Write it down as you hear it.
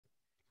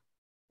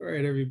All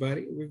right,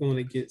 everybody, we're going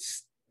to get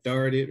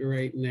started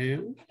right now.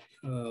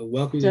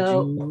 Welcome to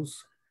So Juules.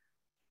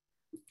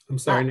 I'm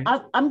sorry.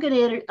 I'm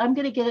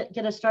gonna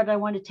get us started. I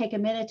want to take a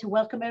minute to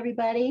welcome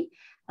everybody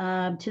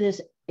to this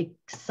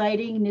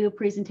exciting new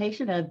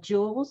presentation of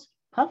Juules,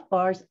 Puff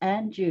Bars,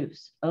 and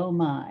Juice. Oh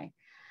my!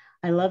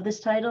 I love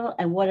this title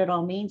and what it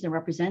all means and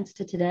represents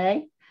to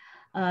today.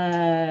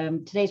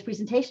 Today's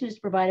presentation is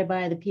provided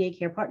by the PA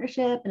Care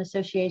Partnership in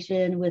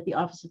association with the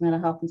Office of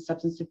Mental Health and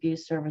Substance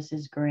Abuse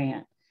Services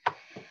grant.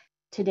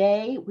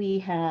 Today we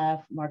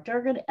have Mark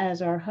Durgan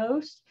as our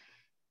host.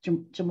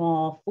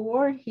 Jamal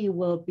Ford, he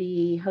will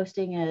be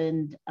hosting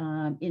and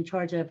in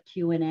charge of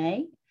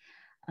Q&A.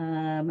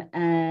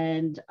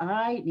 And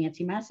I,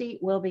 Nancy Massey,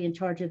 will be in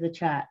charge of the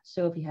chat.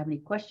 So if you have any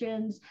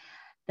questions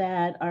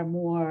that are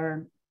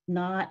more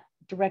not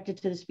directed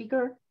to the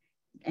speaker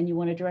and you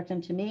want to direct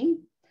them to me,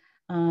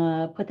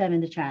 put them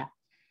in the chat.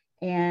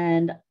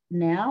 And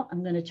now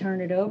I'm going to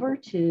turn it over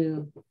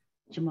to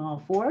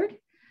Jamal Ford.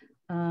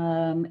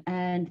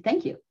 And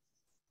thank you.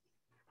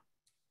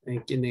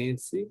 Thank you,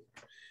 Nancy.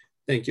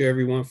 Thank you,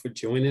 everyone, for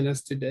joining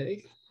us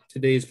today.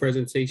 Today's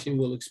presentation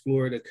will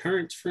explore the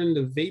current trend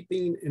of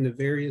vaping and the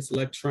various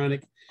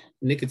electronic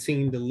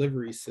nicotine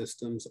delivery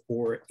systems,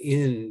 or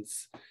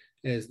ENDS,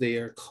 as they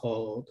are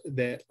called,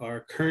 that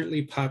are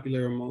currently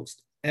popular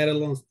amongst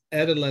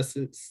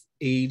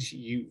adolescent-aged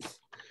youth.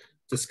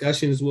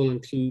 Discussions will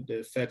include the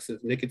effects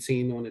of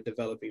nicotine on the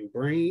developing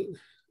brain,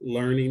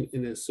 learning,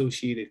 and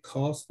associated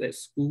costs that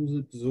schools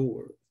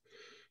absorb,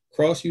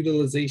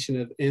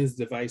 cross-utilization of ENDS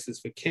devices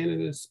for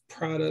cannabis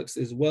products,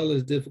 as well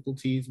as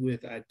difficulties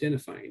with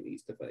identifying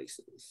these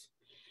devices.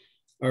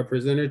 Our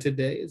presenter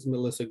today is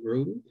Melissa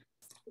Groden,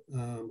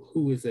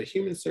 who is a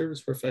human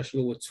service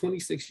professional with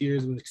 26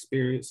 years of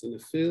experience in the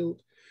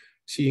field.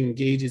 She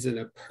engages in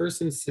a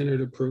person-centered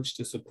approach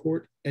to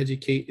support,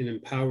 educate, and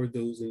empower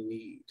those in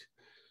need.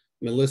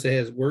 Melissa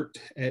has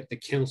worked at the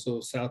Council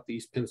of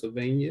Southeast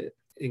Pennsylvania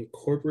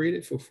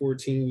Incorporated for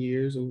 14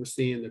 years,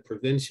 overseeing the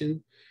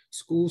prevention,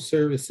 school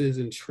services,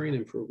 and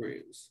training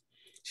programs.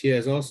 She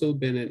has also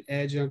been an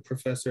adjunct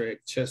professor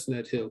at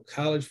Chestnut Hill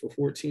College for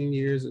 14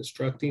 years,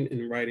 instructing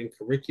and writing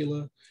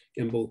curricula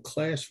in both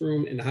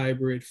classroom and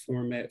hybrid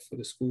format for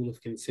the School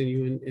of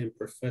Continuing and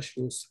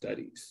Professional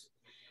Studies.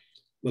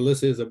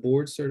 Melissa is a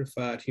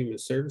board-certified human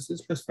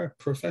services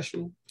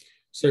professional,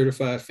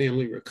 certified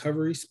family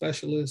recovery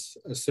specialist,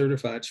 a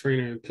certified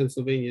trainer in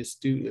Pennsylvania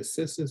Student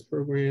Assistance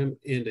Program,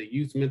 and a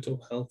youth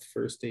mental health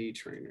first aid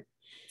trainer.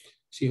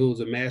 She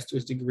holds a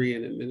master's degree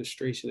in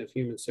administration of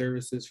human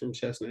services from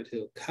Chestnut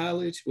Hill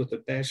College with a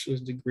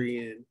bachelor's degree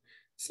in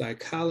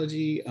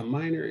psychology, a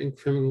minor in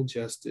criminal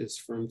justice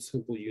from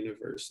Temple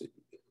University.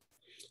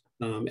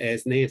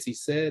 As Nancy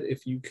said,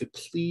 if you could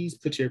please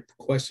put your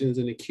questions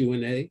in the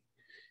Q&A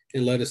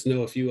and let us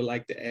know if you would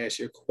like to ask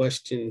your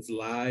questions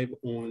live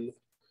on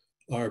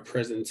our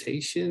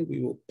presentation.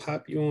 We will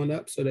pop you on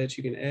up so that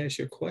you can ask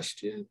your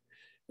question.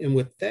 And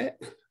with that,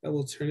 I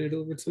will turn it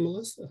over to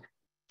Melissa.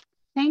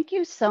 Thank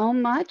you so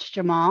much,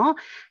 Jamal.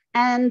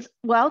 And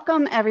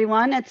welcome,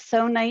 everyone. It's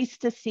so nice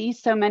to see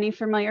so many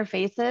familiar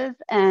faces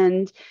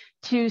and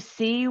to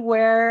see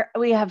where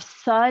we have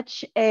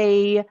such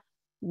a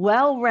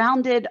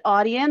well-rounded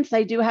audience.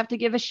 I do have to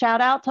give a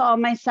shout out to all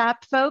my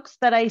SAP folks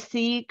that I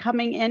see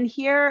coming in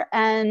here,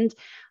 and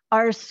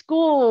our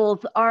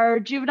schools, our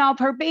juvenile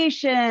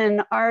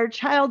probation, our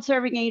child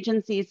serving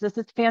agencies. This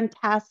is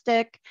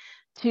fantastic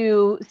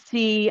to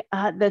see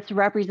this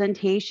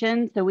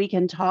representation so we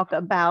can talk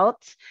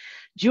about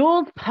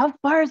Juules, Puff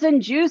Bars,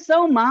 and Juice.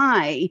 Oh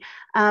my,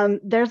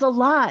 there's a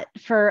lot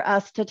for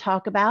us to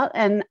talk about,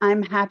 and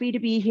I'm happy to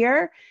be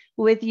here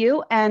with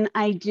you. And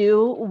I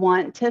do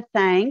want to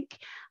thank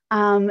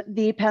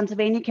the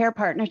Pennsylvania Care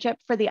Partnership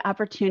for the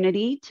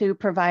opportunity to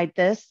provide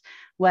this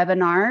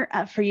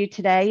webinar for you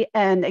today.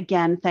 And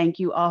again, thank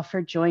you all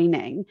for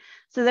joining.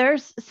 So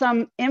there's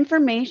some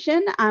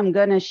information I'm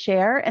going to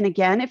share. And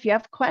again, if you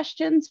have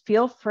questions,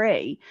 feel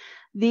free.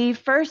 The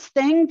first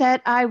thing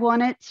that I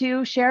wanted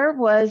to share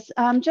was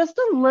just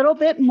a little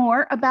bit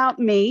more about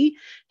me.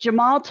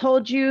 Jamal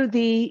told you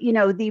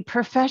the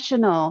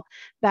professional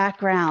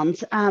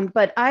background,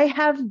 but I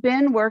have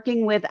been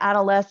working with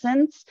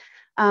adolescents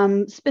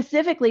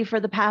specifically for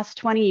the past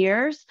 20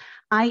 years.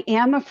 I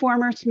am a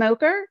former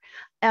smoker.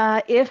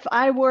 If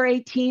I were a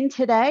teen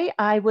today,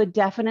 I would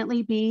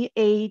definitely be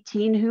a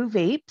teen who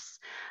vapes.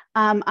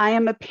 I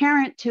am a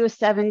parent to a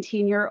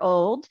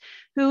 17-year-old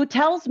who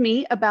tells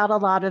me about a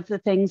lot of the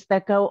things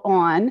that go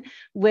on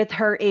with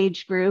her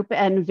age group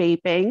and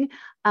vaping.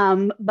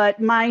 But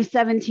my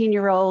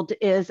 17-year-old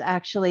is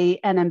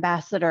actually an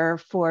ambassador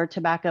for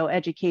tobacco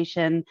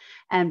education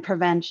and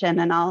prevention.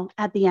 And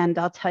at the end,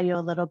 I'll tell you a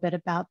little bit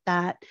about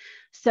that.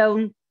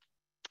 So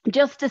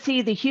just to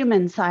see the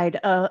human side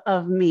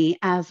of me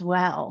as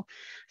well.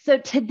 So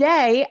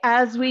today,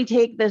 as we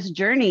take this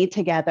journey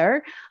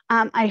together,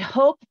 I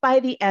hope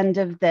by the end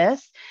of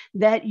this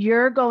that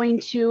you're going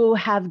to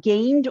have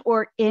gained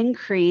or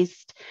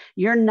increased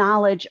your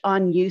knowledge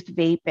on youth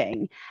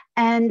vaping.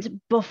 And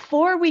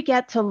before we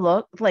get to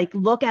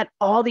look at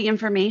all the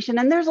information,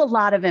 and there's a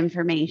lot of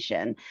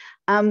information,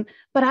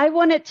 but I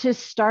wanted to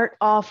start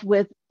off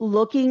with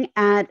looking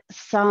at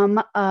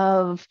some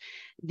of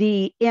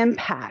the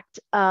impact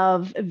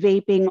of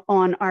vaping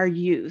on our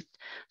youth.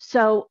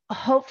 So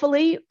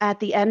hopefully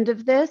at the end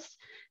of this,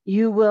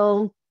 you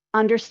will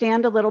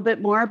understand a little bit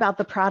more about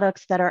the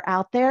products that are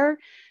out there,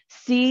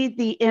 see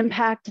the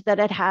impact that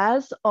it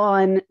has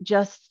on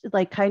just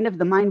like kind of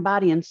the mind,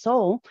 body, and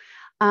soul,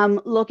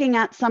 looking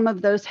at some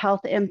of those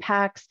health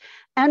impacts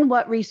and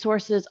what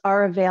resources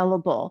are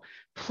available.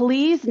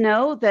 Please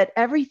know that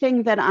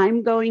everything that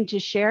I'm going to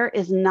share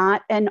is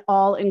not an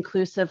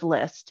all-inclusive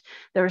list.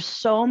 There's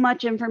so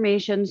much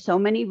information, so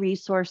many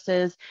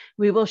resources.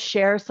 We will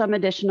share some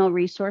additional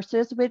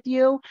resources with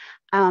you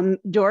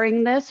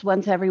during this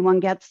once everyone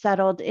gets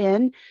settled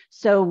in,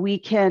 so we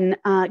can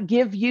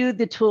give you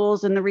the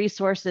tools and the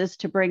resources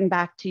to bring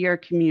back to your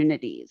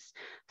communities.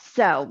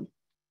 So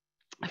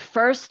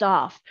first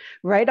off,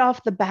 right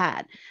off the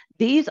bat,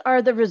 these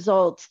are the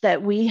results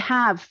that we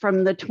have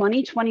from the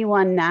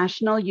 2021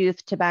 National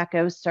Youth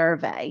Tobacco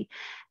Survey.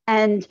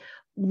 And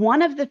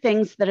one of the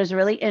things that is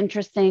really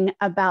interesting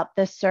about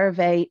this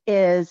survey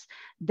is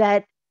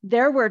that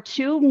there were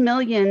 2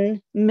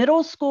 million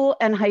middle school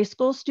and high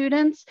school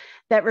students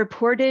that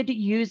reported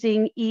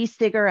using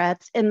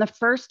e-cigarettes in the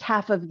first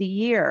half of the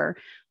year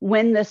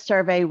when this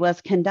survey was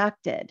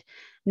conducted.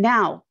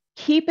 Now,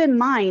 keep in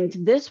mind,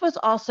 this was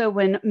also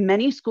when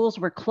many schools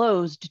were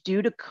closed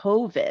due to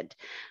COVID.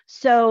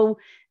 So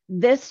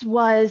this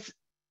was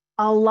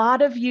a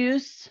lot of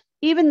use,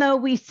 even though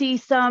we see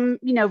some,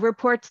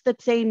 reports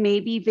that say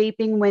maybe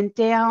vaping went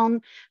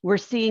down. We're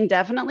seeing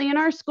definitely in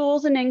our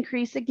schools an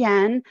increase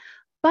again.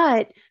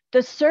 But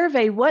the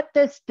survey, what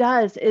this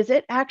does is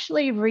it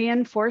actually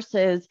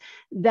reinforces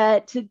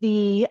that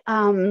the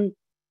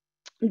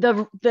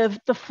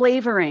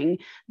flavoring,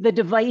 the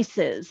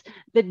devices,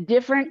 the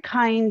different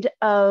kind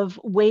of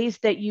ways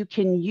that you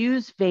can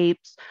use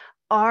vapes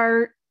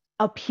are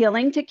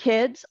appealing to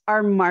kids,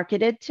 are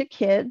marketed to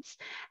kids,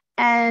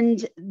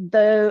 and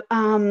the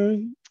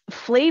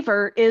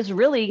flavor is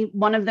really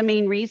one of the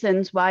main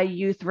reasons why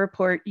youth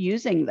report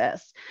using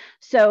this.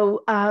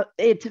 So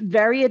it's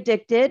very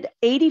addicted.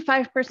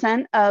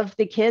 85% of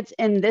the kids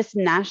in this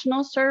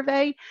national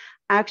survey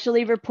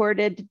actually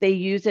reported they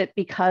use it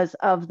because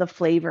of the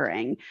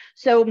flavoring.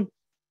 So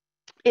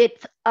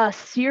it's a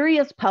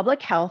serious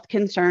public health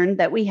concern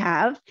that we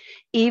have.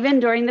 Even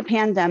during the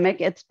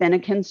pandemic, it's been a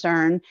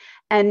concern,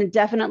 and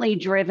definitely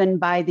driven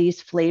by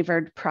these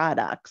flavored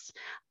products.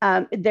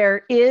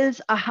 There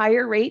is a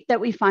higher rate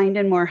that we find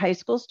in more high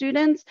school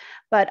students,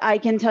 but I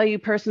can tell you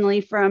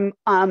personally from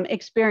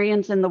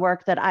experience in the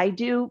work that I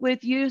do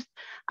with youth,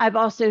 I've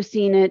also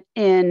seen it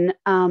in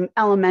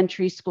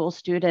elementary school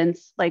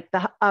students, like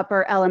the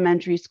upper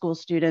elementary school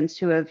students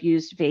who have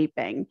used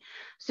vaping.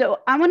 So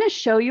I want to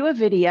show you a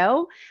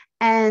video,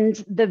 and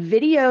the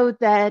video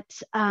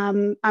that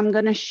I'm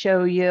going to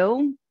show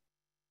you.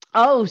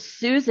 Oh,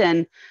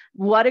 Susan,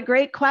 what a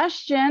great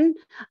question.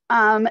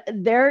 We're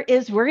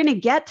going to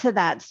get to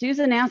that.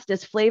 Susan asked,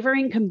 is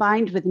flavoring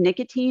combined with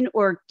nicotine,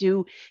 or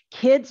do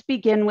kids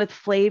begin with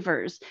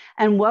flavors?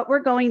 And what we're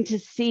going to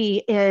see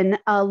in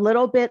a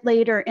little bit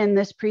later in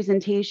this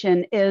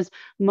presentation is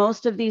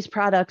most of these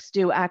products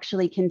do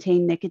actually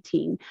contain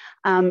nicotine,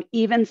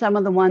 even some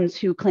of the ones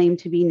who claim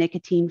to be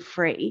nicotine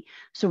free.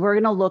 So we're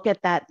going to look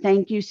at that.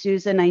 Thank you,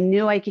 Susan. I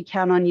knew I could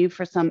count on you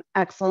for some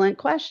excellent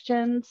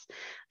questions.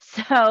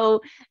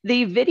 So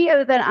the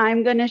video that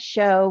I'm going to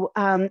show,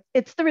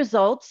 it's the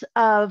results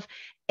of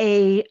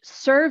a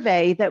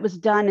survey that was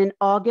done in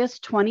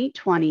August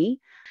 2020.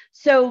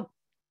 So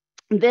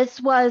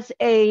this was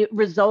a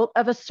result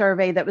of a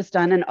survey that was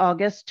done in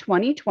August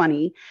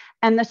 2020.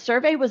 And the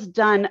survey was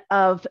done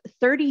of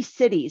 30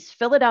 cities.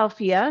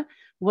 Philadelphia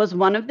was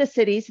one of the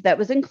cities that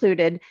was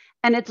included.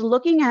 And it's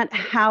looking at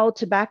how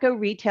tobacco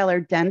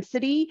retailer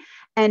density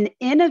and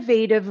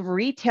innovative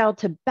retail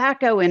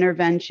tobacco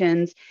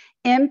interventions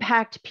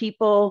impact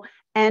people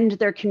and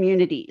their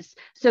communities.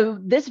 So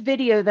this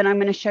video that I'm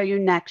going to show you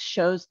next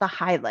shows the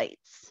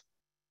highlights.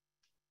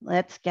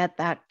 Let's get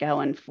that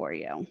going for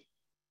you.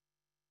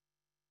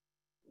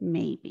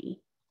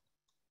 Maybe.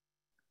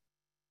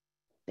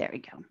 There we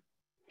go.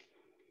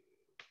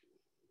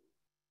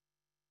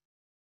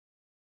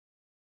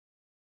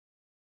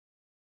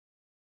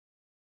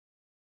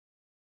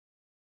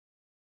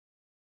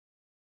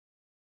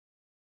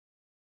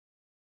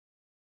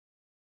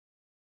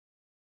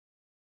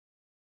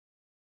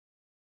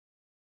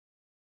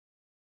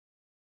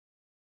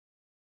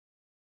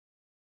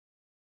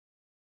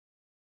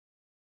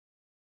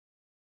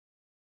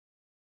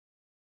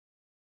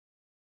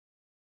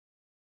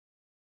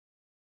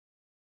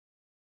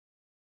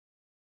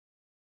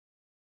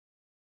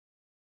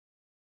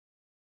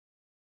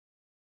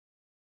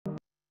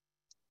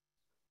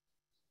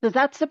 Does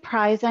that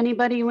surprise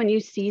anybody when you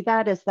see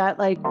that? Is that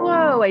like,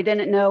 whoa, I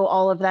didn't know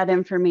all of that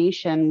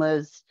information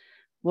was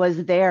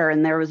there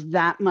and there was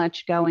that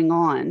much going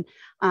on.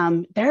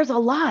 There's a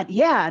lot.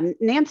 Yeah,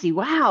 Nancy,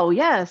 wow,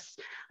 yes.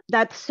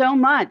 That's so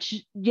much.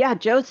 Yeah,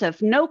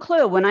 Joseph, no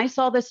clue. When I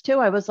saw this too,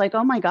 I was like,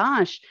 oh my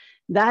gosh,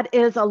 that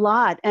is a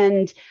lot.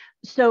 And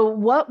so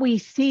what we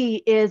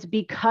see is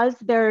because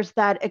there's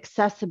that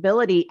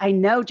accessibility. I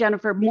know,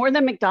 Jennifer, more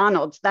than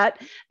McDonald's. That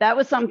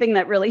was something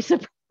that really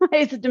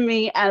surprised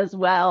me as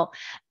well.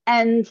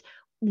 And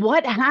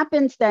what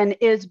happens then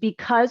is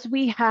because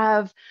we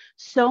have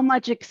so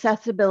much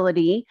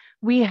accessibility,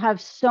 we have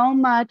so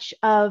much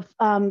of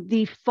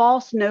the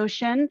false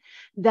notion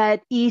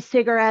that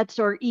e-cigarettes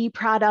or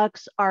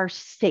e-products are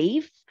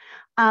safe.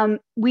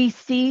 We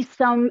see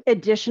some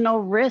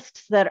additional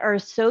risks that are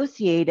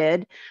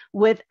associated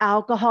with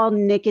alcohol,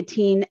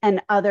 nicotine,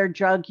 and other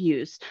drug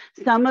use.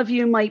 Some of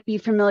you might be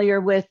familiar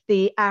with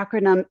the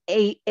acronym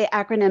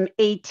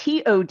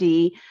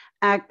ATOD,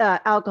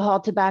 alcohol,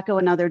 tobacco,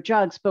 and other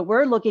drugs, but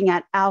we're looking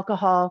at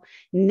alcohol,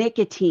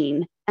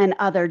 nicotine, and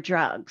other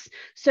drugs.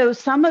 So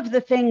some of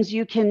the things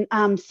you can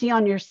see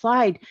on your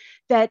slide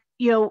that,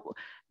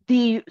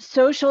 the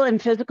social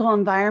and physical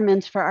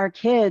environments for our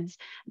kids,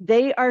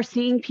 they are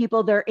seeing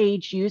people their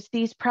age use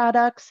these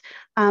products.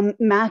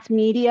 Mass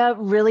media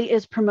really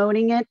is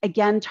promoting it,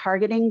 again,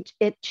 targeting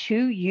it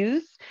to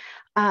youth.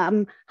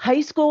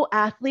 High school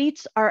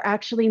athletes are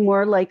actually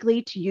more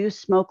likely to use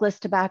smokeless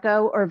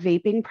tobacco or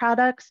vaping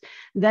products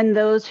than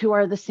those who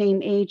are the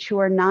same age who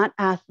are not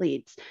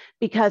athletes,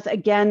 because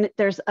again,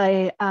 there's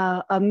a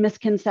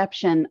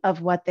misconception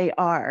of what they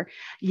are.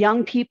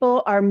 Young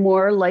people are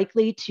more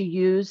likely to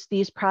use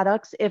these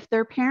products if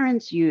their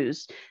parents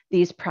use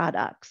these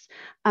products.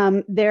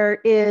 There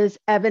is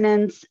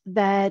evidence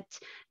that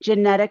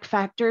genetic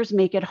factors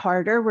make it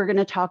harder. We're going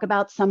to talk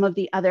about some of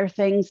the other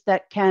things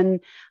that can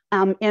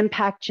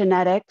impact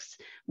genetics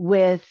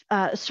with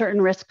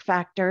certain risk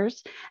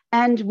factors.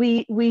 And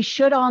we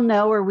should all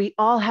know, or we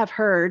all have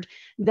heard,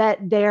 that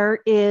there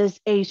is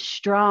a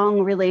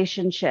strong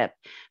relationship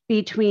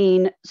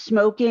between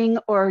smoking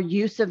or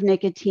use of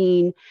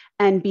nicotine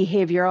and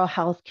behavioral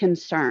health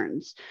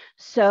concerns.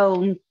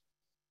 So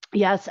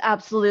yes,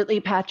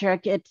 absolutely,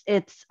 Patrick.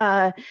 It's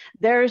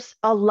there's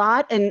a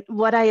lot, and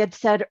what I had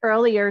said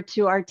earlier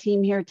to our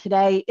team here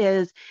today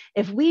is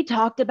if we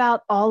talked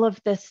about all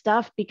of this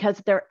stuff,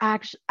 because there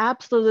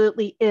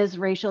absolutely is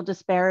racial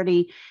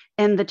disparity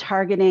in the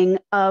targeting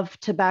of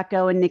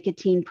tobacco and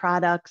nicotine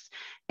products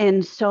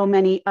in so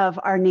many of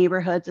our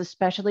neighborhoods,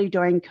 especially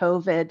during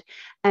COVID.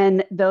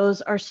 And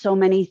those are so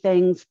many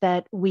things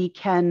that we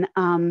can,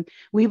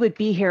 we would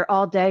be here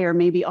all day or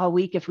maybe all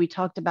week if we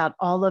talked about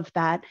all of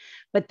that.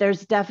 But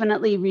there's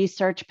definitely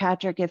research,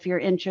 Patrick, if you're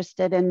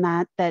interested in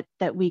that,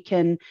 that we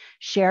can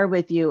share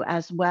with you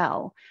as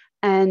well.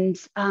 And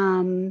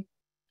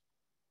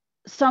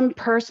some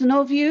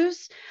personal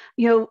views,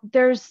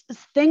 there's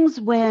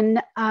things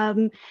when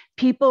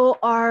people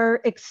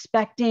are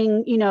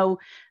expecting,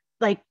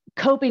 like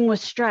coping with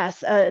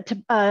stress,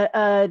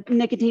 a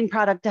nicotine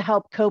product to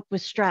help cope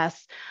with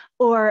stress,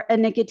 or a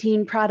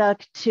nicotine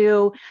product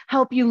to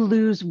help you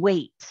lose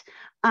weight.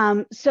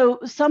 So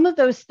some of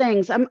those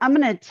things, I'm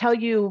going to tell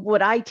you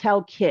what I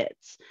tell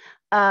kids.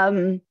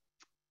 The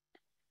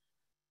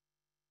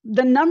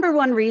number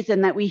one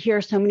reason that we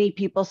hear so many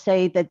people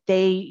say that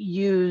they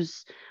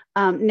use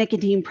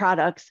nicotine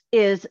products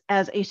is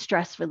as a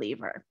stress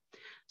reliever.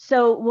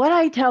 So what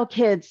I tell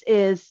kids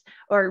is,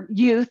 or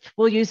youth,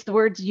 we'll use the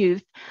words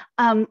youth.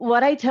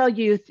 What I tell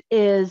youth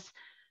is,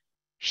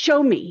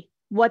 show me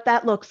what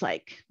that looks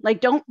like.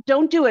 Like,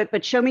 don't do it,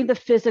 but show me the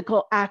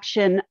physical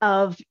action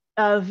of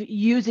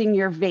using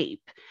your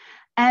vape.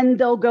 And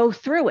they'll go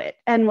through it.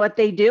 And what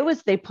they do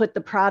is they put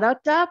the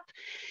product up,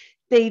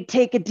 they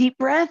take a deep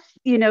breath,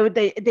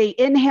 they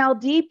inhale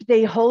deep,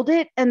 they hold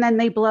it, and then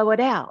they blow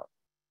it out.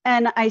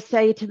 And I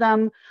say to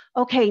them,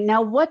 okay,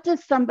 now what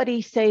does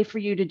somebody say for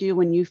you to do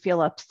when you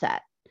feel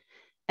upset?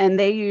 And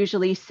they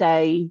usually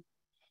say,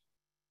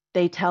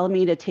 they tell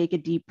me to take a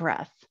deep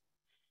breath.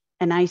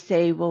 And I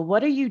say, well,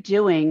 what are you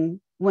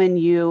doing when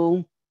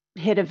you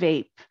hit a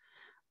vape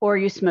or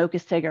you smoke a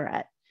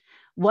cigarette?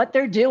 What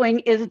they're doing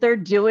is they're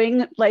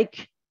doing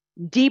like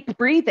deep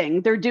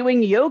breathing. They're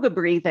doing yoga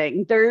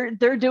breathing. They're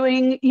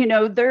doing,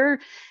 they're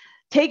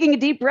taking a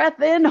deep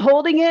breath in,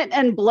 holding it,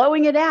 and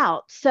blowing it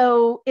out.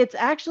 So it's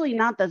actually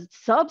not the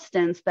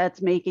substance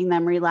that's making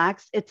them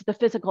relax. It's the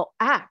physical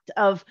act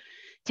of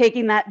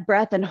taking that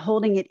breath and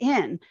holding it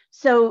in.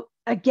 So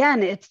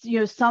again, it's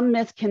some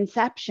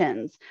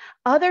misconceptions.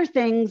 Other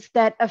things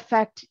that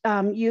affect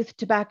youth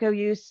tobacco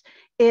use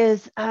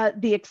is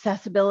the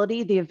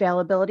accessibility, the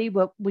availability,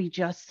 what we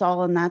just saw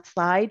on that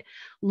slide,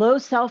 low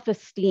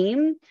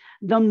self-esteem,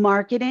 the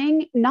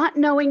marketing, not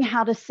knowing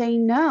how to say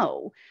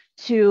no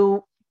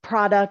to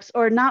products,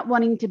 or not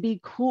wanting to be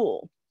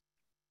cool.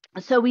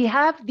 So we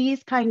have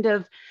these kind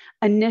of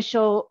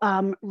initial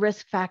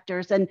risk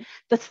factors, and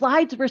the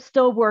slides we're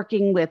still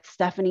working with,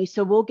 Stephanie.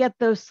 So we'll get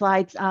those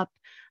slides up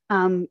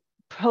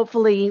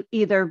hopefully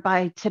either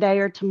by today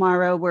or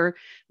tomorrow.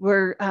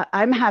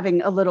 I'm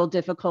having a little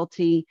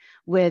difficulty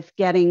with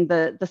getting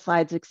the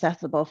slides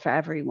accessible for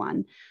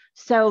everyone.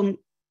 So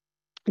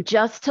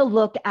just to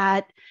look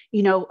at,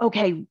 you know,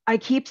 okay, I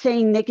keep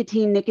saying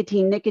nicotine,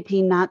 nicotine,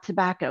 nicotine, not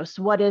tobacco.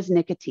 So what is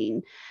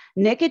nicotine?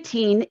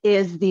 Nicotine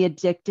is the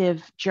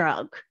addictive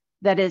drug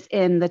that is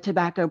in the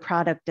tobacco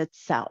product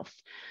itself.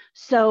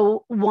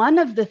 So one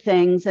of the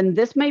things, and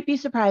this might be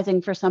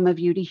surprising for some of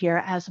you to hear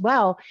as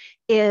well,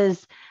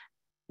 is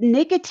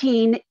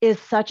nicotine is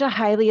such a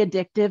highly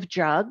addictive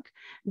drug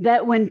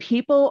that when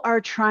people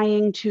are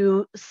trying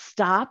to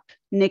stop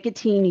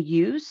nicotine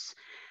use,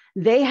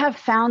 they have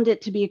found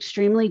it to be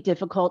extremely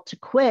difficult to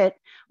quit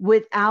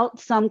without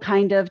some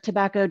kind of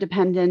tobacco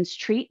dependence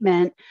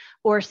treatment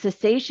or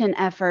cessation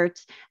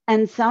efforts.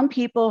 And some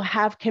people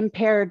have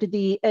compared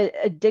the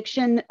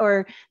addiction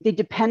or the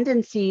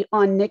dependency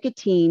on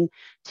nicotine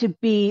to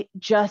be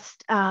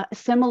just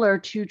similar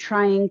to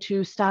trying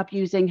to stop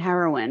using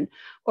heroin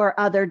or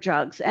other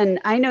drugs. And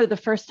I know the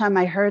first time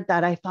I heard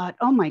that, I thought,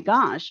 oh my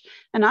gosh,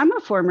 and I'm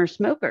a former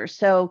smoker.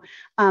 So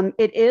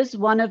it is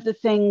one of the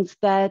things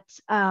that,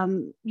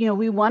 you know,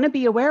 we want to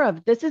be aware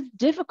of. This is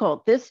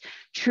difficult. This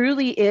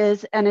truly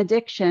is an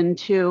addiction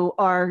to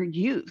our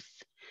youth.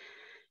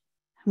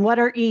 What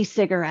are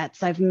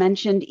e-cigarettes? I've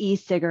mentioned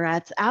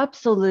e-cigarettes.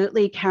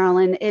 Absolutely,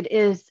 Carolyn. It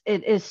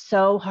is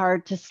so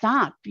hard to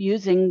stop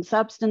using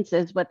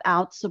substances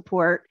without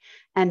support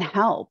and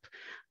help.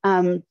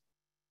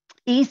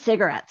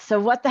 E-cigarettes. So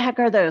what the heck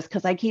are those?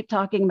 Because I keep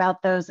talking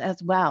about those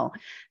as well.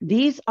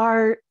 These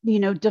are, you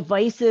know,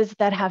 devices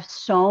that have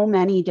so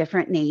many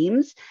different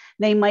names.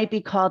 They might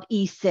be called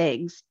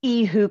e-cigs,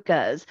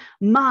 e-hookahs,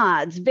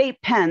 mods,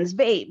 vape pens,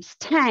 vapes,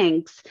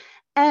 tanks,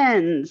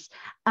 ends.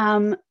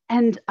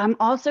 And I'm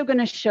also going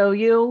to show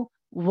you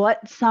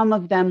what some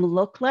of them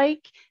look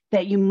like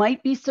that you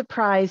might be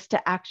surprised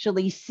to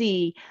actually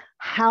see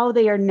how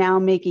they are now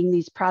making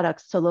these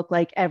products to look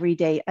like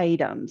everyday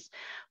items.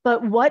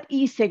 But what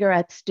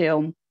e-cigarettes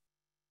do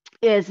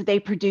is they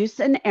produce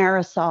an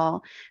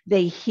aerosol,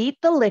 they heat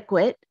the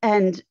liquid,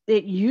 and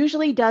it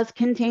usually does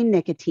contain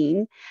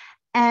nicotine,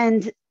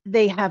 and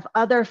they have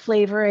other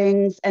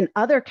flavorings and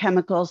other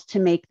chemicals to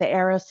make the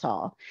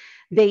aerosol.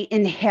 They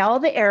inhale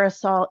the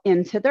aerosol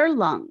into their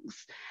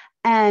lungs.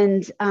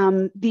 And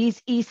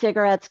these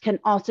e-cigarettes can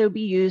also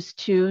be used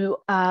to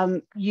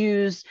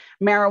use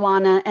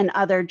marijuana and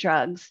other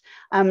drugs.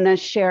 I'm going to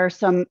share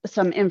some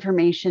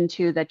information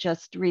too that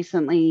just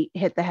recently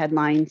hit the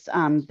headlines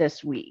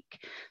this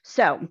week.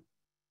 So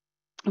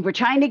we're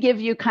trying to give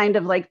you kind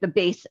of like the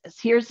basis.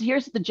 Here's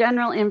the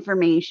general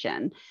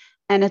information.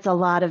 And it's a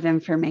lot of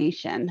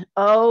information.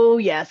 Oh,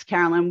 yes,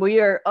 Carolyn,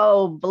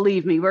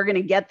 believe me, we're going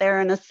to get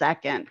there in a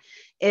second.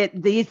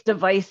 These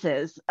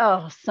devices,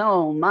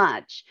 so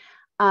much.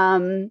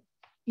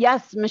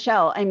 Yes,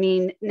 Michelle, I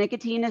mean,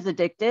 nicotine is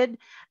addictive,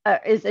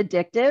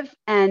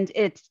 and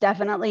it's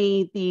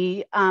definitely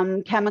the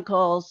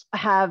chemicals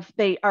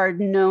they are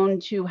known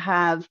to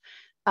have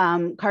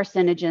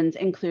carcinogens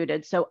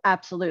included. So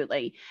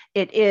absolutely,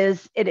 it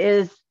is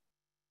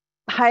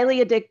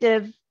highly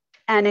addictive,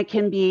 and it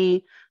can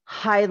be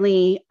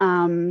highly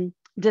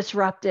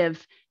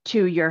disruptive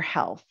to your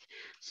health.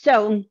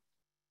 So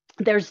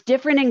there's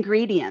different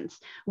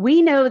ingredients.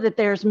 We know that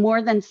there's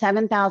more than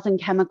 7,000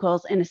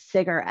 chemicals in a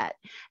cigarette.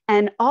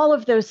 And all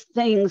of those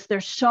things,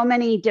 there's so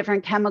many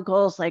different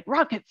chemicals like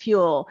rocket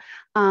fuel,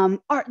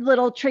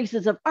 little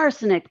traces of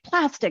arsenic,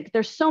 plastic.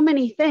 There's so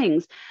many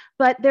things.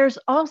 But there's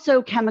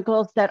also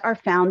chemicals that are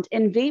found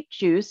in vape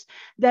juice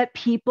that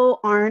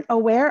people aren't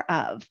aware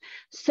of.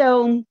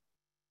 So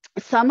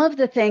some of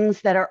the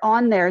things that are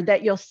on there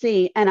that you'll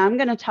see, and I'm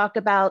going to talk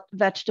about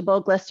vegetable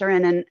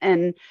glycerin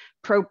and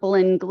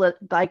propylene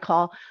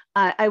glycol.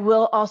 I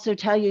will also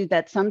tell you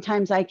that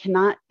sometimes I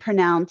cannot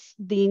pronounce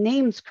the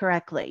names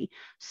correctly.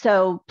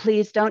 So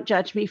please don't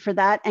judge me for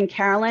that. And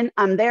Carolyn,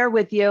 I'm there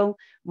with you.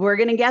 We're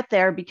going to get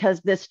there because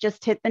this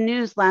just hit the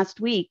news last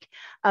week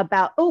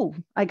about,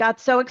 I got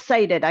so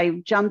excited.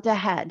 I jumped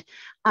ahead.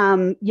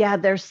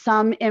 There's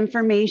some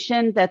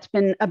information that's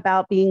been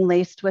about being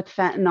laced with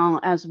fentanyl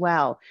as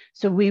well.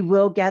 So we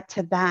will get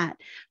to that.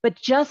 But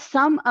just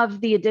some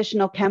of the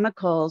additional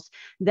chemicals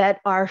that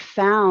are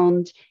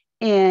found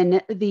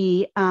in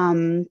the,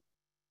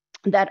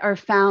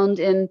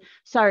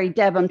 sorry,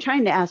 Deb, I'm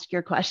trying to ask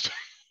your question.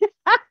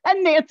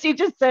 And Nancy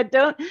just said,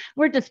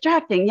 we're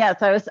distracting.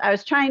 Yes, I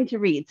was trying to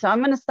read. So I'm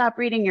going to stop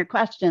reading your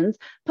questions,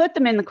 put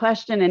them in the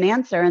question and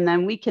answer, and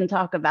then we can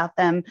talk about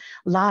them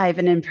live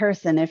and in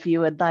person if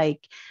you would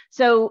like.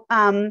 So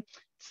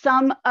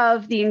some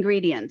of the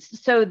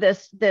ingredients. So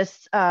this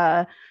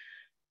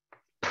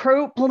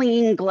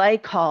propylene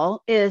glycol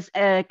is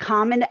a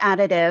common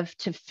additive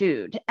to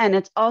food, and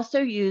it's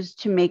also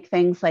used to make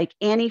things like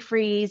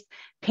antifreeze,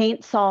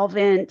 paint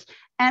solvent,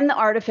 and the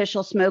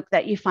artificial smoke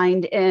that you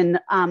find in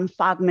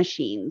fog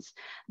machines.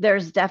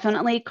 There's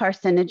definitely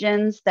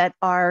carcinogens that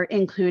are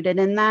included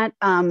in that.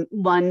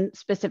 One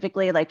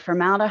specifically like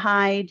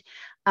formaldehyde,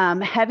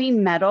 heavy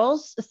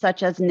metals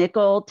such as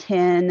nickel,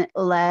 tin,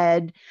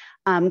 lead,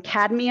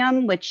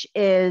 Cadmium, which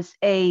is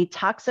a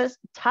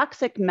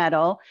toxic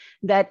metal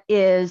that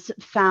is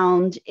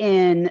found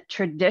in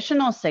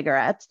traditional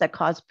cigarettes that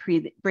cause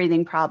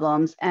breathing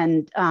problems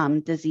and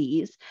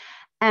disease,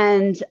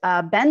 and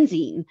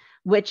benzene,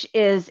 which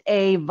is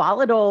a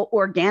volatile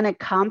organic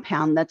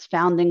compound that's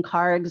found in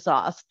car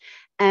exhaust.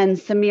 And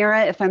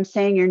Samira, if I'm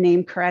saying your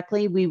name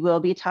correctly, we will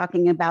be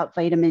talking about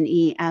vitamin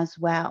E as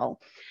well.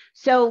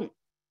 So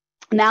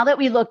now that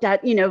we looked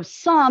at,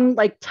 some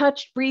like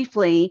touched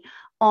briefly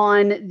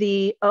on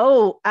the,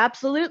 oh,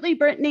 absolutely,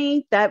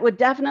 Brittany, that would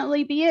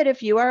definitely be it.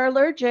 If you are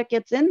allergic,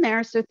 it's in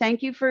there. So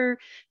thank you for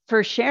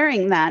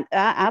sharing that.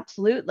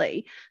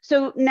 Absolutely.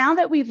 So now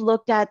that we've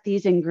looked at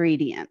these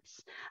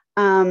ingredients,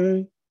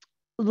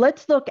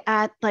 let's look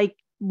at like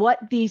what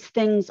these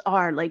things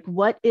are. Like,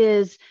 what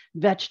is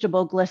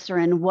vegetable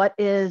glycerin? What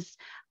is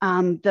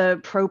the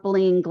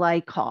propylene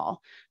glycol?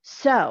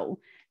 So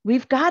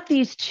we've got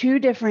these two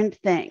different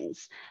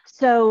things.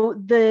 So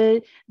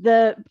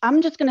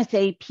I'm just going to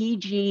say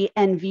PG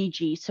and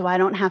VG, so I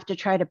don't have to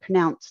try to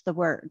pronounce the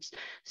words.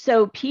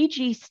 So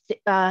PG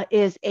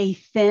is a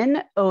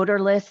thin,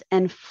 odorless,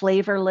 and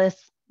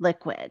flavorless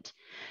liquid.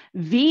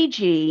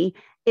 VG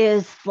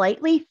is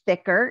slightly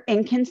thicker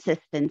in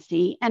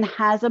consistency and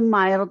has a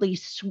mildly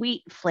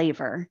sweet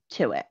flavor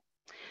to it.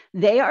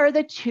 They are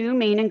the two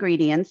main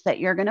ingredients that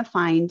you're going to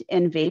find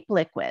in vape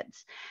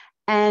liquids.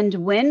 And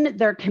when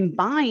they're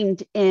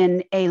combined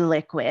in a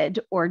liquid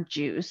or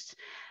juice,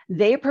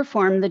 they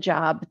perform the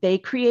job. They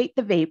create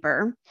the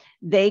vapor,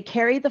 they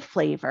carry the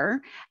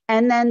flavor,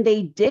 and then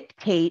they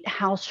dictate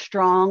how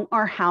strong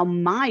or how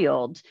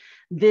mild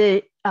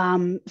the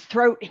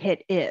throat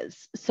hit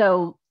is.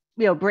 So,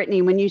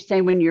 Brittany, when you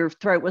say when your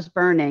throat was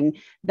burning,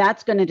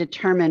 that's going to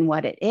determine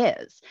what it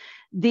is.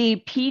 The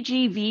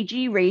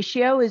PG-VG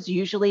ratio is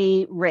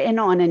usually written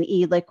on an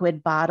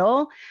e-liquid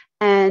bottle,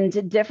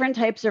 and different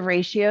types of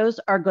ratios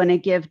are going to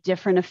give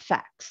different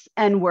effects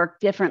and work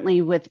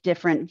differently with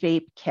different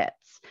vape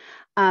kits.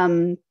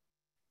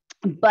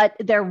 But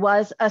there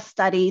was a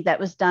study that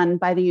was done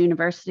by the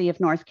University of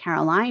North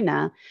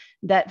Carolina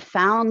that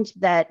found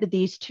that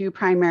these two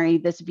primary,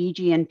 this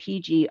VG and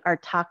PG, are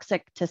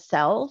toxic to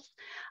cells.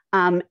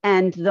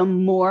 And the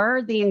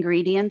more the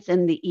ingredients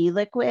in the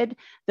e-liquid,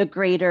 the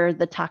greater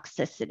the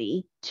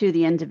toxicity to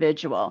the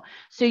individual.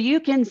 So you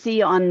can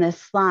see on this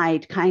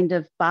slide, kind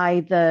of by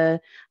the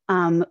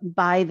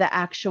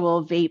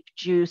actual vape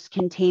juice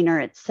container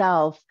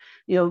itself,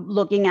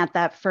 looking at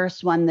that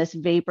first one, this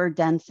vapor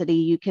density,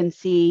 you can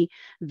see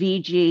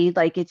VG,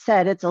 like it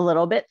said, it's a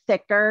little bit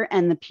thicker,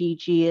 and the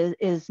PG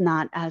is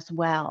not as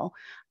well.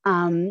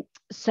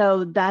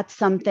 So that's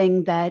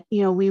something that,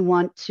 we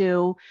want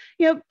to,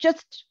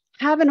 just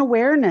have an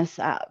awareness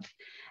of.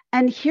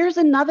 And here's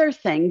another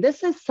thing.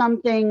 This is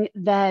something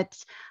that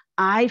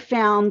I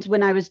found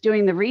when I was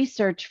doing the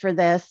research for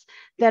this,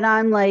 that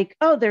I'm like,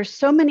 oh, there's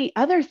so many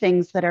other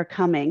things that are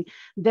coming.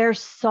 There's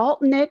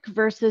salt nic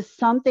versus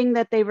something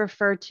that they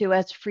refer to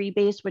as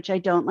freebase, which I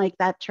don't like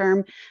that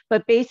term,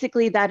 but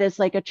basically that is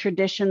like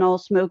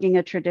smoking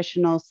a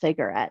traditional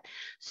cigarette.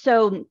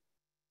 So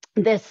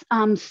this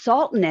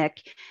salt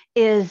nic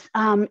is,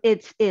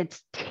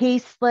 it's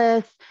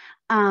tasteless.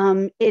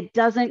 It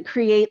doesn't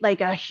create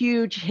like a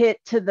huge hit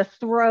to the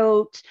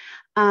throat.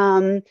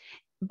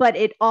 But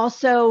it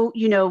also,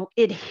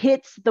 it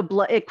hits the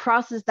blood, it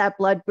crosses that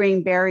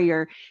blood-brain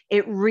barrier.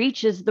 It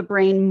reaches the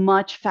brain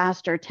much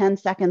faster, 10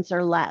 seconds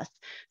or less.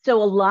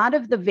 So a lot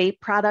of the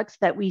vape products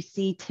that we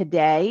see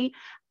today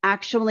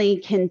actually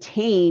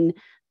contain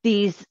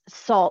these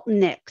salt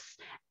nicks.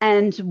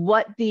 And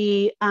what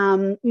the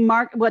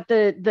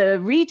the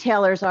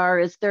retailers are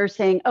is they're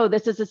saying, oh,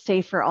 this is a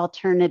safer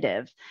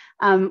alternative,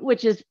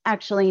 which is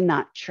actually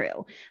not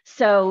true.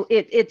 So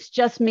it's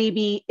just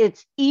maybe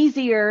it's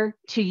easier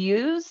to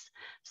use,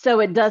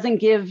 so it doesn't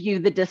give you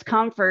the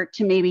discomfort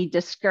to maybe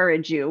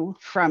discourage you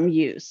from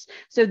use.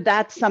 So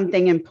that's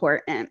something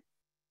important.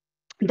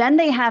 Then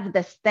they have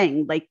this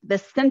thing like the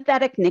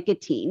synthetic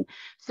nicotine.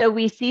 So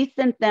we see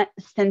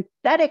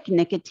synthetic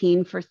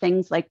nicotine for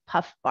things like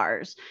puff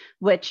bars,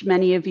 which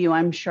many of you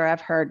I'm sure have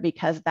heard,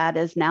 because that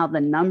is now the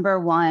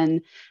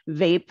 #1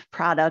 vape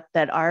product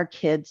that our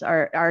kids,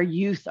 our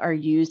youth are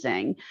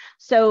using.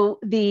 So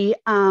the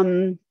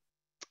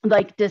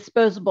like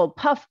disposable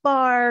puff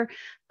bar,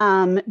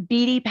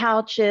 BD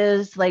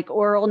pouches, like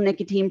oral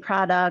nicotine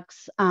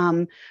products,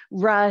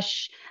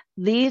 Rush.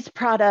 These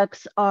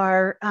products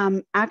are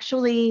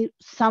actually,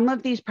 some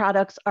of these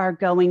products are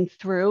going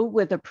through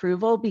with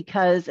approval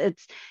because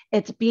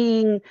it's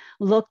being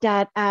looked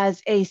at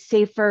as a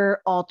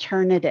safer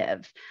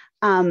alternative.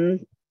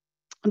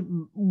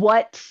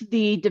 What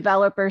the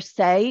developers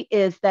say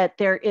is that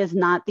there is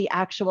not, the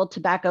actual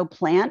tobacco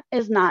plant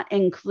is not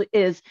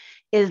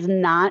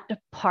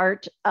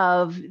part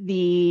of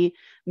the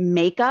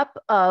makeup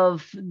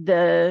of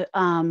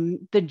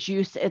the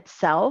juice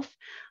itself,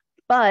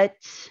 but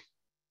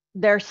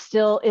there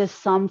still is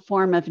some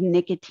form of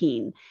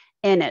nicotine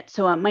in it.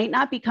 So it might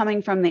not be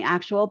coming from the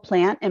actual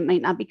plant. It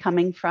might not be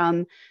coming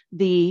from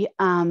the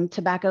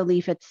tobacco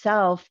leaf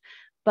itself,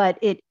 but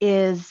it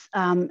is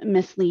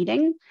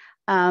misleading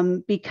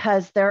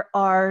because there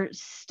are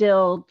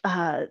still,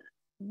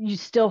 you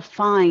still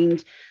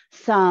find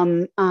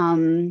some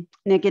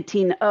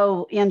nicotine.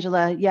 Oh,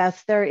 Angela,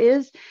 yes, there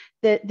is.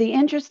 The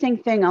interesting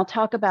thing, I'll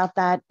talk about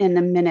that in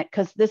a minute,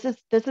 because this is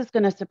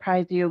going to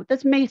surprise you.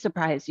 This may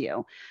surprise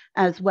you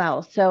as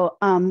well. So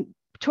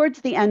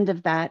towards the end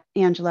of that,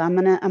 Angela, I'm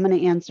gonna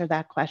answer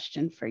that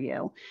question for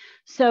you.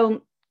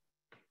 So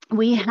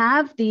we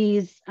have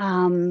these,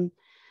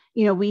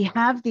 we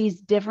have these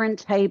different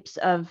types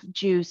of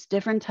juice,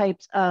 different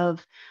types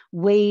of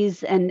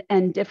ways,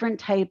 and different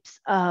types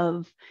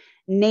of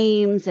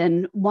names,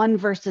 and one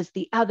versus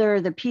the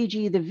other, the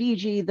PG, the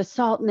VG, the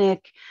salt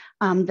nic,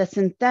 the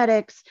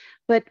synthetics.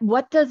 But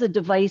what does a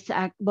device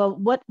act? Well,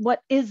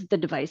 what is the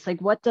device? Like,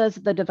 what does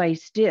the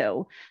device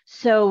do?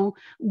 So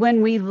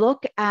when we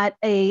look at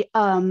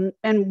and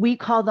we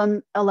call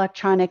them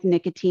electronic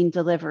nicotine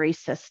delivery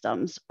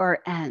systems, or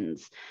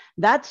ENDS.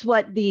 That's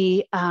what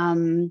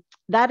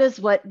that is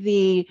what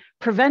the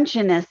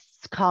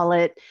preventionists call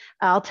it.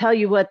 I'll tell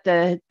you what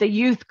the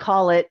youth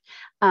call it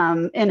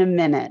in a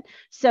minute.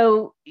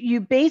 So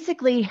you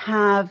basically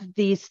have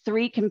these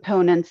three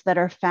components that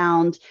are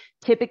found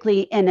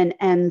typically in an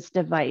ENDS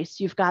device.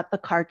 You've got the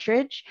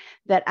cartridge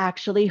that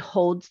actually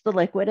holds the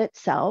liquid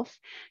itself.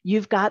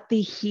 You've got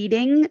the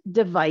heating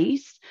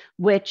device,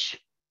 which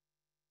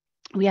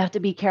we have to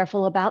be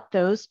careful about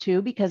those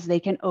too, because they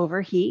can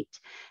overheat,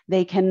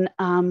 they can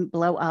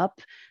blow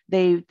up.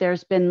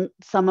 There's been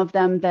some of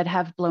them that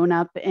have blown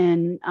up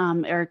in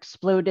or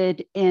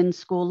exploded in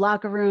school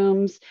locker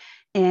rooms,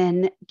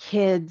 in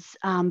kids'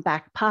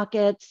 back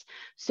pockets.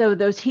 So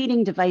those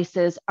heating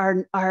devices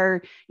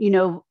are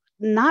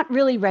not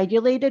really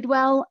regulated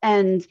well,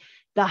 and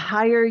the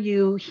higher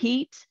you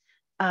heat,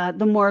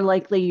 the more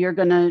likely you're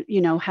going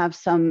to have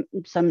some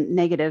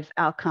negative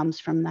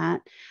outcomes from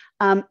that.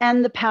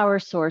 And the power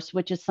source,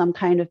 which is some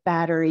kind of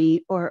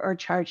battery or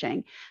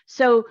charging.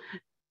 So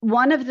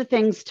one of the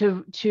things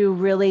to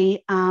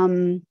really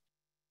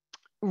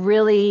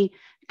really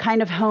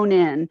kind of hone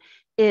in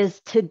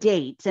is to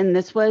date, and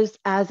this was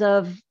as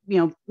of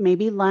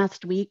maybe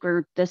last week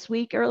or this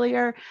week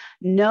earlier,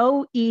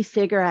 no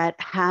e-cigarette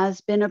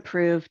has been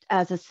approved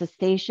as a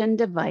cessation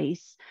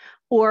device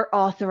or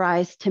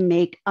authorized to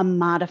make a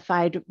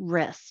modified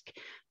risk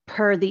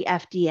per the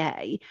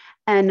FDA.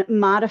 And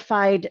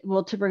modified,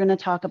 we're going to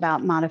talk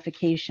about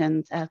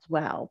modifications as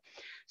well.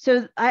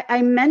 So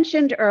I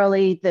mentioned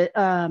earlier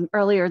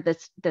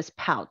this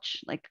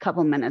pouch, like a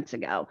couple minutes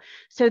ago.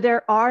 So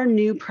there are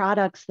new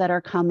products that are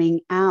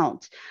coming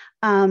out.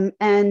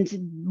 And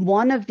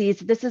one of these,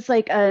 this is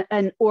like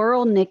an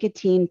oral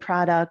nicotine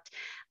product.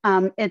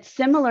 It's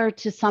similar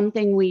to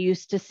something we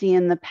used to see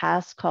in the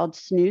past called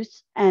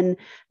snus. And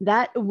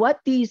that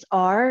what these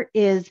are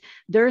is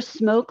they're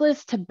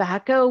smokeless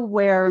tobacco,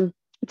 where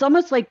it's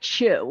almost like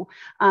chew.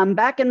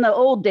 Back in the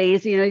old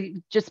days,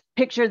 you just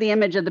picture the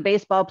image of the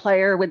baseball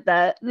player with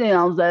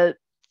the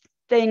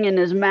thing in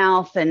his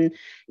mouth, and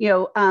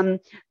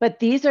but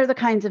these are the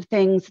kinds of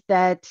things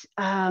that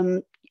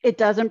it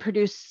doesn't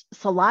produce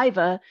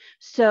saliva,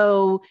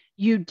 so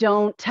you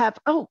don't have.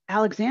 Oh,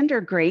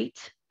 Alexander,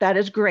 great, that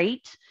is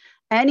great.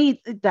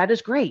 That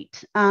is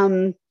great.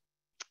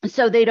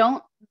 So they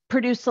don't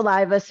produce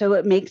saliva, so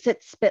it makes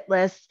it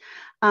spitless.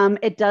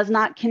 It does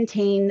not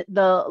contain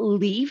the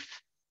leaf,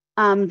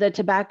 the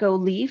tobacco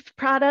leaf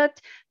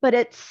product, but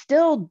it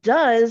still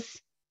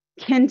does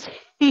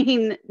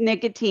contain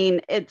nicotine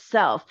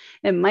itself.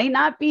 It might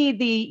not be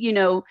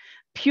the,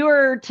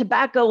 pure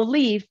tobacco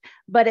leaf,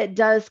 but it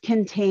does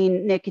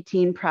contain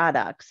nicotine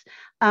products.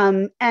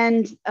 And,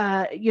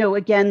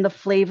 again, the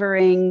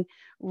flavoring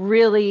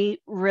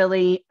really,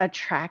 really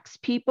attracts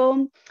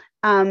people.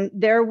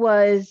 There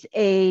was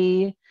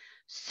a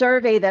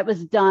survey that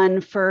was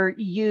done for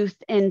youth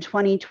in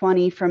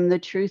 2020 from the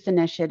Truth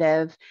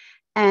Initiative.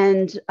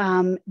 And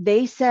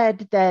they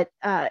said that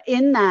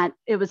in that,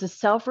 it was a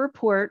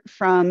self-report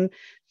from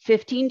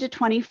 15 to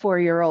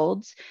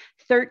 24-year-olds.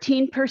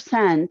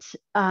 13%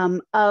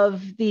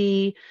 of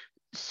the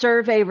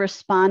survey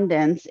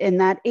respondents in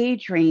that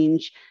age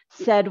range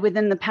said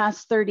within the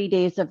past 30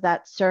 days of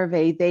that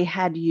survey, they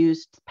had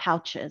used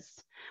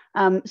pouches.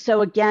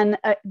 So again,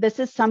 this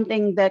is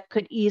something that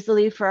could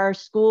easily, for our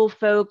school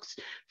folks,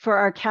 for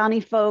our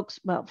county folks,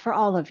 well, for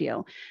all of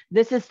you,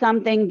 this is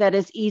something that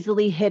is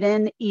easily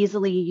hidden,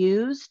 easily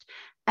used.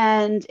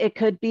 And it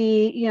could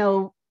be,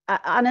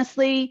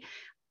 honestly,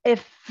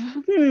 if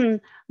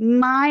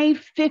my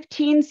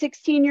 15,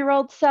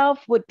 16-year-old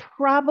self would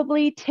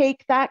probably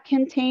take that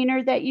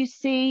container that you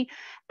see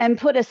and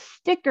put a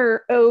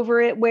sticker over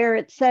it where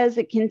it says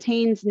it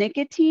contains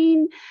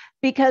nicotine,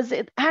 because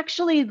it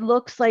actually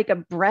looks like a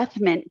breath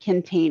mint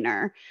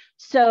container.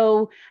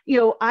 So,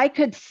 I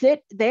could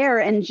sit there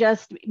and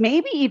just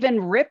maybe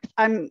even rip,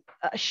 I'm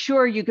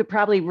sure you could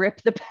probably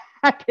rip the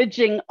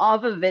packaging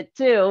off of it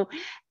too.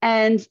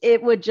 And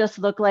it would just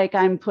look like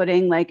I'm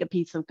putting like a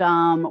piece of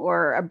gum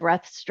or a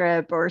breath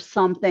strip or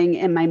something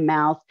in my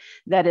mouth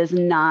that is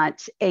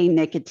not a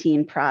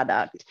nicotine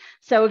product.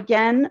 So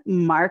again,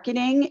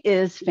 marketing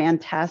is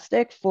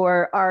fantastic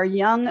for our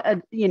young,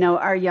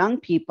 our young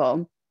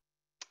people.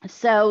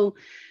 So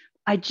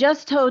I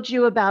just told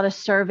you about a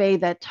survey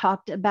that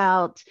talked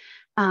about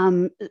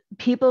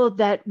people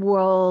that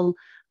will,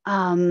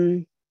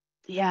 that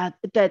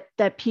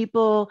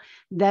people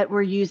that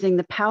were using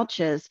the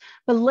pouches.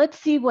 But let's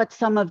see what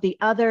some of the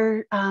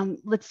other,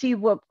 let's see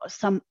what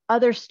some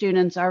other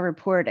students are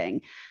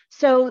reporting.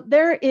 So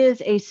there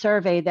is a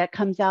survey that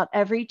comes out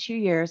every 2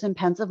 years in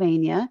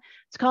Pennsylvania.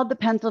 It's called the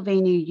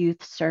Pennsylvania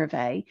Youth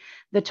Survey.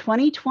 The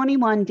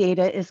 2021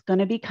 data is going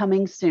to be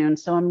coming soon.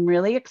 So I'm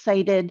really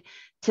excited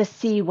to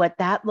see what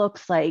that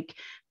looks like,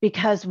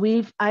 because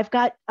I've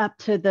got up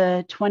to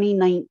the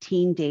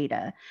 2019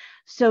 data.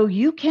 So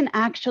you can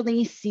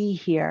actually see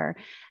here,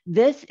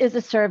 this is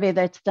a survey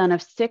that's done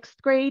of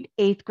 6th grade,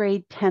 8th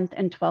grade, 10th,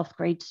 and 12th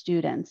grade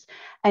students.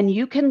 And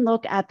you can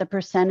look at the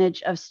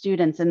percentage of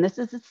students, and this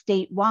is a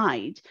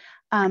statewide.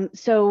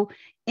 So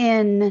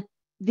in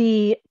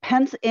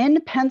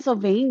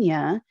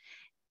Pennsylvania,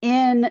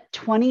 in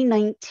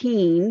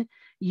 2019,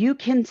 you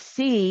can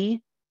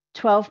see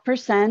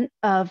 12%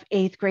 of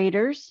 8th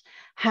graders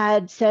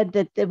had said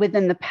that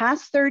within the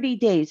past 30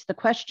 days, the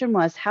question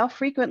was, how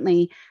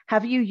frequently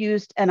have you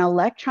used an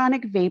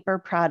electronic vapor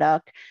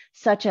product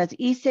such as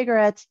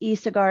e-cigarettes,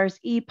 e-cigars,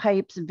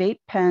 e-pipes, vape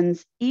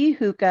pens,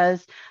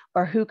 e-hookahs,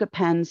 or hookah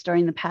pens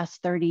during the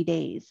past 30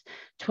 days?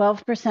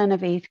 12%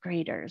 of 8th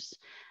graders.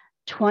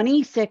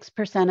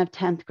 26% of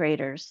 10th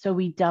graders, so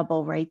we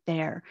double right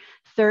there.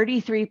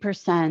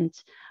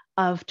 33%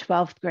 of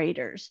 12th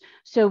graders.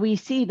 So we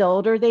see the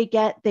older they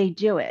get, they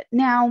do it.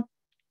 Now,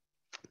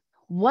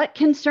 what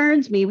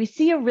concerns me, we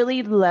see a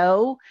really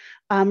low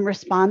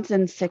response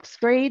in 6th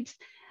grades,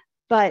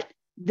 but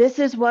this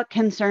is what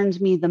concerns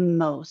me the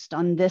most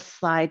on this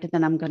slide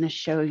that I'm going to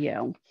show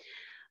you.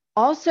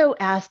 Also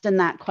asked in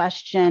that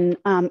question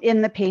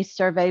in the PACE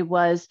survey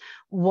was,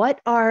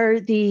 what are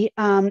the,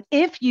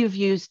 if you've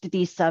used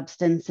these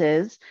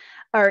substances,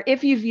 or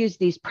if you've used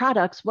these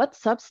products, what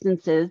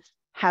substances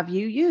have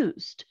you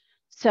used?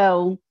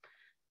 So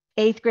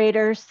 8th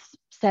graders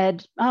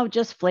said, oh,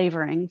 just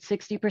flavoring,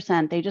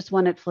 60%, they just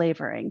wanted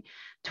flavoring.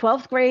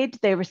 12th grade,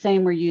 they were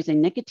saying we're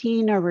using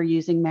nicotine or we're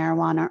using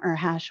marijuana or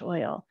hash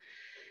oil.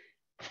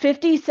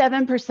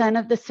 57%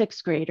 of the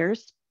 6th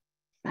graders,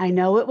 I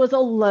know it was a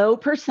low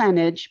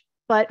percentage,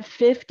 but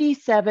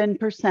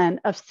 57%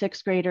 of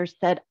 6th graders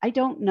said, I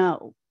don't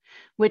know,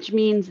 which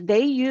means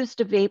they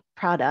used a vape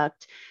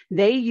product,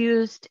 they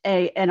used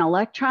an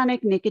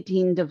electronic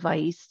nicotine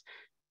device,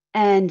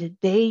 and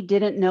they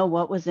didn't know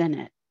what was in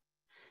it.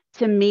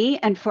 To me,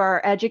 and for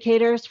our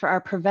educators, for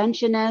our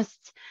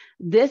preventionists,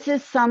 this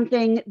is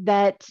something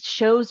that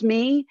shows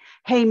me,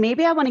 hey,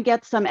 maybe I want to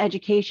get some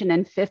education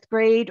in 5th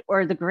grade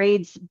or the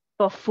grades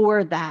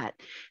before that,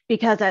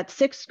 because at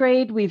 6th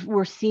grade,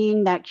 we're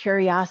seeing that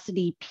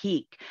curiosity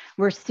peak.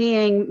 We're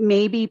seeing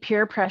maybe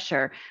peer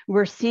pressure.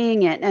 We're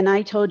seeing it. And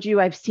I told you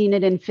I've seen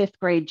it in 5th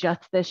grade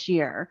just this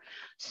year.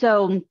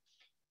 So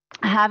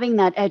having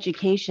that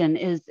education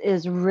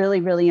is really,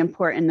 really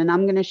important. And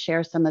I'm going to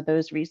share some of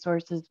those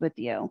resources with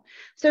you.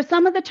 So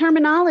some of the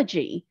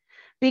terminology,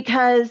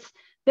 because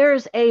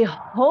there's a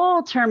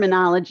whole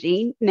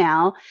terminology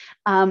now,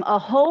 a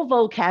whole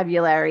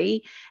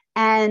vocabulary,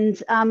 and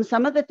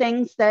some of the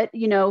things that,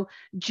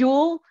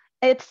 Juul,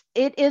 it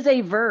is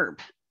a verb.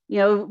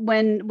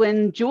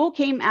 When Juul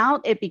came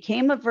out, it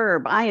became a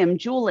verb. I am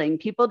juuling.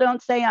 People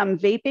don't say I'm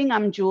vaping,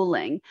 I'm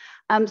juuling.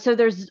 So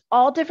there's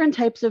all different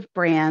types of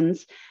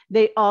brands.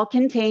 They all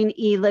contain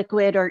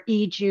e-liquid or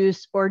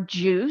e-juice or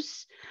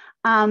juice.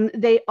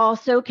 They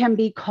also can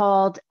be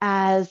called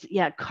as,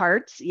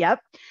 carts, yep.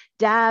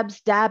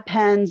 Dabs, dab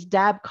pens,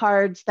 dab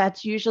cards.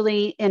 That's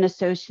usually in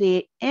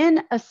association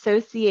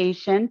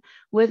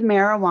with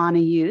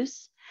marijuana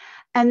use.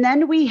 And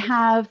then we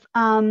have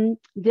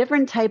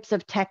different types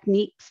of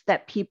techniques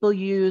that people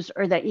use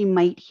or that you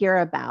might hear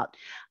about.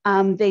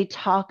 They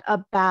talk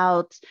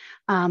about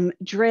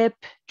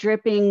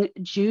dripping,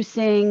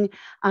 juicing,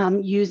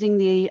 using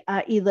the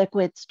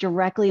e-liquids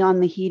directly on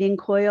the heating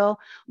coil.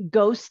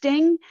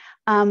 Ghosting.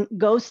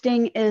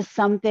 Ghosting is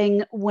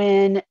something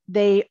when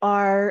they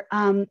are,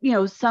 some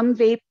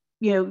vape,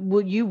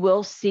 you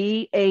will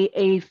see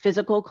a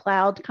physical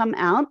cloud come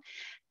out,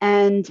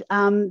 and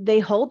they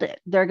hold it.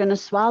 They're going to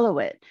swallow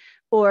it.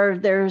 Or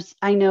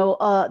I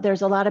know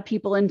there's a lot of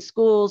people in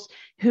schools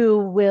who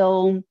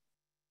will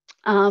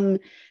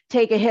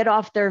take a hit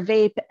off their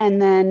vape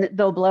and then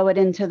they'll blow it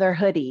into their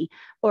hoodie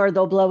or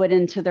they'll blow it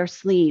into their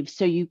sleeve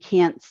so you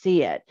can't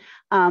see it.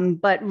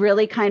 But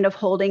really kind of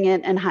holding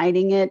it and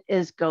hiding it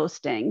is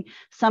ghosting.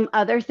 Some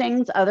other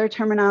things, other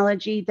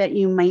terminology that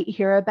you might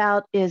hear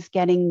about is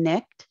getting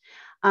nicked.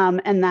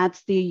 And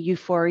that's the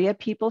euphoria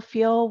people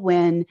feel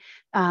when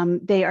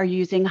they are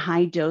using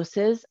high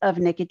doses of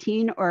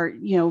nicotine, or,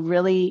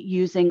 really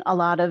using a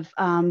lot of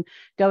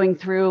going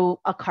through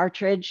a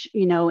cartridge,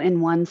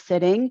 in one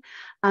sitting.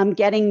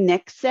 Getting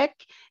nic sick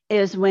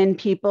is when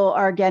people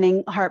are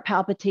getting heart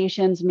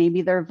palpitations,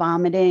 maybe they're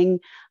vomiting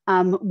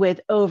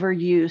with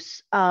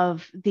overuse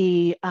of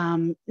the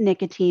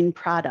nicotine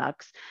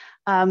products.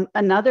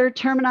 Another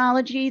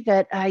terminology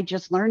that I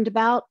just learned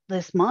about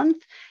this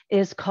month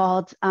is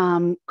called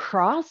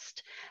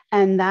crossed.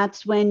 And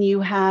that's when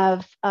you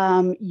have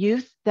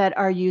youth that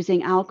are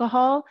using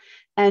alcohol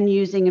and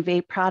using a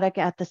vape product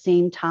at the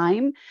same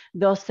time.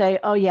 They'll say,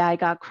 oh yeah, I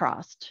got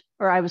crossed,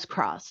 or I was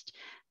crossed.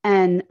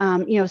 And,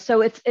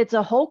 so it's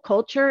a whole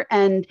culture.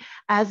 And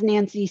as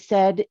Nancy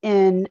said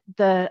in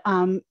the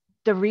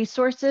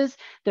resources,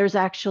 there's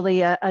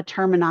actually a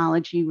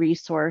terminology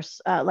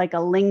resource, like a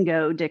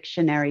lingo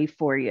dictionary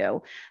for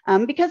you,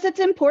 because it's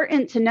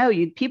important to know.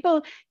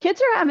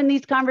 Kids are having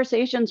these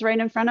conversations right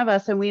in front of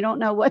us, and we don't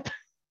know what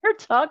they're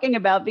talking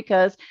about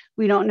because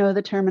we don't know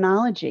the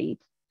terminology.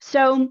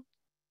 So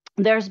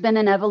there's been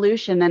an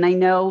evolution, and I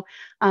know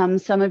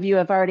some of you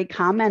have already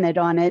commented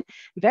on it.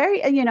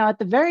 At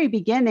the very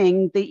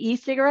beginning, the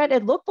e-cigarette,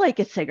 it looked like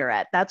a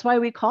cigarette. That's why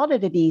we called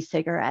it an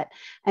e-cigarette.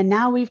 And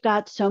now we've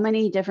got so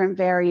many different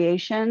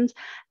variations.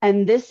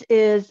 And we're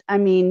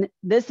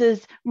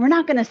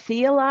not going to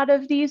see a lot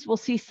of these. We'll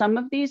see some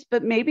of these,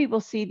 but maybe we'll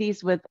see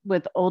these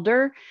with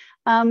older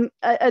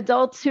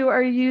adults who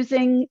are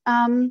using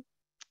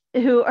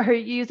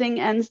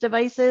ENDS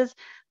devices.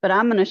 But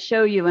I'm going to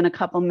show you in a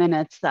couple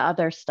minutes the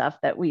other stuff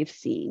that we've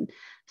seen.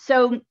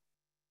 So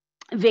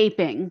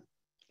vaping,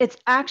 it's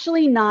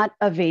actually not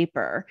a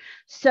vapor.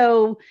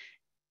 So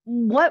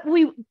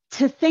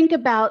to think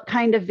about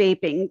kind of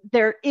vaping,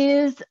 there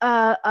is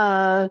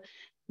a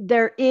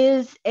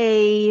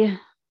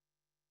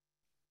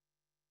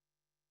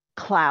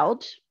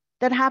cloud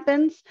that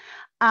happens.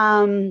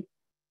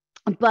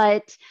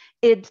 But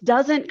it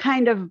doesn't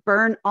kind of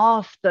burn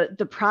off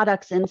the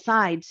products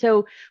inside.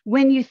 So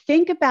when you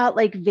think about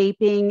like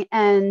vaping,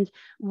 and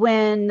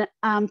when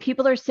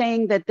people are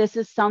saying that this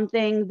is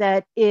something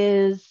that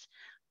is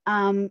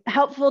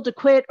helpful to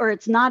quit, or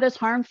it's not as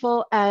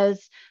harmful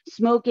as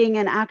smoking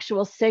an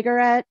actual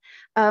cigarette,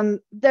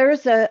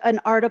 there's an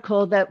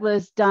article that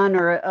was done,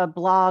 or a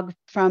blog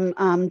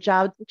from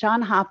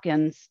John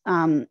Hopkins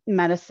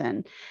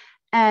Medicine,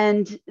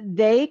 and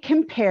they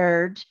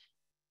compared.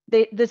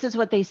 This is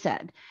what they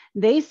said.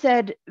 They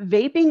said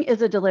vaping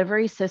is a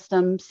delivery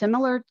system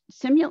similar,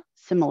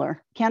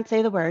 can't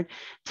say the word,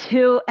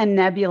 to a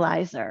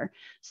nebulizer.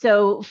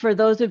 So for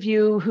those of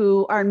you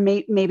who are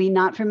maybe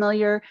not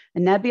familiar,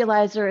 a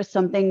nebulizer is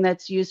something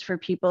that's used for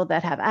people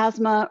that have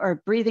asthma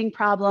or breathing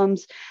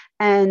problems.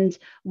 And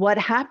what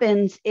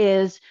happens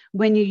is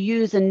when you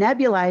use a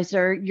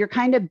nebulizer, you're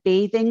kind of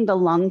bathing the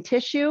lung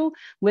tissue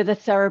with a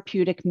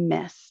therapeutic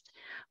mist.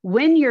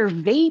 When you're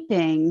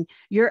vaping,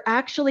 you're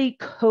actually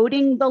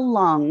coating the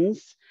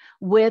lungs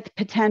with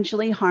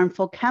potentially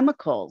harmful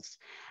chemicals.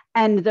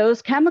 And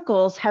those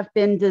chemicals have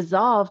been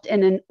dissolved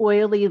in an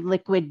oily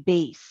liquid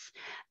base.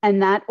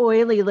 And that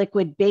oily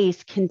liquid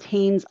base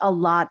contains a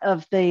lot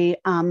of the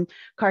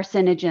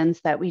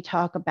carcinogens that we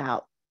talk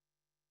about.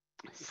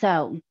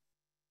 So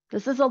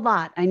this is a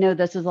lot. I know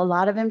this is a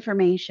lot of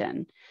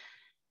information.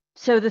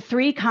 So the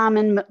three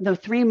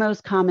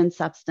most common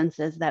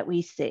substances that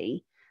we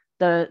see: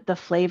 the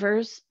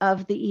flavors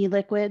of the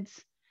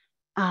e-liquids,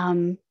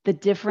 the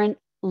different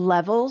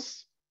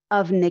levels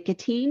of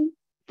nicotine.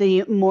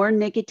 The more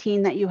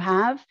nicotine that you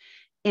have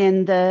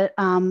in the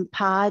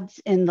pods,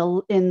 in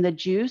the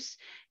juice,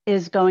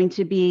 is going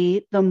to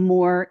be the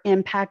more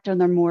impact or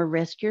the more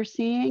risk you're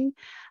seeing.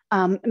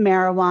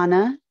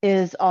 Marijuana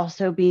is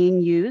also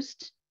being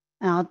used.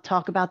 I'll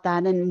talk about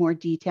that in more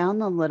detail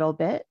in a little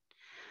bit.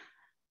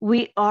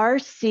 We are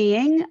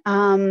seeing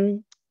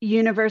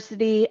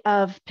University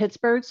of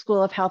Pittsburgh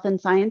School of Health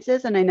and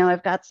Sciences, and I know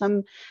I've got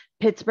some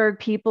Pittsburgh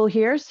people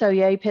here, so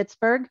yay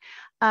Pittsburgh.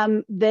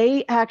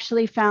 They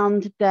actually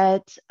found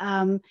that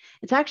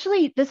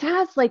this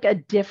has like a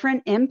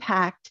different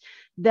impact,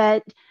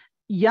 that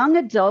young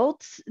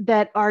adults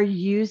that are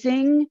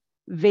using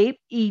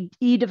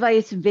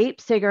e-device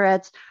vape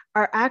cigarettes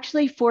are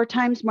actually 4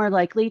 times more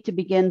likely to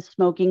begin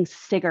smoking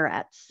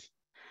cigarettes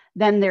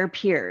than their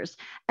peers.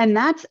 And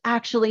that's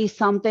actually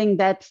something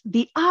that's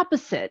the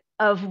opposite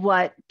of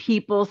what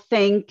people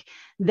think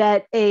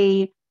that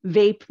a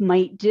vape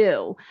might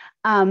do.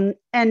 And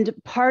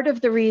part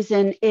of the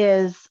reason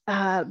is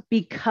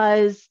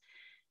because,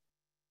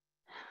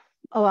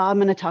 I'm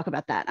going to talk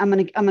about that. I'm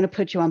going to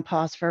put you on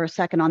pause for a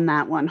second on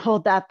that one.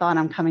 Hold that thought.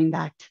 I'm coming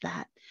back to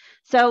that.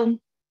 So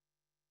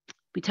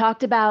we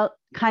talked about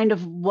kind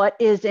of what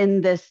is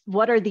in this,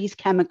 what are these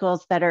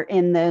chemicals that are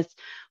in this?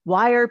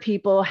 Why are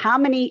people, how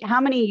many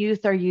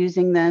youth are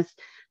using this?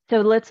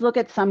 So let's look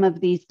at some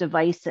of these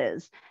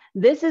devices.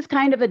 This is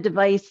kind of a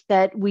device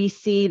that we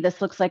see.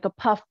 This looks like a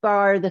puff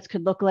bar. This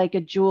could look like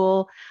a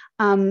Juul.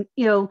 I'm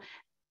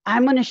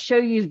going to show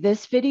you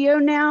this video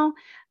now.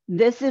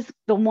 This is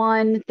the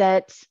one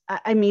that,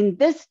 I mean,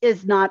 this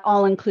is not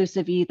all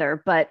inclusive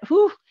either, but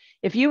whew,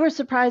 if you were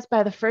surprised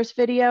by the first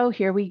video,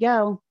 here we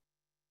go.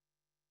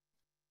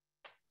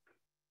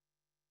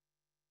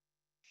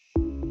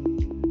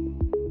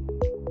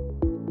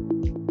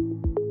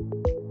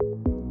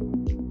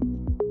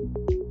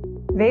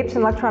 Vapes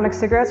and electronic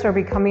cigarettes are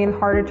becoming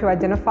harder to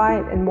identify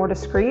and more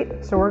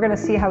discreet, so we're going to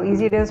see how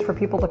easy it is for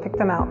people to pick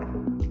them out.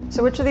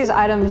 So which of these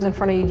items in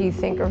front of you do you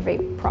think are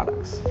vape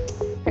products?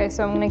 Okay,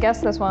 so I'm going to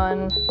guess this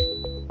one.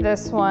 So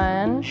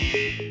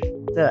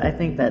I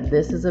think that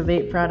this is a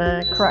vape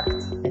product. Correct.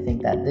 I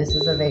think that this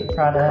is a vape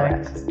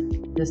product.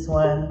 Correct. This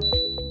one.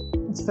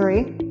 It's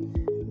 3.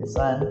 This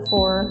one.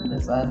 4.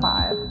 This one.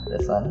 5.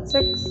 This one.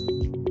 6.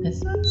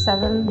 This one.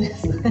 7.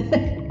 This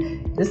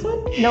one. This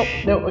one? Nope.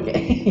 Nope,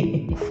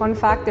 okay. Fun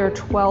fact, there are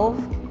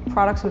 12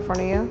 products in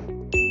front of you.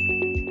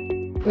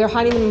 They're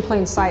hiding them in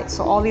plain sight,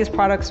 so all these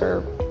products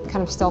are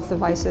kind of stealth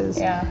devices.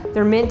 Yeah.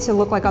 They're meant to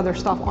look like other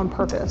stuff on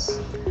purpose.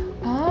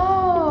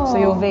 Oh. So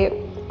you'll vape.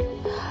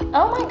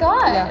 Oh my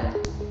God. Yeah.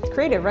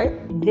 Creative, right?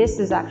 This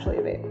is actually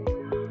a vape.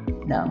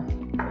 No.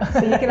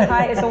 So you can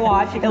hide, it's a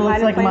watch. You can It looks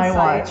hide in like plain my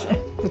sight. watch.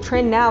 The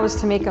trend now is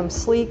to make them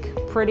sleek,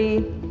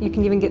 pretty. You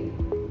can even get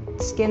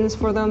skins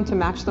for them to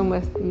match them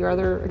with your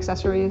other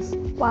accessories.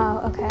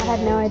 Wow, okay, I had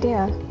no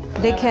idea.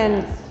 They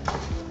can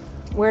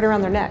wear it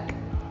around their neck.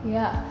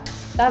 Yeah.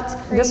 That's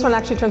crazy. This one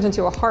actually turns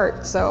into a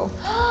heart, so.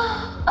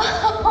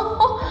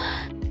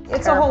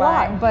 It's a whole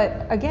Terrifying. lot,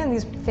 but again,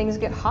 these things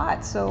get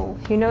hot, so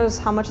who knows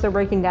how much they're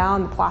breaking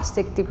down. The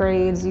plastic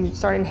degrades, you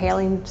start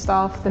inhaling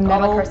stuff, the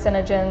metal all the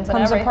carcinogens and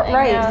comes everything. apart.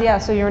 Right, yeah,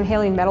 so you're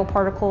inhaling metal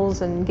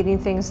particles and getting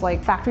things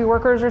like factory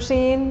workers are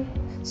seeing.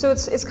 So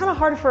it's kind of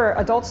hard for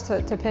adults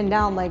to pin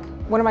down, like,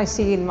 what am I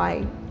seeing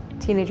my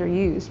teenager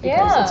use? Because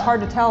Yeah. it's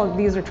hard to tell if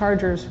these are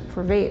chargers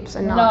for vapes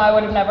and not No, I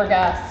would have never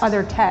guessed.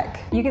 other tech.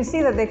 You can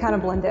see that they kind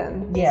of blend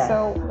in. Yeah,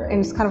 So, right. and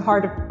it's kind of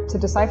hard to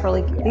decipher,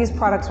 like, these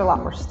products are a lot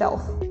more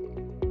stealth.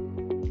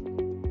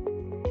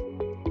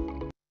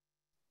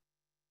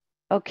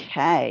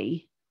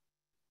 Okay.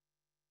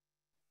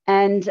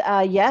 And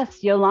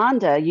yes,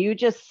 Yolanda, you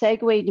just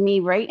segued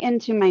me right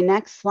into my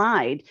next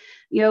slide.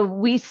 You know,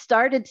 we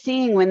started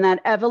seeing when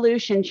that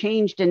evolution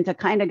changed into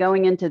kind of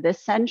going into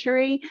this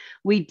century,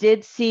 we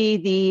did see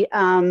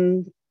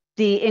the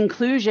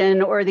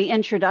inclusion or the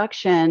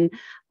introduction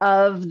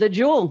of the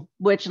Juul,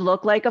 which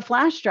looked like a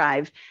flash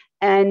drive.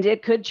 And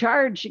it could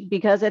charge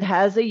because it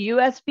has a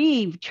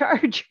USB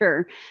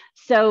charger.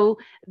 So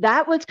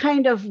that was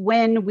kind of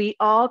when we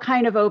all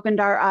kind of opened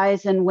our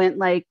eyes and went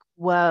like,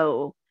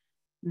 whoa,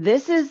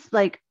 this is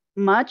like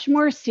much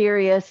more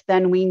serious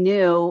than we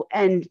knew.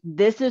 And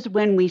this is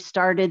when we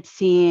started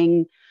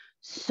seeing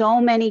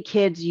so many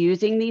kids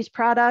using these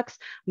products,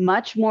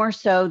 much more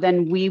so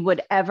than we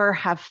would ever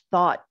have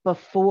thought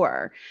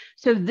before.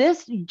 So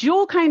this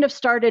Juul kind of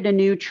started a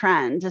new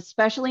trend,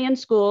 especially in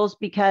schools,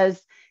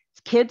 because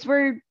kids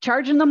were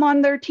charging them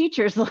on their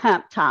teachers'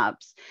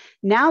 laptops.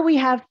 Now we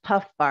have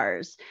puff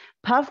bars.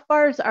 Puff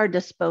bars are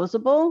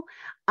disposable.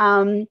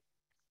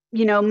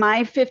 You know,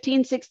 my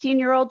 15,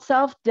 16-year-old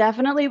self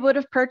definitely would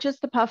have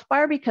purchased the puff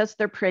bar because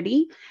they're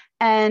pretty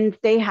and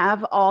they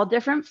have all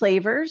different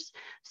flavors.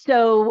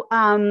 So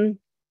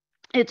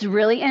it's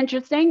really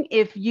interesting.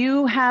 If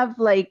you have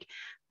like,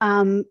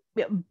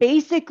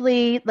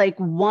 basically like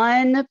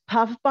one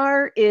puff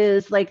bar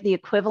is like the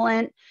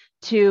equivalent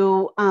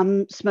to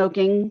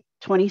smoking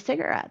 20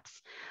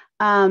 cigarettes.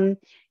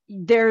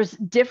 There's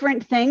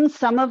different things.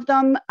 Some of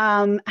them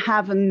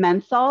have a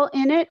menthol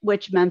in it,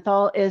 which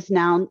menthol is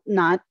now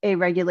not a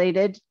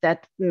regulated,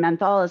 that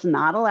menthol is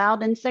not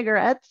allowed in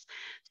cigarettes.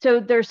 So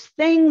there's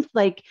things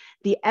like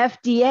the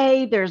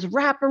FDA, there's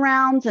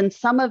wraparounds, and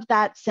some of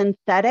that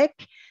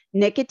synthetic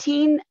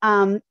nicotine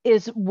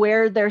is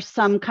where there's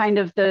some kind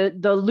of the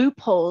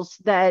loopholes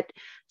that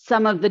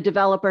some of the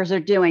developers are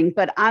doing,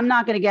 but I'm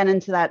not going to get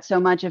into that so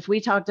much. If we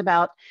talked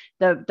about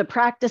the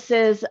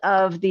practices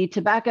of the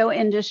tobacco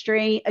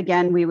industry,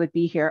 again, we would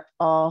be here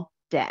all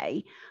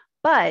day.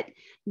 But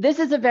this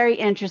is a very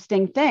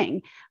interesting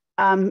thing.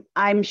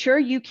 I'm sure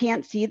you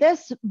can't see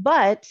this,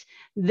 but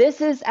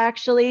this is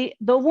actually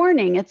the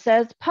warning. It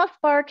says puff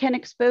bar can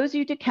expose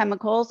you to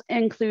chemicals,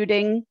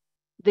 including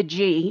the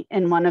G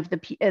in one of the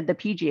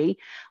PG,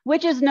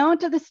 which is known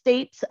to the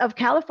states of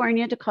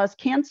California to cause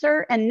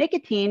cancer, and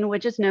nicotine,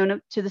 which is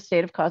known to the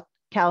state of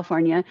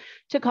California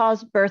to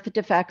cause birth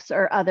defects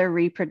or other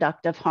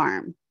reproductive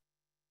harm.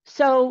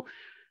 So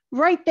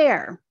right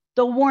there,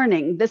 the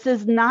warning, this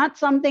is not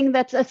something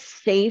that's a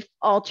safe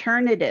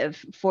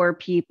alternative for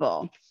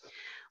people.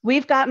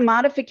 We've got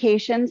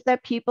modifications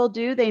that people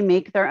do. They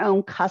make their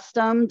own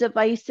custom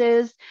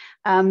devices.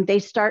 They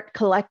start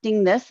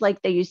collecting this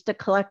like they used to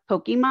collect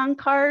Pokemon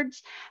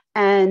cards.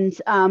 And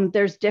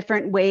there's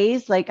different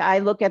ways. Like I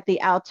look at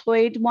the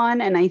Altoid one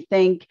and I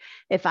think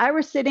if I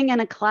were sitting in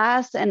a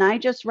class and I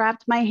just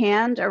wrapped my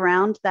hand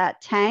around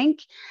that tank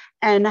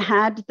and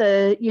had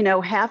the, you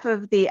know, half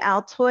of the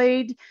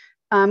Altoid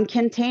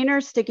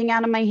containers sticking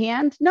out of my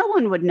hand, no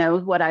one would know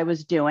what I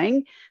was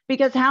doing,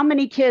 because how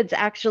many kids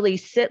actually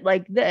sit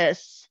like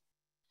this?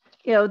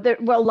 You know,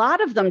 a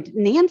lot of them,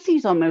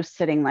 Nancy's almost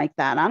sitting like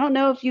that. I don't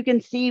know if you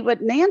can see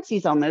what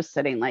Nancy's almost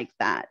sitting like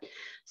that.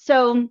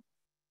 So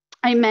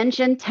I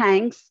mentioned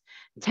tanks.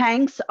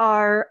 Tanks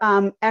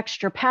are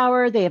extra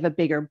power. They have a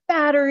bigger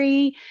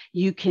battery.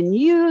 You can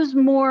use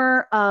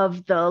more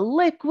of the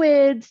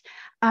liquids.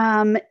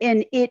 And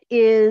it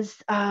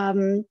is,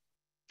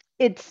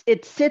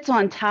 it sits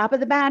on top of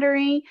the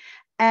battery.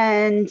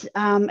 And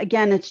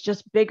again, it's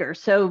just bigger.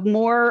 So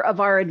more of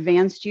our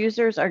advanced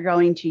users are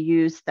going to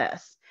use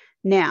this.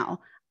 Now,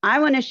 I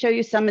want to show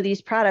you some of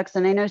these products,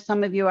 and I know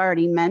some of you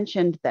already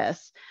mentioned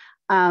this.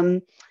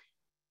 A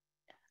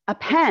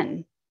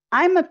pen.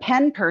 I'm a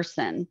pen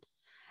person,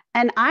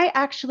 and I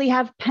actually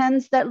have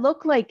pens that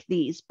look like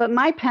these, but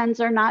my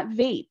pens are not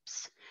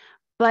vapes.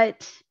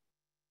 But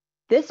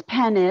this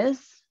pen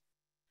is.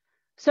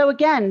 So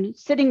again,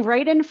 sitting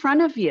right in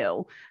front of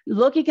you,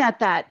 looking at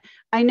that.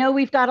 I know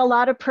we've got a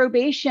lot of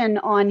probation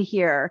on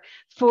here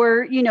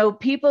for, you know,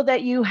 people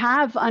that you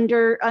have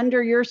under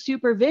your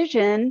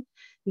supervision.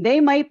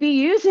 They might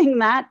be using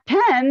that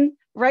pen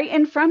right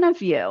in front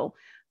of you.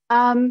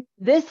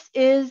 This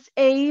is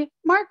a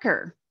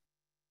marker,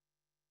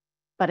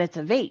 but it's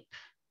a vape.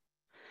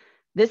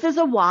 This is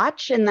a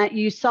watch, and that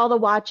you saw the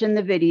watch in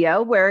the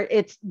video where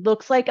it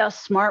looks like a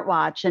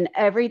smartwatch, an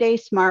everyday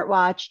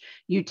smartwatch.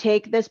 You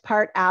take this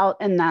part out,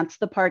 and that's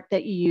the part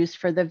that you use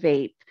for the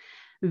vape.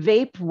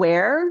 Vape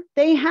wear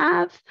they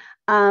have.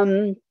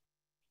 I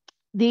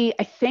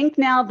think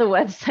now the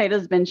website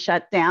has been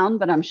shut down,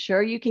 but I'm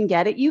sure you can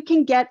get it. You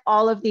can get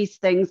all of these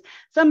things.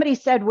 Somebody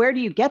said, where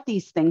do you get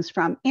these things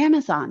from?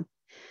 Amazon.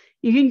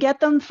 You can get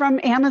them from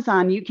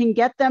Amazon. You can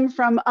get them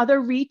from other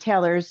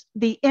retailers,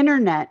 the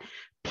internet.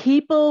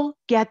 People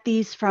get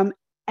these from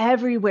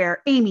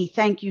everywhere. Amy,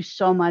 thank you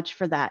so much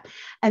for that.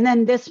 And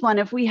then this one,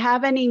 if we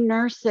have any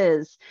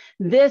nurses,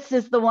 this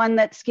is the one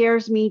that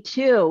scares me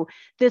too.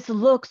 This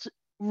looks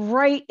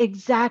right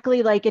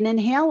exactly like an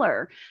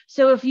inhaler.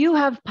 So if you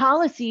have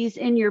policies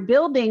in your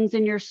buildings,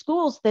 in your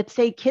schools that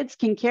say kids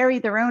can carry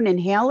their own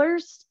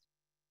inhalers,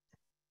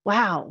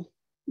 wow,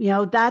 you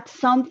know, that's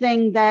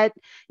something that,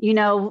 you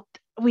know,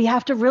 we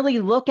have to really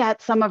look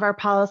at some of our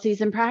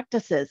policies and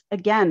practices.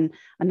 Again,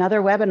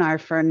 another webinar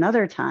for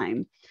another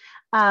time.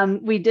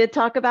 We did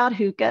talk about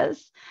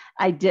hookahs.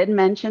 I did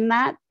mention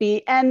that.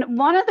 And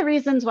one of the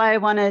reasons why I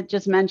want to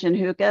just mention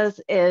hookahs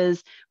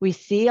is we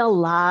see a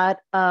lot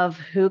of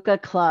hookah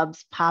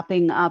clubs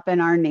popping up in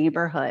our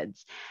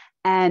neighborhoods.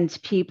 And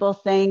people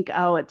think,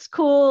 oh, it's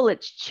cool,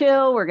 it's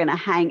chill, we're going to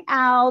hang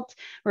out,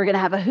 we're going to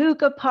have a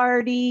hookah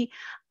party.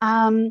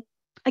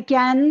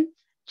 Again,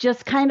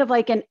 just kind of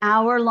like an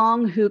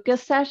hour-long hookah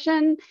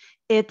session.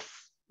 It's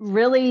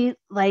really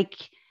like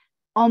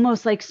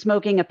almost like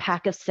smoking a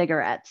pack of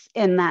cigarettes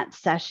in that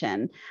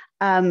session.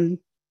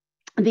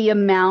 The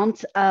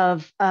amount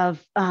of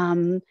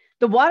the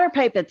water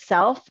pipe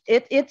itself,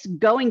 it's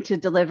going to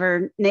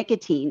deliver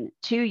nicotine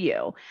to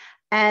you.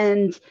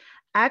 And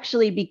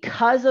actually,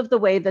 because of the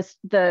way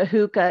the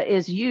hookah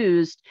is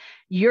used,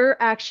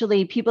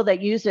 people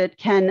that use it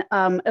can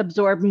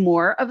absorb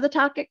more of the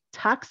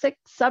toxic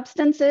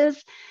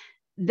substances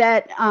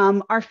that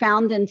are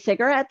found in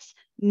cigarettes,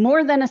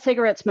 more than a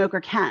cigarette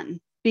smoker can,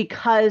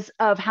 because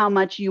of how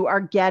much you are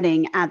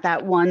getting at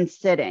that one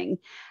sitting.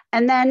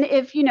 And then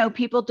if, you know,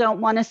 people don't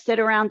want to sit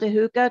around a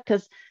hookah,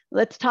 because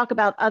let's talk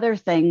about other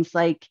things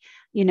like,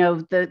 you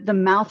know, the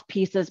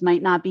mouthpieces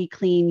might not be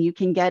clean. You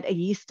can get a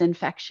yeast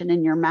infection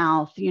in your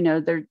mouth, you know,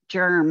 there are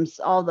germs,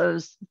 all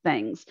those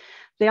things.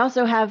 They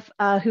also have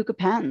hookah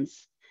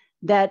pens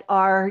that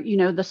are, you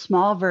know, the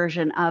small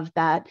version of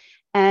that.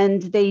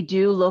 And they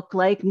do look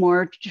like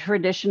more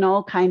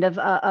traditional kind of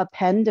a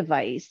pen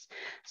device.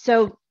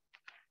 So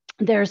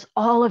there's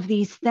all of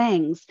these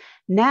things.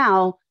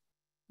 Now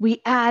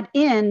we add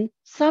in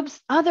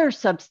other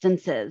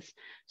substances.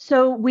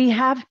 So we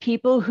have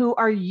people who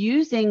are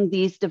using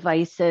these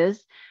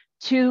devices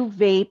to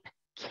vape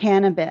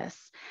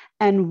cannabis.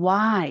 And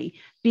why?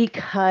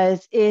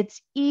 Because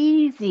it's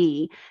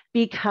easy,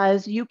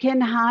 because you can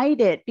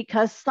hide it,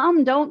 because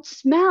some don't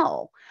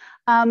smell.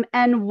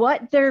 And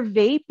what they're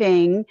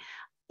vaping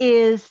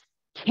is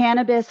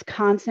cannabis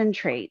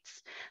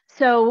concentrates.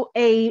 So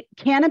a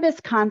cannabis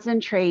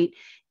concentrate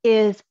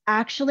is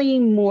actually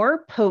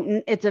more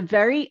potent. It's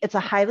a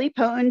highly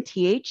potent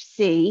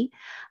THC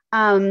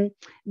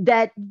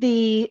that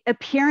the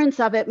appearance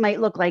of it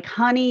might look like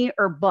honey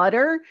or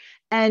butter.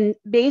 And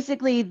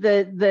basically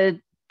the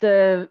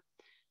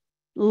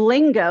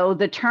lingo,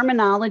 the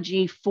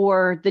terminology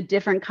for the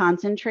different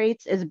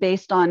concentrates is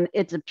based on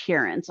its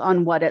appearance,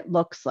 on what it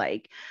looks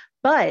like.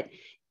 But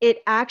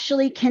it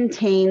actually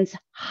contains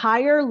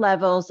higher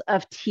levels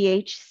of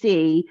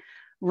THC,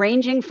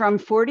 ranging from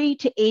 40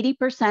 to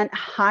 80%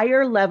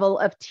 higher level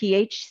of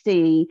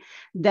THC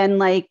than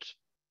like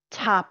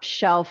top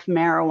shelf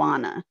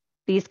marijuana,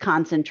 these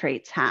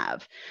concentrates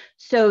have.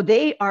 So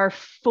they are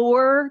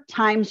 4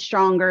 times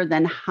stronger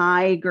than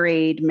high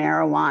grade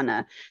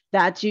marijuana.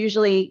 That's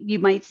usually, you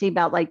might see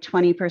about like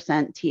 20%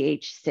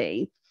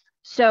 THC.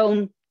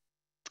 So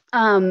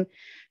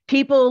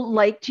people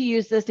like to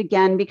use this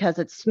again because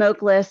it's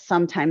smokeless,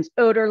 sometimes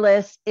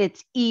odorless.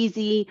 It's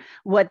easy.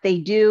 What they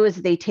do is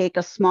they take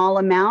a small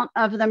amount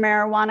of the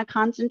marijuana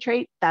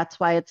concentrate. That's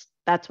why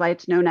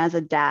it's known as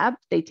a dab.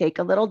 They take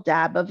a little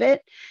dab of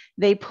it.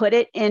 They put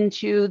it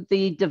into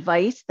the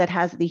device that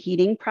has the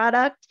heating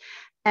product,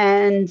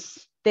 and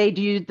they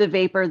do the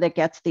vapor that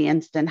gets the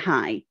instant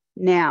high.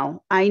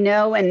 Now, I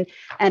know, and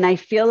I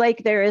feel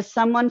like there is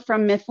someone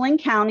from Mifflin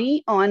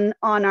County on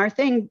our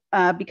thing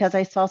because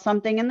I saw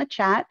something in the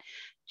chat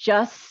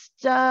just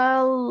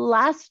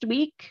last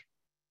week.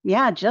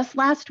 Yeah, just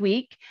last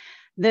week,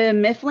 the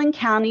Mifflin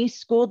County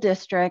School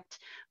District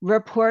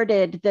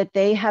reported that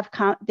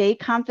they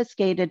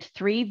confiscated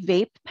 3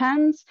 vape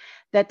pens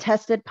that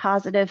tested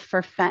positive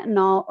for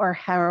fentanyl or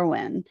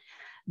heroin.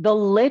 The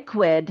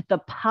liquid, the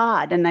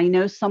pod, and I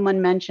know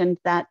someone mentioned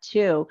that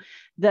too,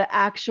 the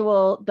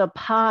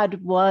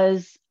pod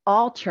was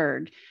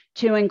altered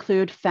to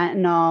include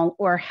fentanyl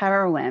or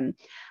heroin.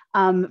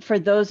 For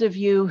those of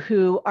you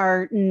who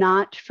are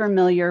not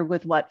familiar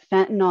with what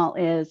fentanyl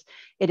is,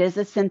 it is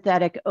a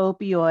synthetic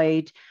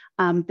opioid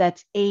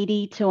that's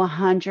 80 to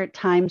 100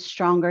 times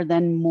stronger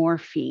than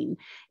morphine.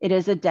 It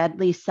is a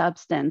deadly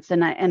substance.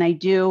 And I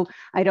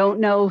don't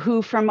know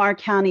who from our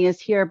county is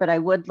here, but I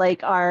would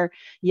like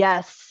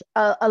yes,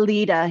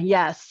 Alita,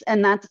 yes.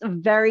 And that's a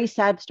very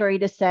sad story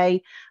to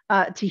say,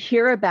 to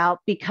hear about,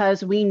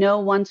 because we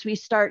know once we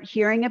start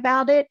hearing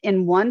about it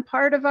in one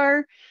part of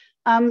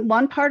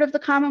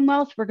the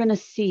Commonwealth, we're going to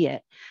see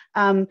it.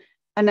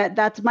 And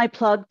that's my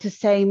plug to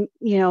say,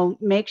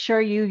 make sure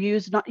you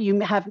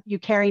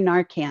carry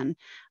Narcan.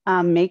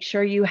 Make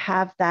sure you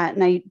have that.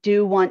 And I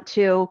do want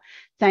to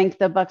thank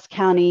the Bucks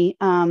County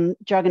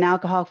Drug and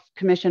Alcohol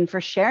Commission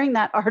for sharing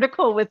that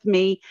article with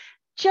me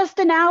just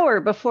an hour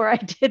before I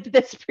did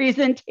this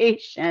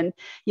presentation.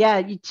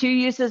 Yeah, 2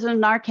 uses of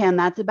Narcan,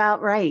 that's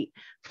about right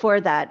for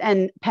that.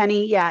 And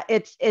Penny, yeah,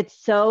 it's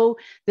so,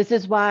 this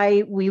is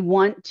why we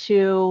want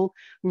to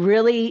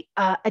really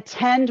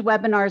attend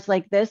webinars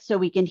like this so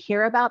we can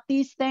hear about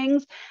these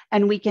things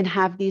and we can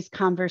have these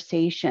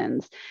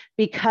conversations,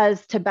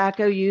 because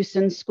tobacco use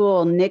in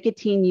school,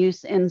 nicotine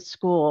use in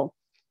school,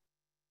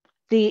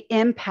 the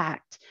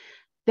impact,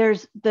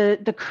 there's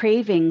the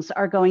cravings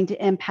are going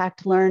to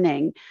impact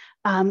learning.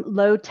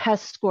 Low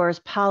test scores,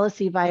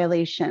 policy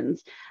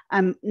violations.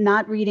 I'm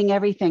not reading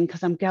everything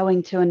because I'm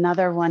going to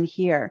another one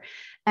here.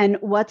 And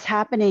what's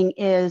happening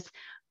is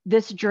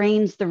this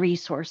drains the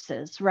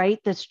resources, right?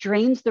 This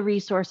drains the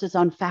resources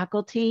on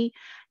faculty.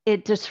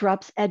 It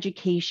disrupts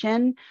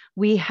education.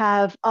 We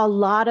have a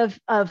lot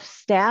of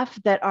staff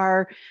that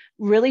are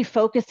really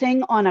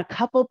focusing on a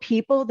couple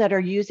people that are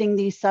using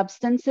these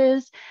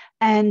substances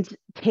and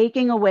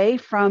taking away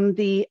from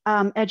the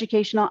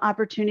educational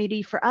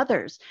opportunity for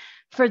others.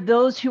 For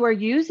those who are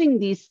using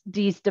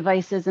these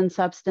devices and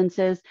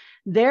substances,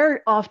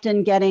 they're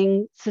often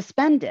getting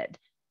suspended.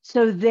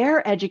 So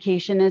their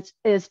education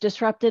is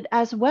disrupted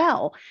as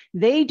well.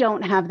 They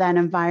don't have that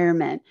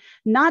environment.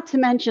 Not to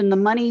mention the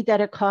money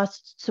that it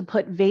costs to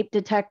put vape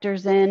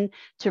detectors in,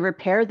 to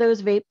repair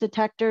those vape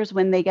detectors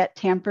when they get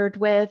tampered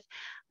with,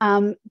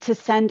 to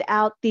send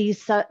out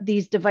these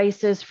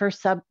devices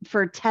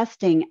for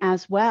testing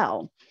as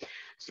well.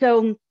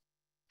 So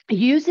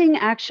using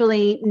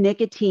actually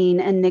nicotine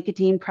and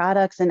nicotine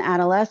products in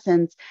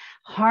adolescents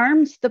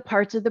harms the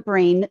parts of the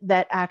brain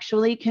that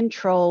actually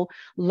control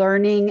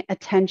learning,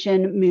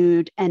 attention,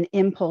 mood, and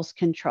impulse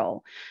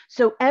control.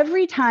 So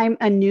every time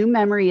a new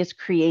memory is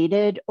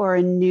created or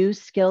a new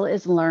skill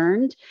is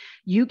learned,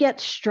 you get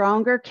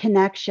stronger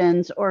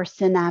connections or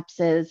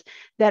synapses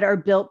that are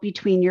built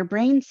between your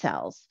brain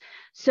cells.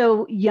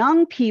 So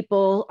young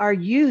people, our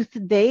youth,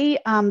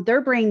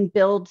 their brain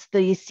builds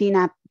the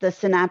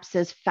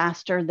synapses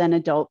faster than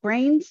adult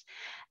brains,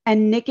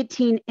 and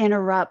nicotine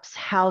interrupts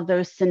how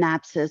those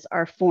synapses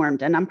are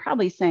formed. And I'm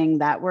probably saying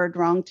that word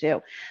wrong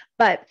too.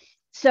 But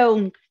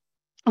so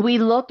we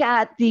look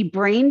at the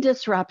brain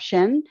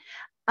disruption.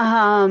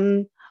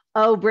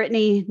 Oh,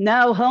 Brittany,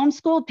 no,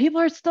 homeschooled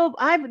people are still,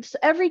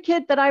 every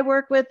kid that I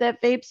work with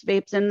that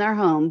vapes in their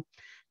home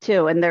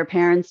too, and their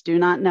parents do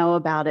not know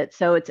about it.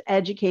 So it's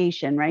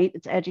education, right?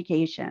 It's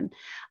education.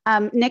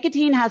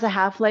 Nicotine has a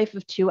half-life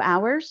of 2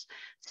 hours.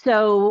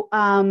 So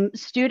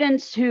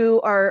students who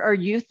are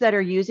youth that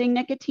are using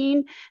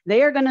nicotine,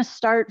 they are going to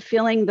start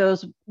feeling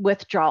those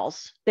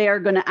withdrawals. They are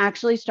going to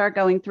actually start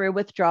going through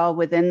withdrawal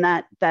within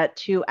that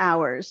 2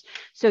 hours.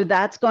 So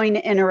that's going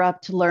to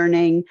interrupt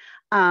learning.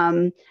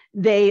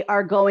 They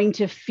are going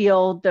to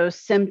feel those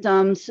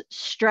symptoms,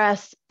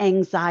 stress,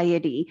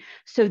 anxiety.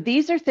 So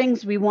these are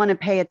things we want to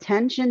pay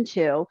attention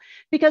to,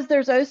 because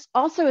there's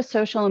also a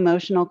social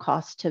emotional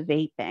cost to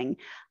vaping.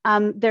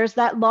 There's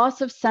that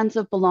loss of sense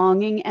of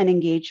belonging and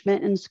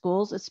engagement in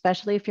schools,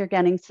 especially if you're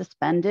getting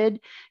suspended.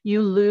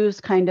 You lose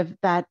kind of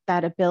that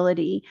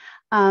ability.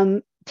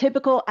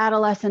 typical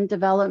adolescent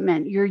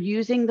development. You're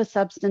using the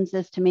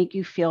substances to make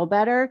you feel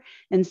better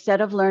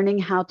instead of learning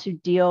how to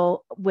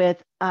deal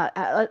with,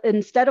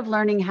 instead of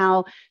learning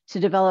how to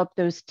develop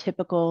those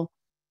typical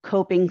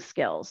coping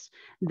skills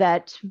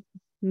that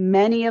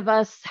many of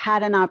us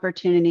had an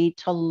opportunity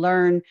to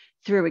learn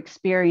through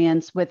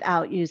experience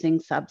without using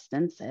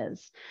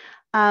substances.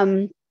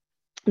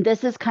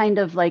 This is kind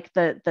of like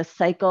the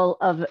cycle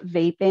of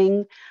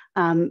vaping.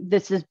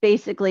 This is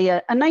basically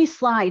a nice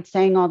slide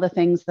saying all the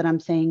things that I'm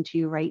saying to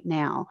you right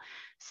now.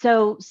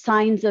 So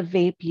signs of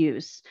vape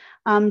use,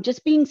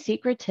 just being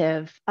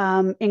secretive,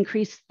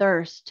 increased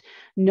thirst,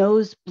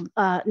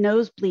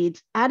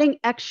 nosebleeds, adding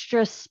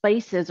extra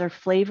spices or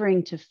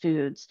flavoring to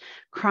foods,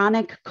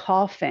 chronic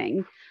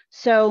coughing.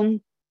 So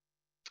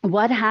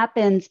what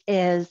happens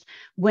is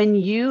when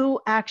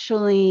you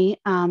actually,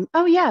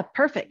 oh yeah,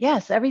 perfect.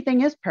 Yes,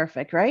 everything is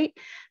perfect, right?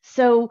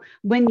 So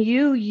when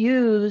you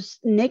use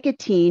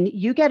nicotine,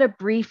 you get a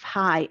brief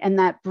high, and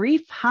that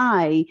brief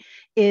high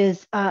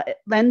is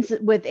lends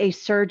with a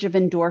surge of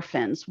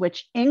endorphins,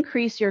 which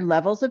increase your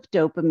levels of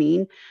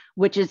dopamine,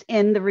 which is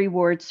in the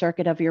reward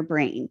circuit of your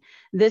brain.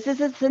 This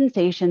is a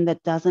sensation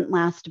that doesn't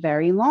last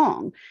very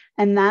long.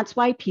 And that's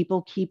why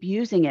people keep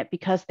using it,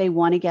 because they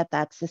want to get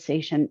that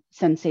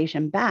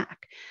sensation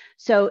back.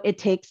 So it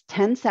takes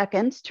 10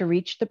 seconds to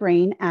reach the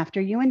brain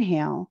after you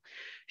inhale.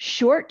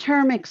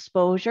 Short-term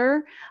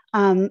exposure,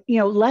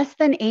 less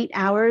than 8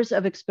 hours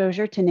of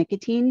exposure to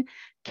nicotine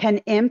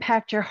can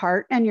impact your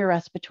heart and your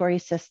respiratory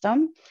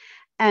system.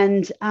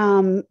 And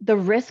the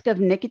risk of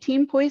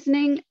nicotine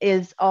poisoning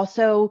is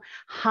also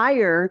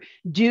higher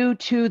due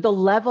to the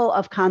level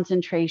of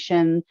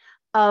concentration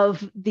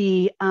of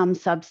the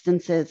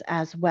substances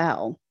as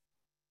well.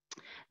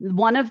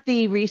 One of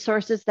the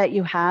resources that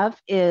you have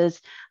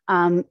is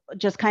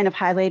just kind of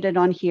highlighted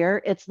on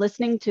here. It's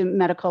listening to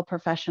medical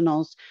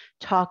professionals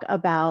talk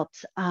about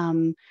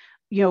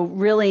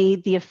really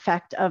the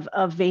effect of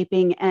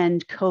vaping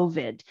and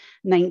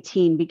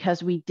COVID-19,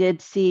 because we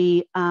did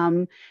see,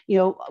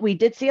 we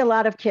did see a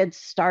lot of kids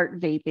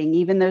start vaping.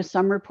 Even though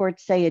some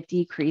reports say it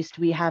decreased,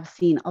 we have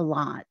seen a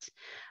lot.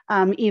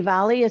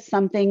 EVALI is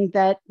something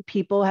that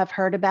people have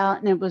heard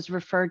about, and it was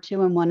referred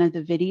to in one of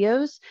the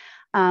videos.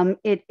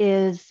 It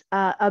is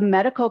a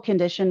medical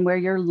condition where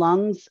your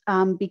lungs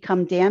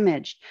become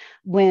damaged.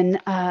 When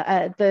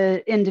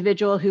the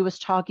individual who was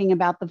talking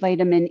about the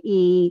vitamin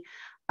E,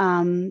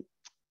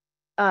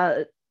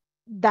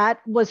 that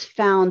was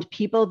found,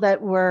 people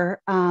that were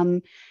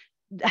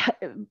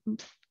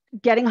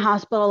getting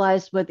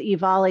hospitalized with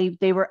EVALI,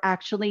 they were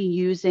actually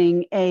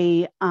using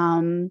a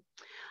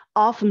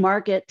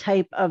off-market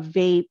type of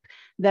vape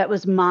that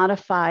was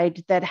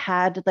modified, that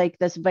had like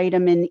this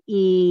vitamin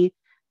E,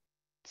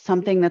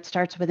 something that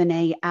starts with an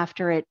A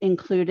after it,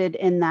 included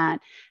in that.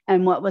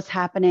 And what was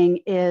happening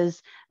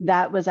is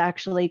that was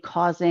actually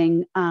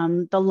causing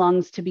the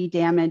lungs to be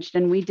damaged.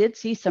 And we did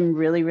see some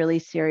really, really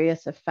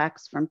serious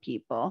effects from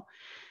people.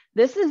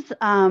 This is,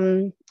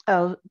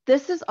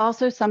 this is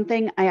also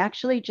something I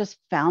actually just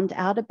found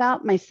out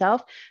about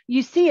myself.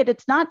 You see it,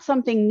 it's not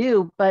something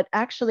new, but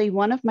actually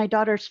one of my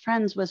daughter's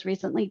friends was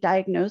recently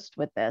diagnosed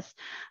with this.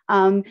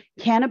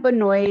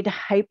 Cannabinoid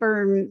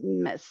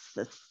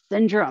hyperemesis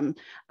syndrome,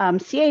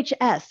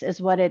 CHS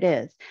is what it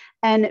is.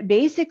 And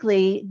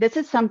basically, this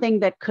is something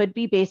that could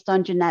be based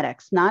on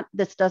genetics.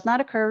 This does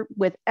not occur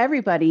with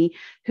everybody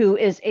who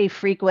is a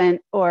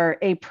frequent or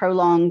a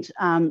prolonged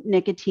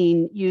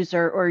nicotine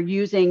user or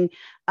using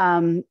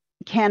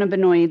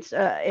cannabinoids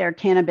or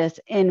cannabis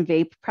in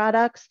vape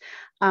products.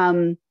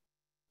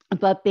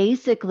 But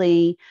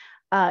basically,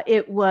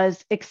 it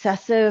was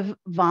excessive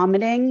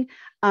vomiting,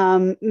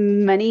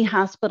 many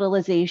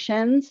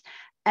hospitalizations,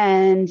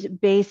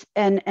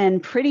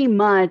 and pretty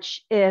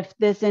much if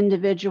this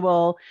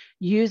individual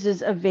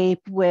uses a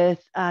vape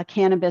with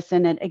cannabis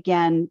in it,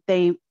 again,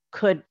 the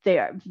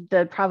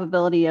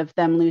probability of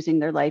them losing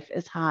their life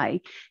is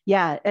high.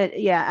 Yeah,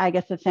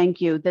 Agatha,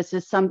 thank you. This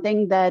is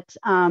something that,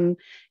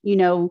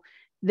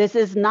 this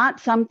is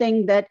not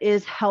something that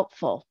is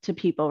helpful to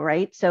people,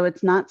 right? So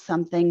it's not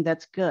something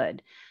that's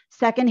good.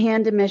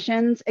 Secondhand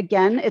emissions,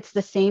 again, it's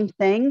the same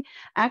thing.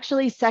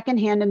 Actually,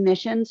 secondhand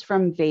emissions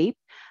from vape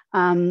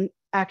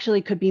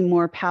actually could be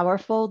more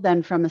powerful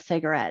than from a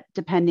cigarette,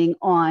 depending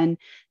on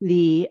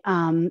the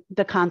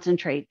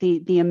concentrate,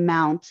 the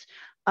amount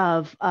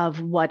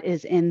of what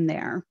is in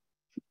there.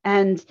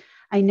 And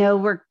I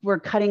know we're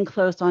cutting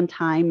close on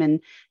time, and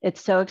it's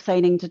so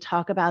exciting to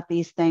talk about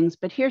these things,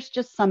 but here's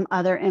just some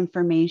other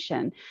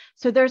information.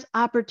 So there's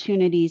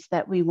opportunities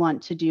that we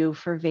want to do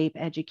for vape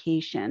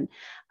education.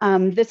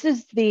 This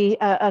is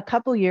a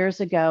couple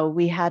years ago,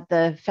 we had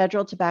the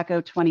Federal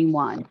Tobacco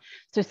 21.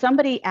 So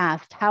somebody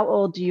asked, how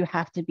old do you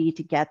have to be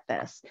to get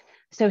this?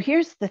 So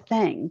here's the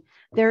thing.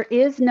 There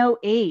is no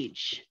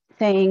age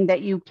saying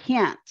that you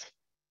can't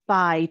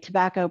buy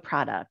tobacco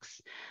products.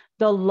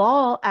 The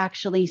law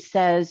actually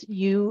says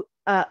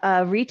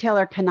a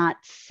retailer cannot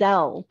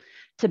sell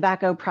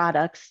tobacco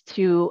products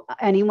to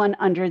anyone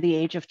under the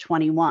age of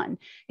 21.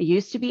 It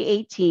used to be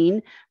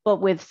 18, but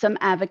with some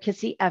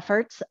advocacy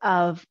efforts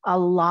of a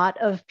lot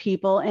of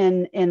people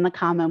in the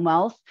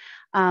Commonwealth,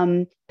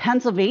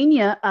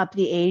 Pennsylvania upped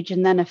the age,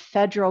 and then a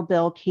federal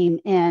bill came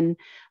in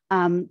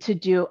to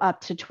do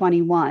up to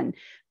 21.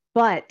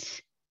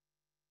 But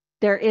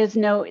there is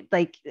no,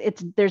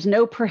 there's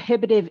no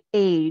prohibitive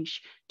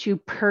age to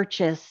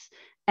purchase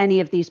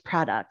any of these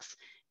products.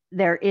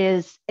 There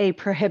is a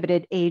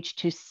prohibited age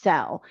to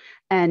sell.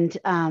 And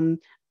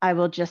I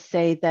will just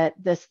say that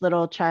this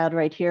little child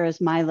right here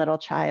is my little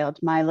child,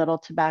 my little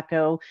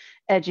tobacco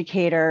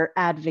educator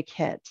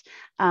advocate,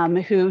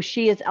 who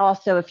she is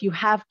also, if you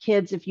have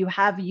kids, if you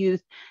have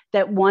youth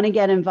that want to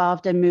get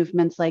involved in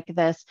movements like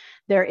this,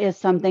 there is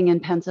something in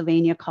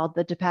Pennsylvania called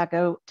the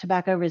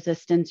Tobacco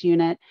Resistance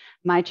Unit.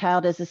 My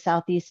child is a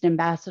Southeast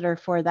ambassador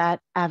for that,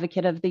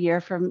 Advocate of the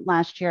Year from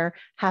last year.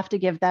 Have to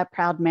give that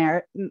proud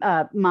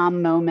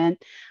mom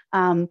moment.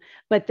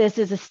 But this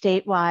is a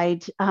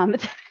statewide,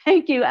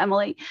 thank you,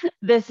 Emily.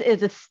 This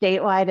is a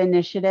statewide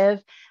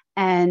initiative.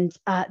 And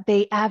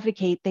they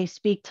advocate, they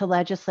speak to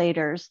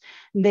legislators,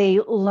 they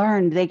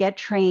learn, they get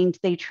trained,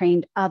 they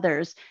trained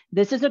others.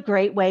 This is a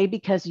great way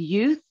because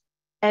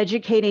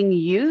educating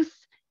youth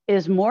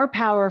is more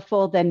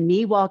powerful than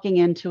me walking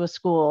into a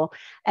school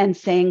and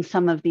saying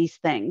some of these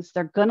things.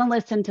 They're going to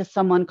listen to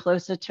someone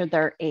closer to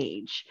their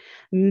age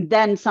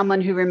than someone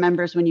who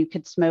remembers when you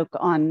could smoke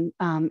on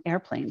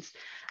airplanes.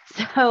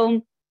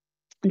 So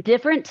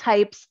different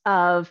types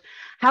of,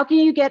 how can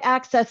you get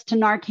access to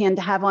Narcan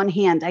to have on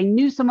hand? I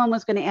knew someone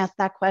was going to ask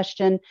that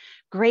question.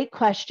 Great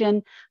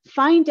question.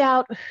 Find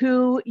out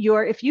who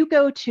if you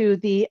go to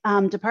the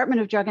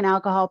Department of Drug and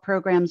Alcohol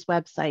Programs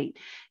website,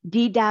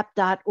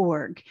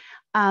 ddap.org,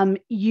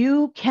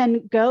 you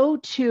can go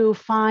to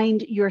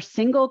find your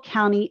single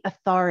county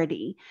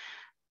authority.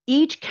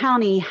 Each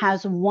county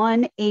has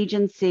one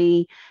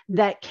agency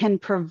that can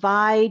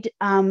provide,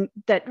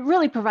 that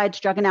really provides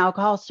drug and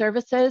alcohol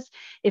services.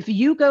 If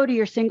you go to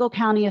your single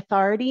county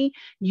authority,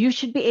 you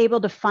should be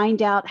able to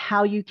find out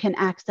how you can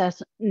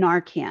access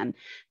Narcan.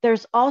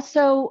 There's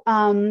also,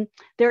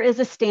 there is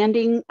a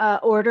standing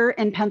order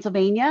in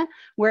Pennsylvania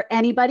where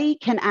anybody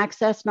can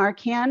access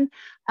Narcan.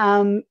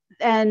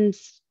 And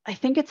I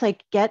think it's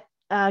like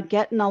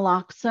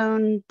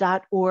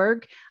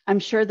getnaloxone.org. I'm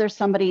sure there's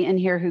somebody in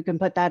here who can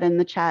put that in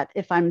the chat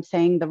if I'm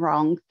saying the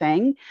wrong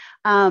thing.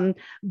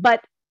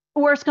 But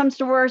worst comes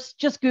to worst,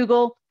 just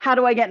Google, how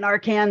do I get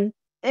Narcan?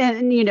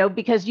 And,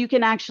 because you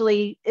can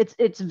actually,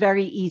 it's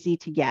very easy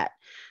to get.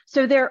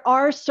 So there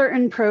are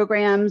certain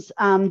programs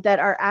that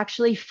are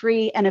actually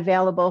free and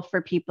available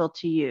for people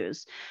to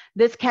use.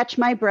 This Catch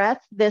My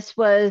Breath, this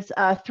was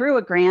through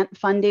a grant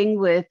funding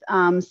with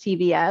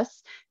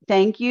CVS.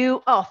 Thank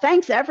you. Oh,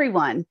 thanks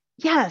everyone.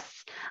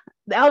 Yes.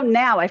 Oh,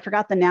 now I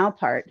forgot the now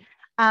part.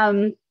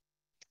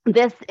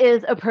 This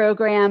is a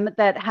program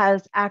that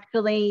has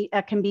actually,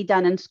 can be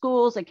done in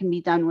schools. It can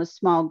be done with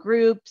small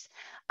groups.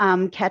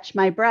 Catch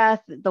My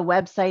Breath, the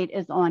website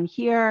is on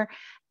here.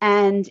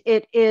 And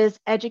it is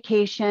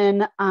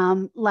education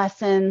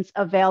lessons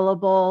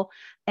available,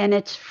 and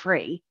it's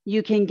free.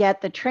 You can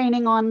get the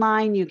training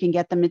online. You can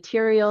get the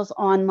materials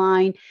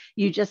online.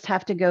 You just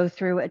have to go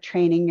through a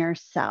training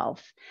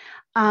yourself.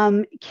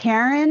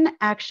 Karen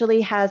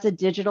actually has a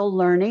digital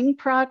learning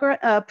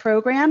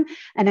program,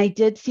 and I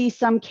did see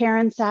some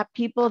Karen SAP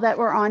people that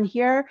were on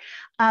here.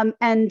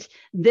 And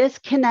this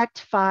Connect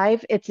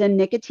 5, it's a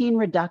nicotine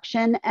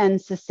reduction and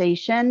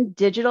cessation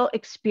digital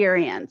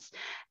experience.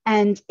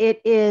 And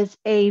it is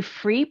a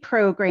free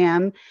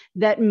program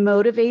that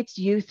motivates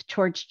youth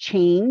towards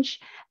change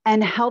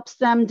and helps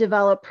them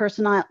develop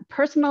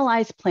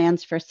personalized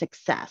plans for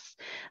success.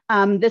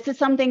 This is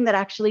something that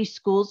actually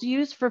schools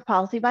use for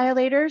policy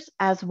violators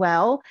as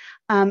well.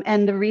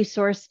 And the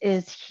resource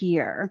is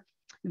here.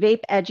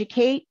 Vape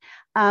Educate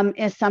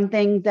is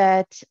something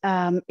that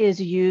is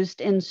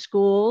used in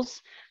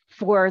schools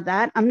for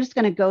that. I'm just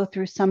going to go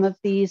through some of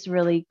these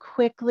really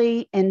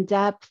quickly in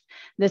depth.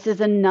 This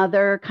is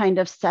another kind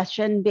of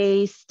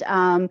session-based.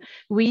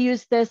 We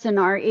use this in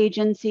our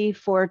agency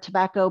for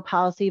tobacco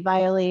policy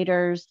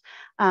violators.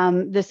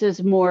 This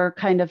is more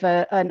kind of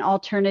an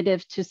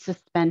alternative to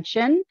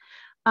suspension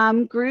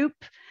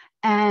group.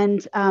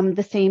 And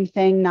the same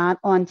thing, Not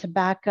on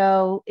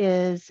Tobacco,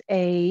 is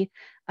a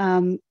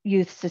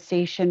youth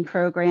cessation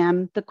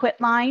program. The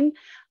Quit Line,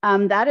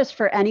 that is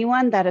for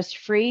anyone, that is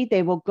free.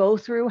 They will go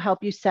through,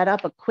 help you set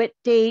up a quit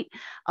date,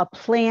 a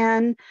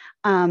plan,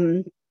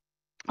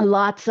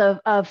 lots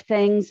of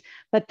things.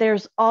 But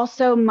there's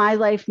also My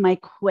Life, My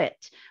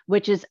Quit,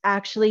 which is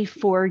actually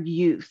for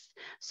youth.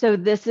 So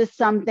this is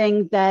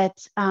something that,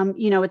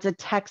 it's a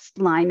text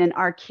line, and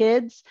our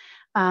kids,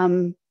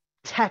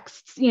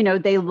 texts,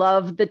 they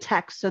love the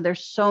text. So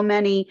there's so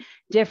many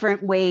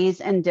different ways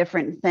and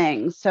different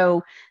things.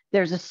 So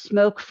there's a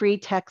smoke-free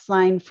text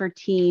line for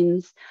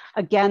teens.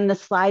 Again, the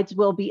slides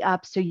will be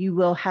up, so you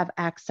will have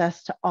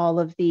access to all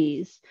of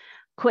these.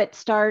 Quit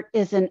Start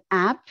is an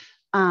app.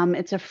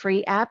 It's a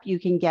free app. You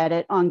can get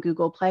it on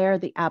Google Play or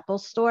the Apple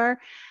Store.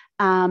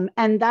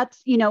 And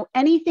that's,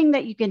 anything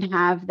that you can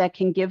have that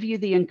can give you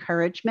the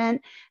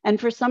encouragement. And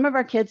for some of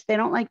our kids, they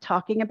don't like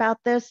talking about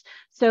this.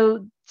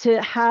 So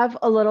to have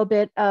a little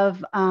bit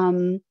of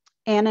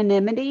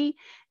anonymity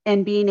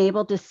and being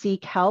able to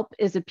seek help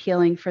is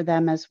appealing for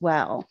them as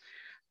well.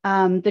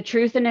 The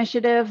Truth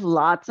Initiative,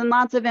 lots and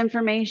lots of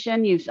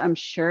information. I'm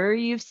sure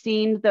you've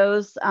seen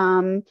those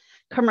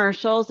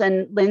commercials,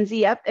 and Lindsay,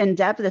 yep, and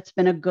Deb, that's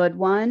been a good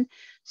one.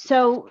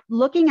 So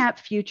looking at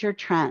future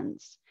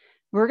trends,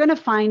 we're going to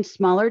find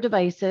smaller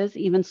devices,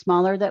 even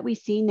smaller that we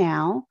see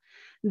now.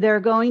 They're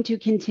going to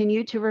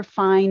continue to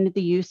refine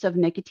the use of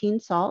nicotine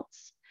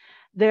salts.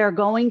 They're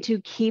going to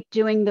keep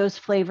doing those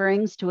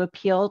flavorings to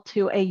appeal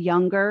to a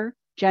younger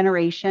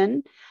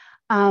generation.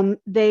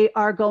 They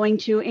are going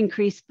to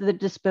increase the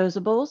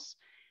disposables.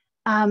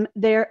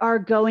 They are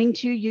going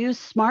to use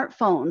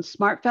smartphones.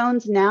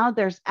 Smartphones now,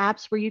 there's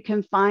apps where you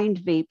can find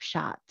vape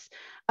shops.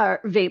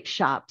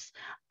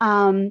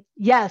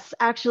 Yes,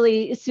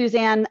 actually,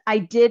 Suzanne, I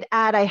did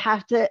add,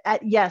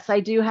 yes, I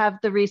do have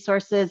the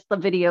resources, the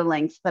video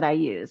links that I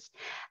use.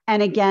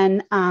 And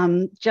again,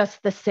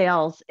 just the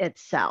sales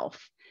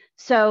itself.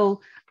 So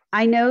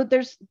I know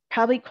there's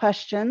probably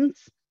questions.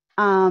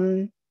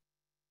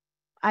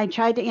 I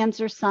tried to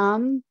answer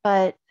some,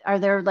 but are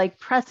there like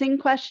pressing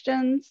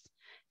questions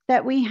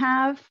that we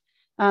have?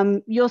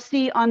 You'll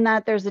see on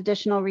that there's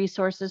additional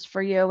resources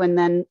for you. And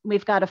then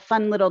we've got a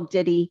fun little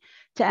ditty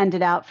to end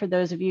it out for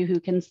those of you who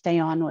can stay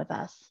on with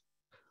us.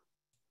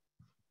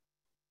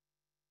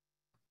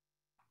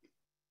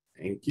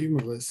 Thank you,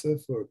 Melissa,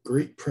 for a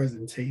great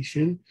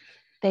presentation.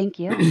 Thank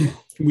you.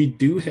 We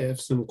do have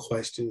some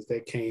questions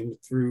that came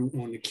through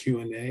on the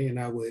Q&A, and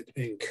I would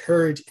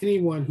encourage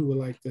anyone who would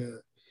like to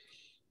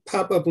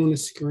pop up on the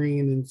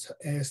screen and to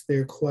ask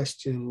their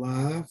question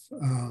live.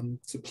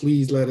 So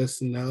please let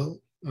us know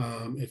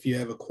if you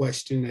have a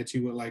question that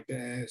you would like to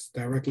ask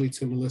directly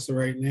to Melissa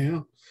right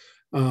now.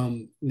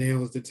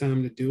 Now is the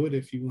time to do it.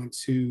 If you want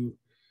to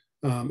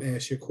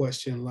ask your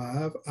question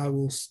live, I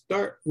will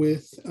start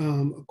with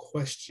a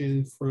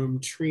question from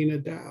Trina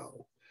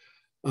Dow.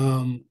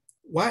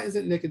 Why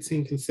isn't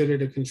nicotine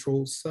considered a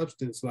controlled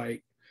substance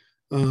like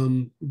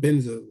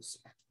benzos?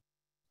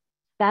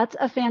 That's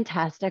a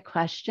fantastic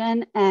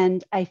question.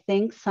 And I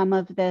think some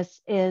of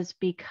this is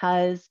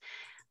because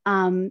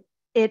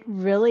it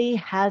really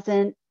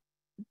hasn't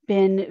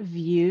been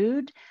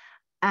viewed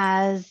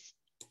as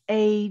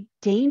a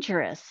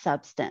dangerous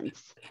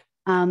substance.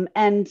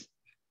 And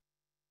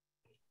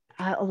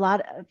a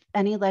lot of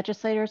any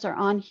legislators are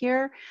on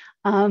here.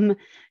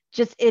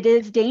 It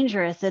is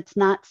dangerous. It's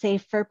not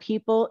safe for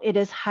people. It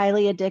is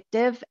highly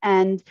addictive.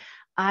 And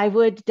I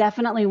would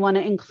definitely want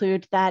to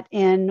include that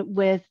in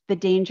with the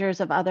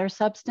dangers of other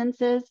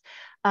substances.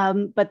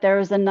 But there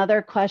was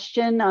another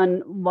question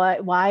on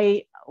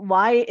why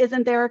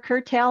isn't there a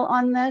curtail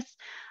on this?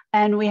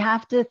 And we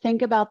have to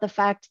think about the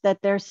fact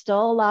that there's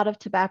still a lot of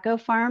tobacco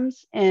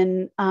farms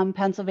in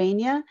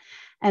Pennsylvania,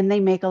 and they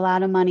make a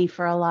lot of money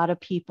for a lot of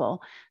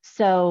people.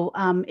 So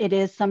it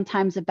is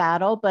sometimes a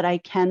battle, but I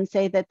can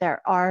say that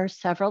there are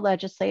several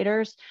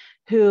legislators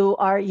who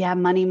are,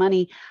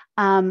 money.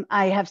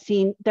 I have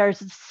seen there's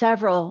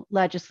several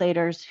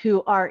legislators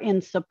who are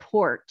in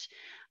support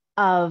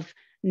of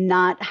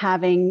not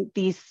having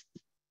these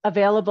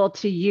available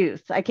to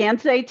youth. I can't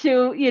say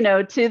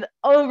to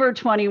over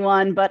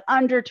 21, but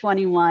under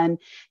 21,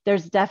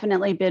 there's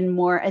definitely been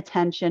more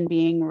attention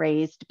being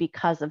raised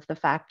because of the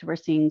fact we're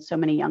seeing so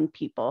many young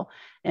people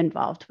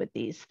involved with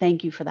these.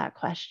 Thank you for that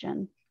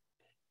question.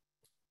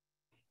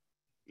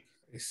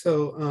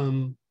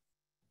 So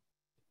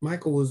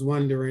Michael was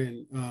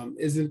wondering,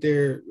 isn't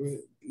there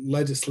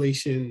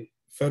legislation,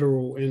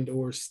 federal and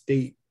or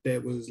state,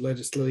 that was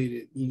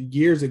legislated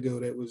years ago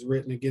that was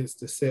written against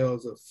the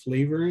sales of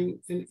flavoring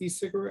in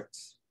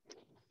e-cigarettes?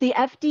 The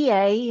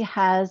FDA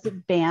has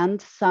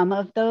banned some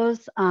of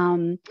those,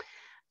 and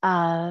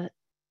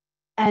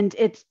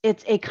it's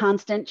a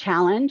constant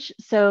challenge.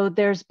 So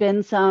there's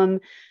been some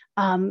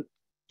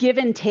give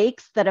and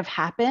takes that have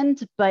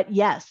happened, but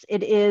yes,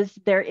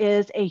 there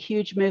is a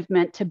huge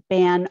movement to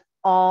ban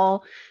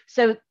all.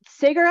 So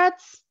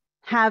cigarettes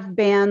have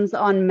bans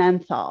on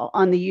menthol,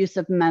 on the use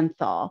of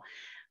menthol.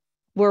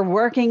 We're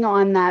working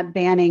on that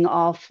banning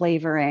all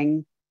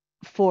flavoring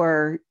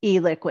for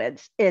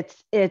e-liquids.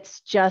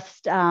 It's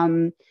just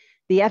the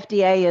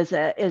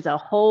FDA is a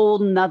whole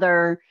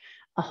nother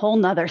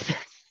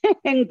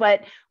thing,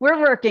 but we're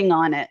working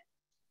on it.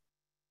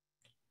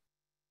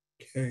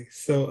 Okay,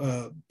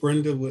 so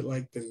Brenda would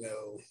like to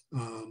know,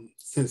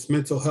 since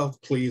mental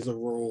health plays a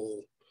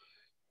role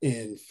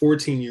in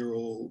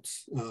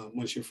 14-year-olds,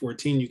 once you're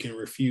 14, you can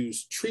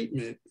refuse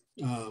treatment.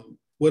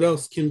 What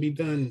else can be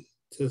done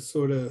to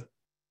sort of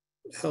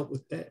help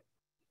with that?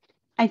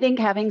 I think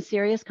having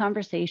serious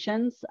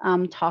conversations,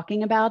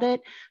 talking about it,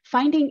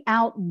 finding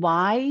out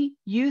why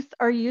youth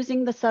are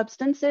using the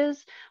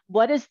substances,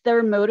 what is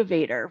their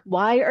motivator?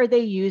 Why are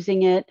they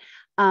using it?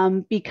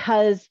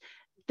 Because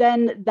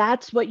then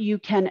that's what you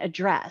can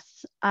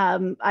address.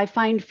 I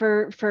find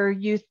for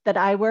youth that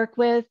I work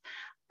with,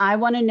 I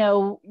want to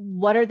know,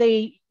 what are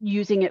they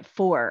using it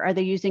for? Are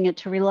they using it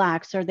to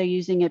relax? Are they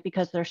using it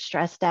because they're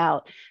stressed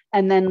out?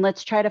 And then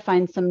let's try to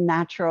find some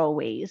natural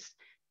ways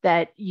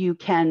that you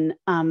can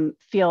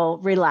feel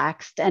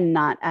relaxed and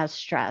not as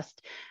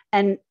stressed.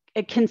 And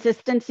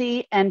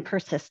consistency and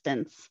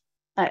persistence.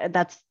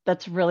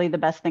 That's really the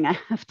best thing I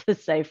have to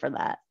say for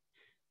that.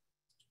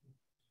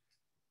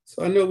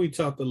 So I know we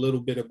talked a little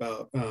bit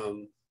about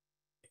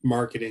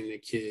marketing to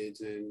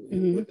kids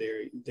and what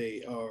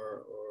they are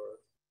or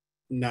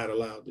not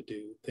allowed to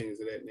do, things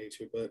of that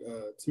nature. But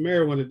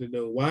Tamara wanted to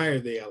know, why are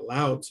they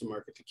allowed to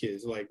market to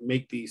kids, like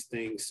make these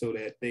things so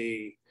that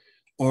they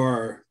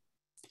are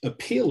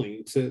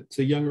appealing to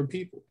younger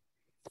people?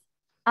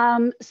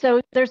 So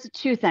there's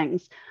two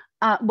things.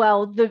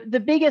 Well, the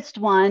biggest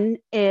one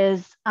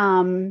is,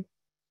 and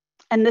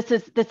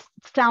this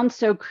sounds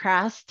so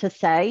crass to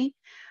say,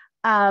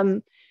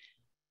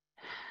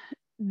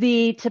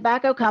 the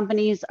tobacco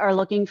companies are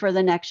looking for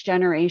the next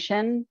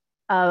generation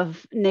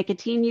of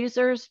nicotine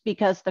users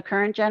because the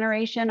current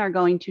generation are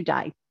going to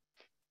die.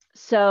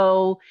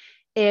 So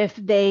if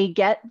they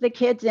get the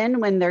kids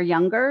in when they're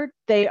younger,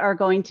 they are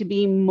going to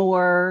be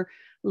more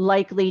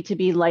likely to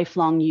be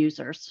lifelong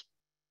users.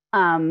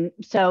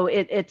 So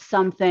it's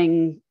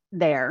something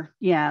there.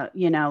 Yeah,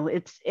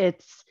 it's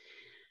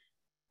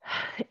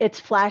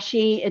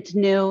flashy, it's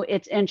new,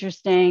 it's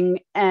interesting,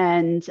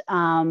 and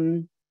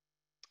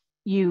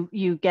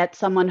you get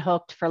someone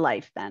hooked for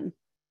life then.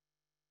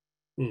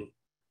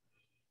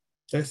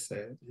 That's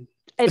sad.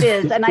 It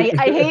is. And I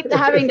hate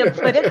having to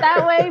put it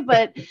that way,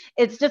 but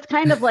it's just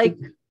kind of like,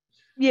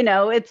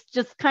 it's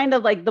just kind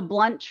of like the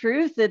blunt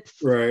truth. It's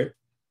right.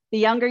 The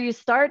younger you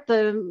start,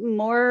 the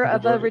more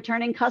of a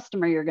returning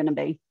customer you're going to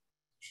be.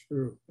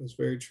 True. That's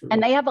very true.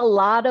 And they have a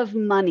lot of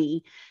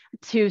money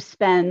to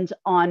spend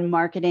on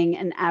marketing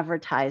and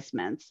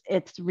advertisements.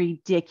 It's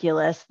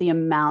ridiculous the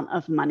amount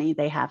of money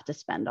they have to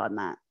spend on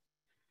that.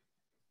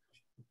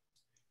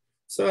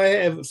 So I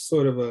have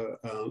sort of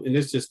and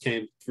this just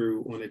came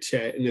through on the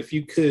chat, and if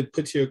you could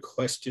put your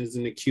questions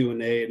in the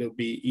Q&A, it'll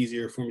be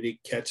easier for me to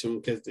catch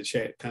them because the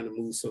chat kind of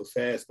moves so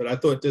fast. But I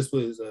thought this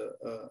was an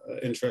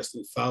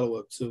interesting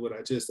follow-up to what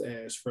I just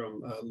asked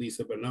from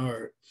Lisa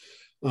Bernard.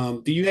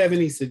 Do you have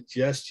any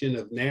suggestion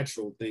of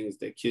natural things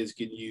that kids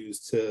can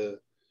use to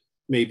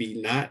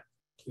maybe not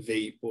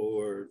vape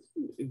or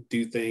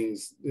do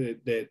things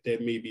that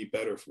may be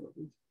better for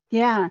them?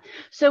 Yeah.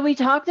 So we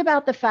talked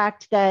about the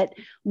fact that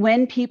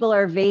when people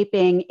are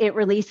vaping, it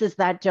releases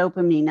that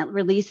dopamine, it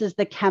releases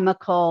the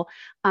chemical,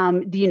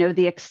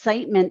 the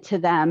excitement to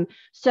them.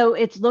 So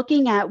it's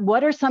looking at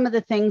what are some of the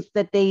things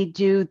that they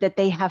do that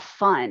they have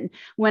fun.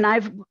 When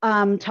I've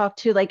talked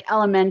to like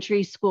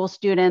elementary school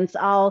students,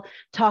 I'll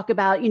talk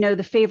about,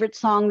 the favorite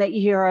song that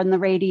you hear on the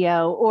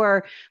radio,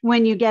 or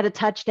when you get a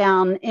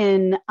touchdown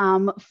in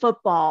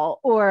football,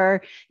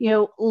 or,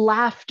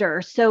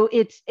 laughter. So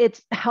it's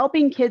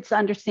helping kids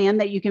understand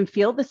that you can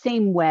feel the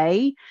same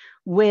way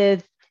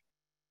with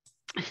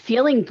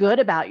feeling good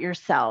about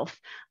yourself.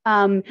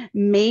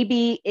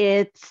 Maybe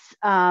it's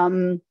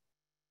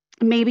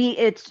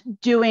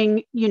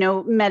doing,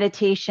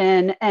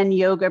 meditation and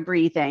yoga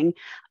breathing.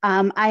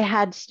 I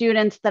had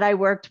students that I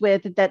worked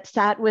with that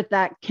sat with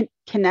that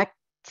connect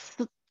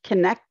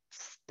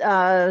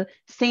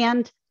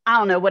sand, I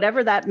don't know,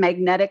 whatever that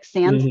magnetic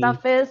sand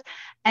stuff is.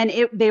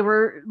 And they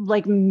were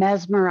like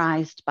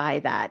mesmerized by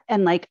that.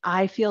 And like,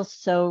 I feel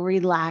so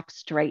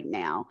relaxed right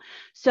now.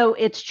 So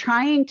it's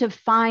trying to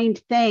find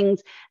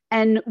things,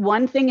 and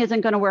one thing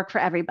isn't going to work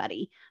for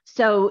everybody.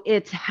 So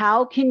it's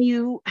how can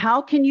you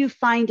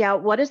find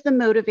out what is the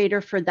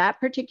motivator for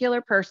that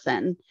particular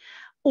person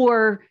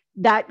or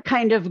that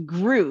kind of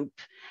group,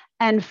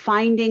 and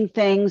finding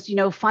things,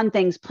 fun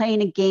things,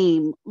 playing a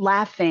game,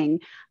 laughing.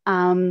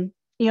 There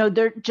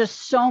are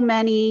just so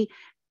many.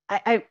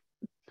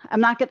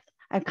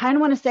 I kind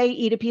of want to say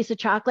eat a piece of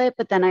chocolate,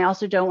 but then I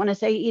also don't want to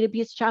say eat a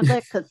piece of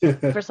chocolate because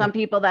for some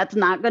people that's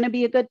not going to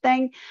be a good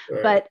thing.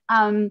 Right.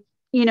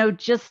 But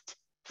just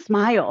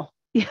smile.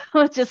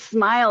 Just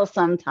smile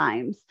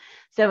sometimes.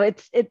 So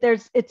it's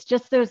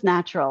just those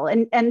natural,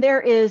 and there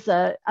is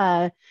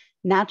a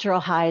Natural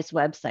Highs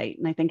website,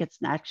 and I think it's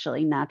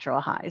actually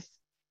Natural Highs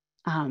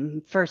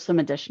for some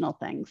additional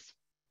things.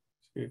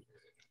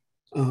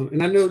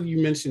 And I know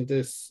you mentioned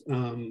this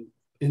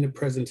in the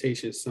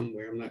presentation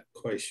somewhere. I'm not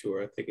quite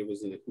sure. I think it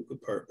was in the hookah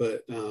part,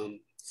 but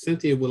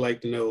Cynthia would like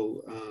to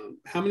know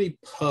how many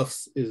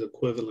puffs is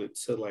equivalent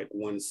to like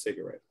one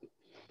cigarette?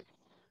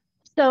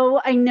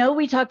 So I know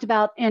we talked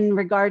about in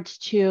regards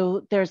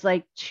to there's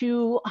like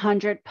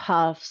 200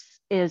 puffs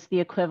is the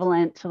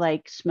equivalent to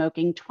like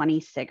smoking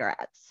 20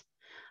 cigarettes.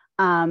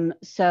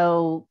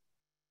 So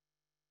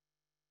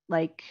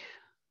like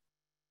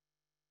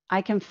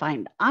I'm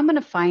going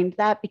to find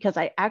that because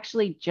I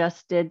actually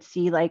just did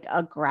see like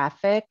a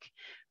graphic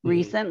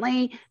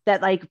recently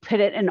that like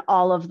put it in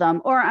all of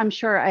them, or I'm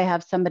sure I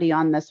have somebody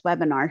on this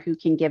webinar who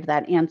can give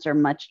that answer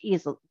much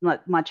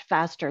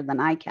faster than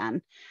I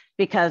can,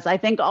 because I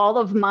think all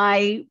of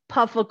my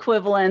puff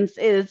equivalence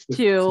is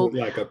to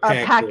like a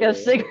pack of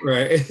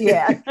cigarettes.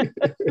 right?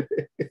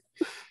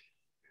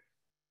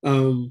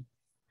 Yeah.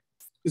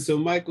 So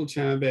Michael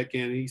chimed back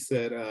in. He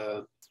said,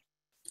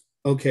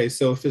 okay,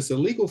 so if it's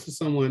illegal for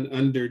someone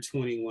under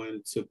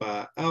 21 to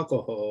buy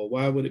alcohol,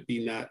 why would it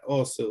be not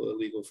also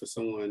illegal for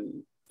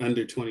someone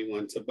under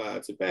 21 to buy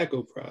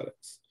tobacco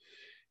products?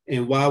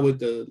 And why would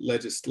the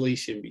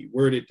legislation be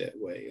worded that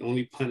way?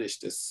 Only punish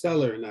the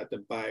seller, not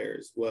the buyer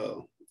as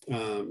well.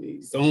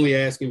 He's only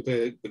asking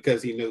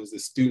because he knows the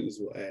students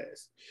will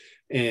ask.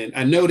 And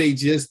I know they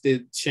just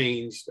did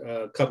change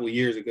a couple of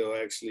years ago,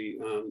 actually,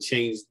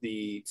 changed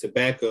the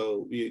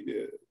tobacco.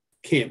 You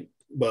can't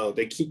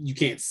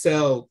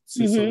sell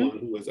to someone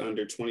who was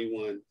under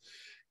 21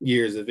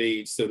 years of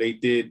age. So they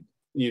did,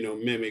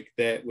 mimic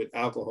that with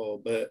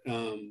alcohol. But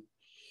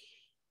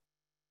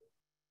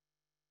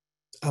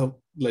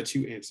I'll let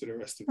you answer the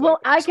rest of that. Well,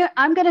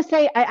 I'm going to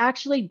say I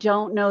actually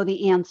don't know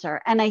the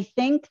answer. And I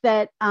think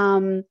that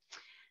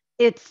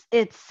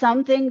it's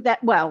something that,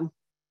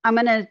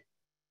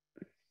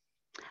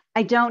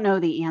 I don't know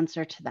the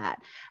answer to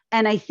that.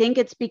 And I think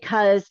it's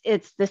because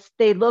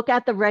they look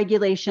at the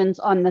regulations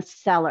on the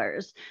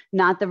sellers,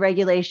 not the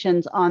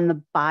regulations on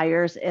the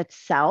buyers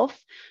itself.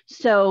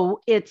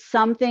 So it's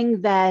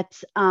something that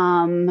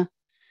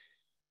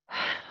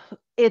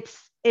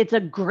it's a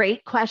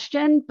great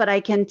question, but I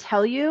can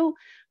tell you,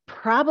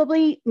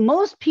 probably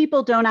most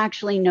people don't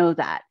actually know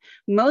that.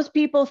 Most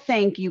people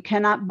think you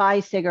cannot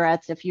buy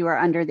cigarettes if you are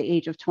under the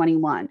age of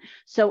 21.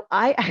 So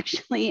I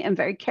actually am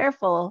very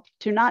careful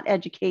to not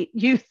educate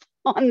youth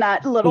on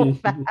that little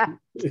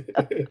fact.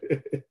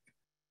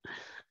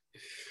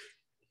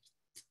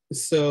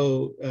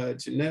 So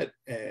Jeanette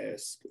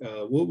asked,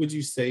 what would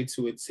you say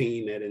to a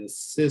teen that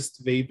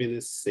insists vaping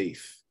is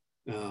safe?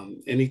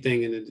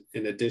 Anything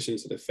in addition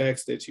to the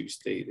facts that you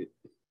stated?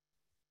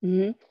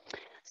 Mm-hmm.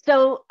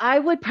 So I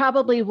would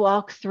probably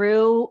walk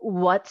through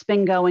what's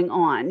been going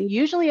on.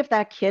 Usually if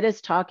that kid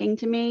is talking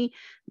to me,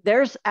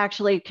 there's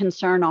actually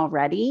concern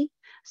already.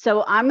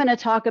 So I'm going to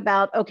talk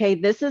about, okay,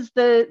 this is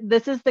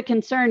the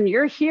concern.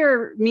 You're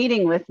here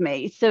meeting with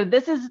me. So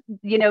this is,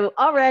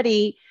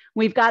 already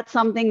we've got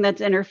something that's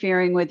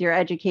interfering with your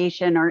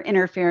education or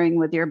interfering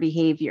with your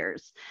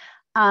behaviors.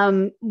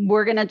 I'm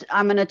going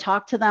to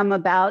talk to them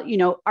about,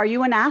 are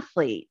you an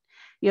athlete?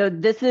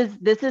 This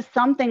is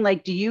something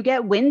like, do you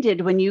get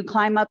winded when you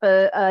climb up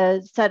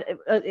a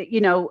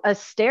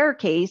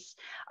staircase?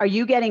 Are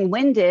you getting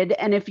winded?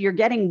 And if you're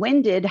getting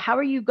winded, how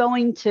are you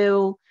going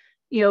to,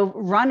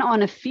 run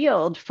on a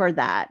field for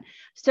that?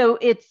 So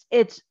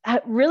it's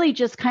really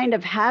just kind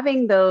of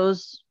having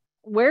those.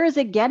 Where is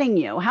it getting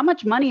you? How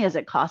much money is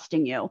it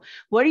costing you?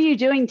 What are you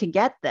doing to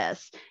get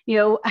this?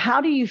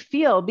 How do you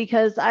feel?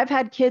 Because I've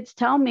had kids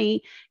tell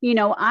me,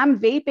 I'm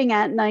vaping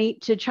at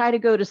night to try to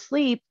go to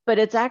sleep, but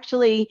it's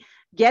actually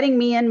getting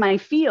me in my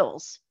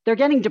feels. They're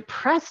getting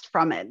depressed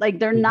from it. Like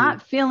they're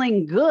not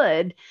feeling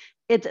good.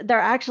 They're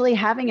actually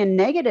having a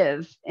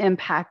negative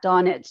impact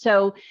on it.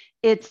 So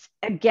it's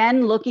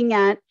again, looking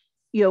at,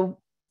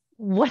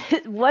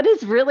 what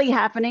is really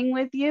happening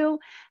with you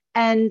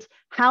and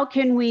how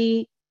can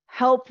we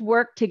help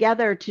work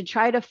together to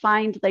try to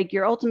find, like,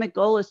 your ultimate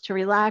goal is to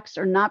relax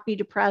or not be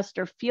depressed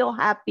or feel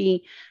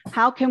happy.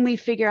 How can we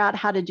figure out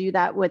how to do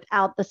that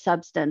without the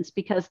substance?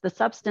 Because the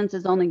substance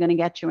is only going to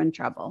get you in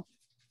trouble.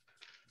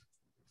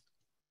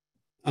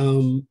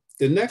 The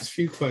next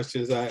few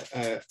questions I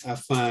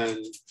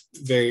find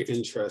very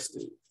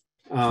interesting.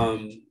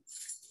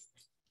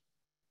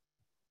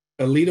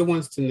 Alita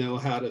wants to know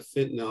how the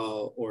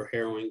fentanyl or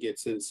heroin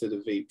gets into the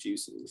vape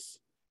juices.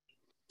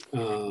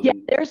 Yeah,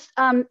 there's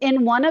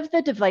in one of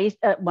the devices,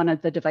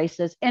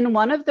 in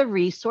one of the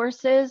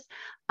resources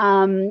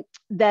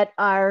that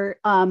are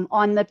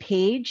on the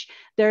page,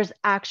 there's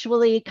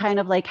actually kind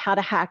of like how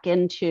to hack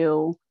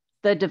into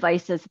the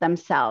devices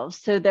themselves.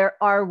 So there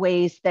are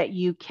ways that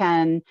you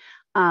can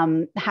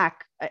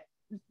hack,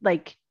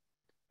 like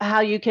how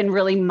you can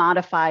really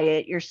modify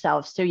it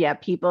yourself. So yeah,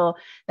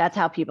 that's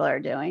how people are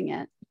doing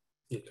it.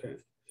 Okay.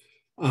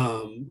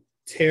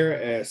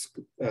 Tara asked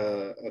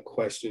a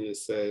question that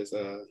says,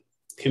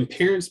 can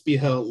parents be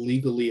held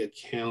legally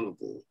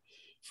accountable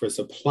for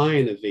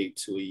supplying a vape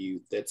to a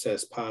youth that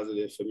tests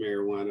positive for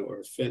marijuana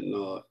or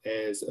fentanyl,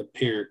 as a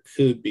parent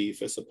could be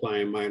for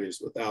supplying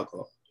minors with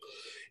alcohol?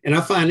 And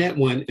I find that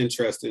one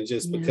interesting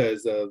just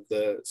because of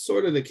the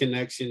sort of the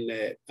connection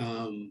that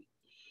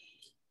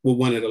with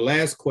one of the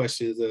last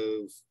questions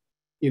of,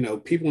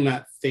 people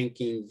not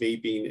thinking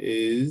vaping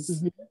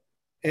is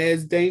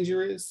as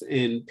dangerous,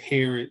 and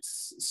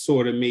parents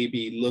sort of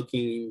maybe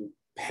looking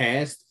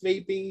past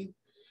vaping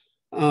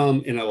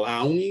and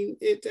allowing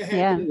it to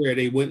happen, where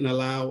they wouldn't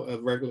allow a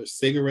regular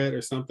cigarette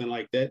or something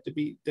like that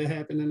to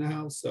happen in the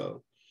house.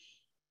 So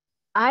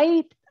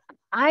I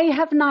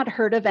have not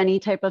heard of any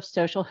type of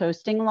social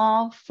hosting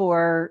law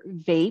for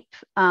vape.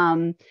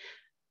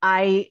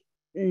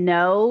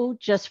 know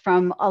just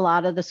from a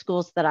lot of the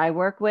schools that I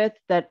work with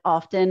that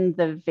often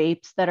the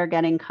vapes that are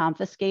getting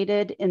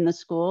confiscated in the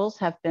schools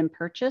have been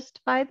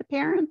purchased by the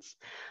parents.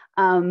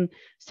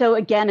 So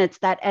again, it's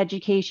that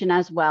education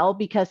as well,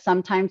 because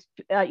sometimes,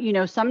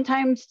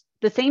 sometimes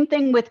the same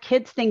thing with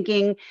kids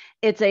thinking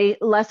it's a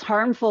less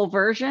harmful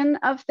version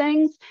of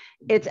things.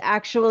 It's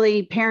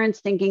actually parents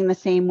thinking the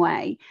same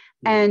way.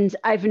 And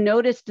I've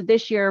noticed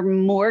this year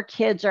more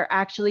kids are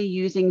actually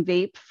using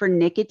vape for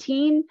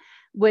nicotine,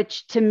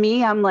 which to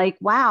me, I'm like,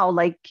 wow,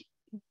 like,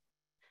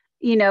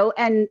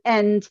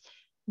 and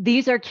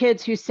these are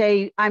kids who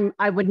say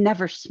I would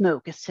never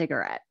smoke a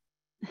cigarette.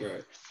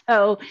 Right.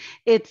 So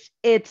it's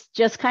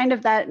just kind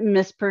of that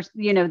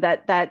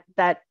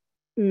that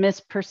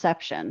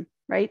misperception,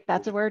 right?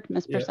 That's a word,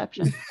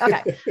 misperception.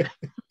 Yeah. Okay.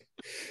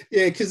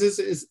 Yeah, because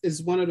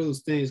it's one of those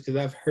things, because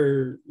I've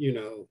heard,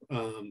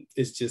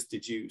 it's just the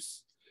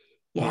juice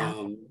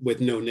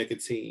with no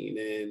nicotine.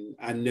 And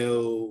I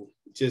know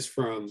just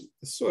from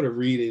sort of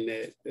reading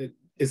that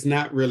it's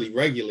not really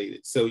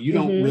regulated. So you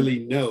don't really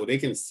know. They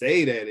can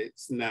say that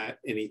it's not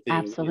anything.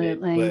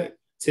 Absolutely. But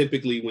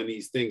typically when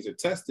these things are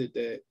tested,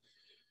 that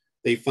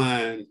they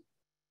find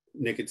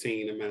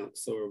nicotine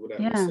amounts or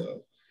whatever. Yeah.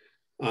 So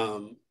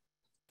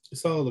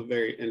it's all a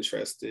very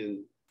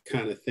interesting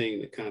kind of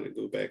thing to kind of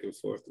go back and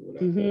forth or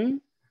whatever.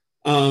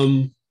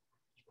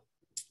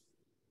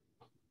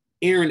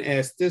 Erin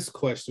asked this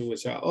question,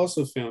 which I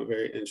also found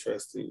very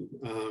interesting.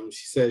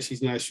 She says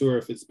she's not sure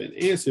if it's been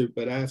answered,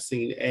 but I've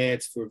seen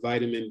ads for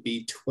vitamin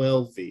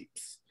B12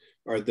 vapes.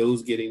 Are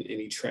those getting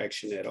any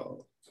traction at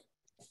all?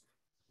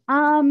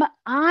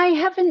 I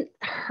haven't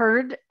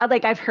heard,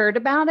 I've heard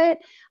about it.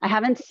 I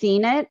haven't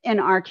seen it in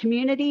our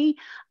community.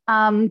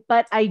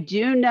 But I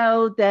do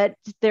know that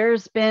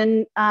there's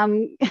been,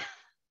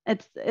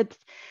 it's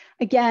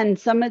again,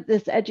 some of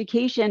this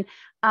education.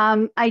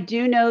 I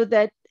do know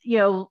that,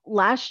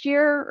 last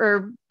year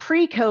or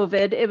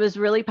pre-COVID, it was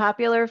really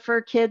popular for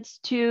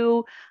kids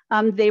to,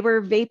 they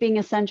were vaping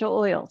essential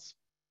oils.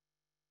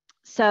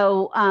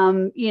 So,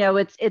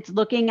 it's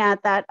looking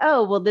at that,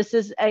 oh, well, this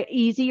is an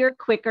easier,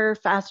 quicker,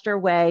 faster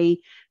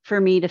way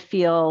for me to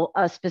feel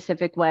a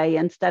specific way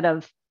instead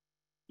of,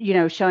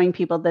 showing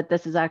people that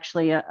this is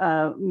actually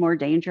a more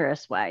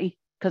dangerous way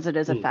because it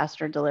is a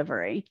faster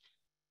delivery.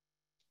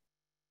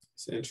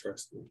 It's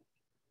interesting.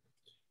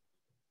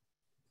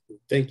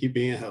 Thank you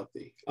being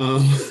healthy.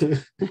 Can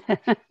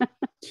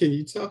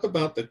you talk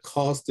about the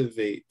cost of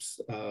vapes?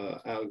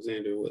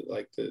 Alexander would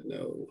like to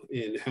know,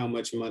 and how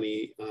much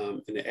money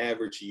an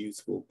average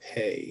youth will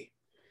pay.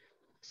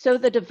 So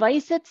the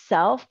device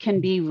itself can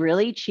be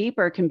really cheap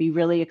or it can be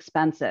really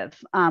expensive.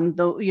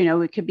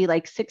 It could be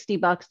like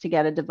 $60 to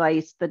get a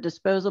device. The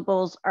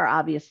disposables are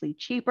obviously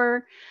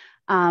cheaper.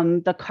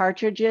 The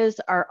cartridges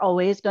are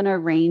always going to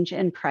range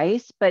in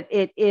price, but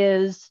it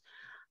is,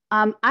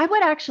 I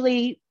would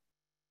actually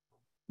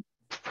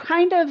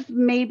kind of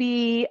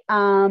maybe,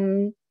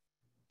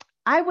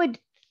 I would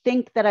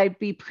think that I'd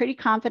be pretty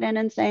confident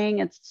in saying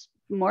it's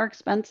more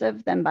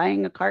expensive than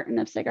buying a carton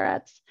of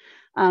cigarettes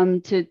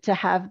to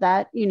have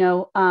that,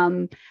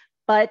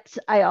 but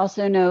I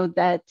also know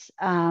that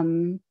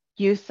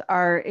youth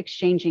are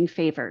exchanging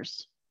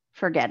favors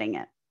for getting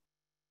it,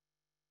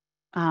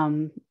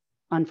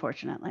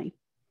 unfortunately.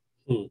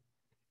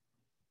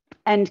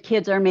 And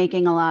kids are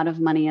making a lot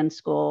of money in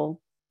school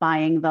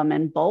buying them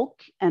in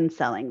bulk and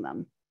selling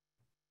them.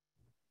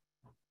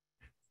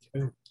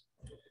 Okay.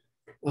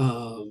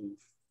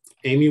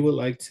 Amy would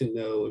like to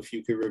know if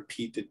you could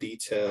repeat the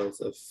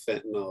details of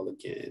fentanyl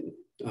again,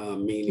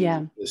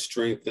 meaning the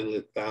strength and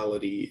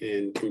lethality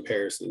in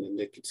comparison to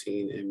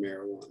nicotine and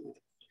marijuana.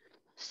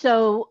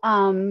 So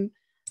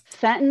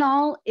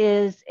fentanyl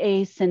is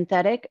a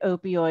synthetic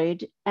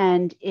opioid,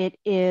 and it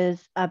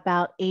is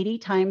about 80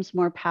 times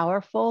more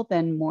powerful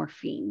than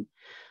morphine.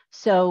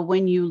 So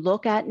when you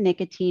look at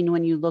nicotine,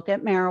 when you look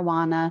at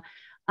marijuana,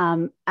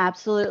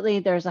 absolutely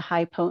there's a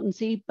high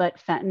potency,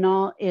 but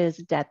fentanyl is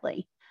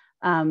deadly.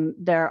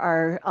 There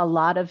are a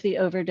lot of the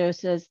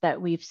overdoses that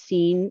we've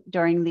seen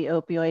during the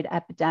opioid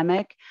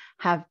epidemic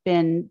have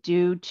been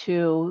due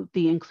to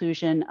the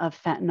inclusion of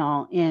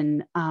fentanyl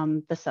in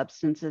the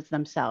substances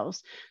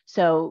themselves.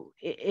 So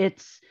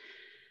it's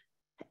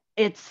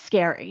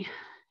scary.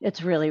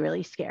 It's really,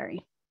 really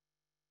scary.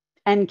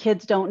 And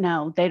kids don't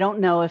know. They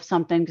don't know if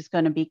something's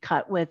going to be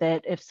cut with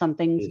it, if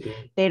something's,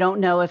 they don't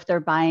know if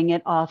they're buying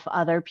it off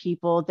other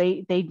people.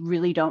 They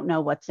really don't know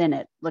what's in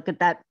it. Look at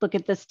that. Look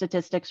at the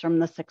statistics from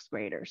the 6th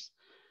graders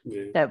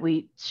that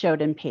we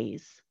showed in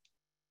PAYS.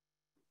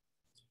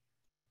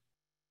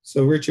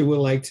 So Richard would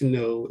like to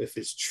know if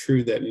it's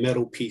true that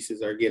metal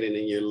pieces are getting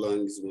in your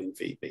lungs when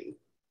vaping.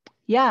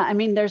 Yeah, I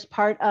mean, there's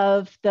part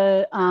of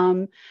the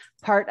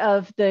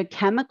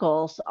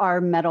chemicals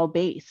are metal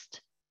based.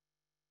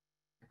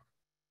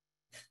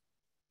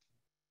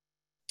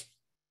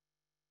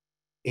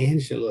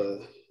 Angela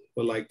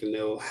would like to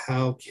know,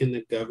 how can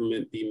the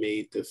government be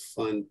made to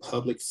fund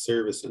public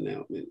service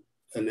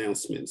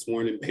announcements,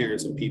 warning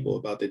parents and people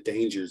about the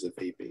dangers of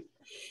vaping?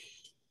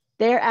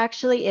 There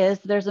actually is.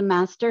 There's a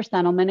master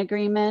settlement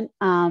agreement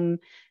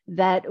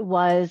that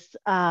was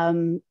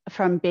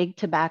from Big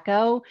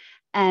Tobacco,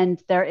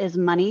 and there is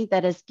money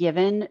that is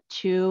given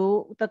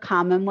to the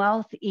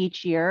Commonwealth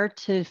each year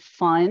to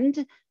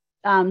fund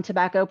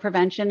tobacco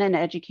prevention and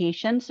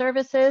education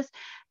services.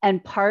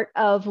 And part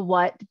of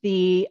what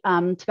the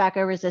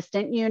tobacco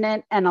resistant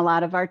unit and a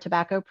lot of our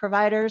tobacco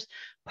providers,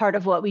 part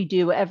of what we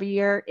do every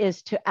year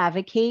is to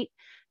advocate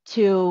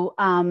to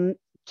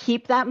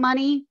keep that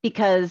money,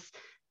 because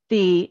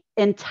the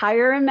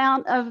entire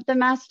amount of the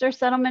master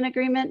settlement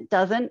agreement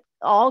doesn't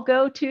all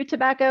go to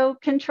tobacco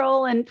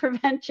control and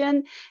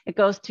prevention. It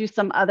goes to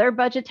some other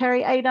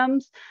budgetary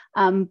items,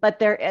 but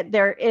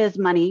there is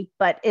money,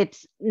 but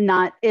it's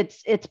not,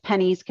 it's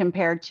pennies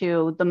compared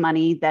to the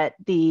money that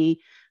the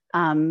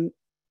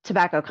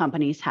tobacco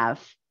companies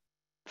have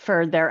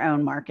for their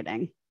own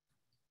marketing.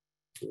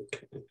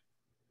 Okay.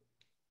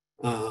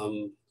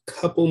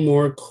 Couple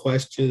more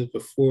questions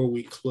before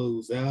we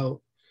close out.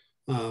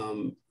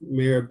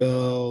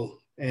 Maribel,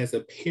 as a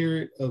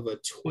parent of a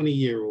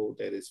 20-year-old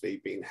that is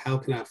vaping, how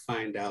can I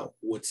find out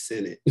what's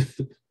in it?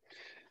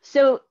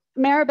 So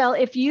Maribel,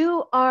 if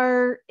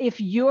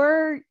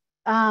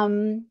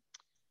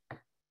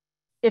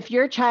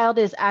your child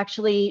is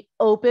actually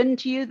open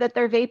to you that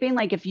they're vaping,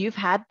 like if you've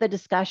had the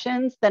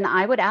discussions, then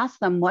I would ask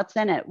them, what's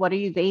in it? What are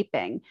you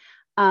vaping?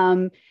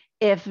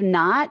 If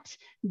not,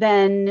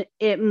 then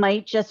it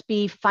might just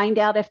be find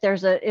out if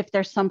there's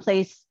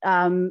someplace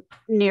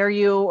near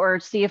you, or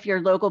see if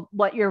your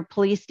what your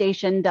police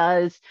station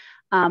does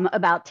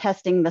about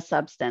testing the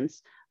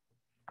substance.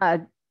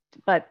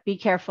 But be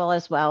careful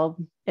as well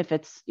if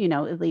it's,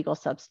 illegal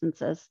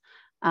substances.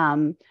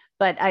 But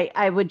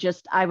I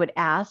would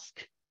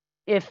ask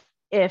if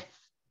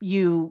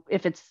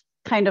it's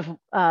kind of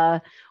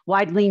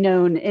widely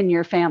known in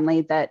your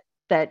family that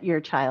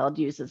your child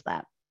uses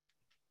that.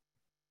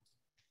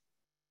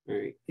 All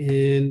right,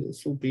 and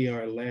this will be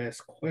our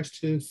last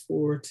question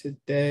for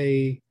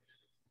today.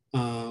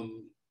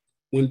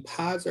 When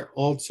pods are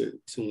altered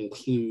to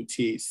include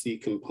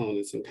THC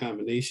components in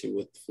combination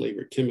with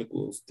flavored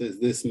chemicals, does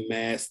this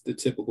mask the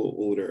typical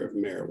odor of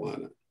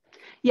marijuana?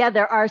 Yeah,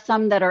 there are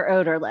some that are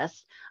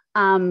odorless.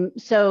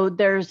 So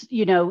there's,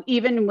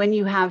 even when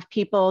you have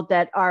people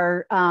that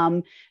are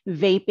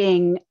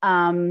vaping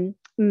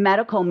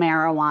medical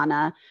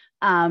marijuana,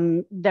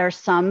 there's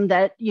some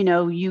that,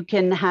 you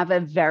can have a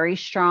very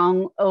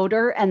strong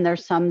odor, and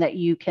there's some that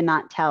you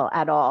cannot tell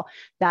at all.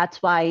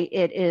 That's why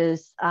it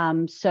is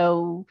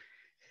so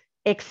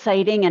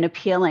exciting and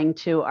appealing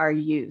to our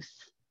youth.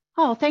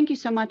 Oh, thank you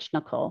so much,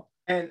 Nicole.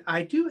 And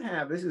I do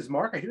have, this is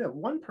Mark, I do have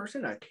one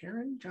person,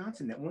 Karen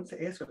Johnson, that wants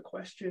to ask a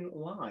question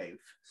live.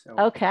 So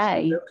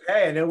okay.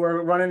 Okay, I know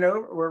we're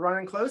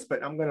running close,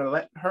 but I'm gonna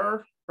let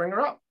her bring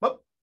her up. Oh,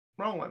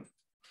 wrong one.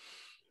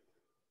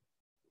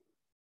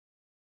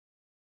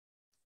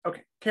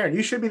 Okay, Karen,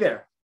 you should be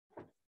there.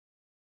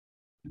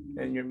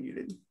 And you're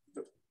muted.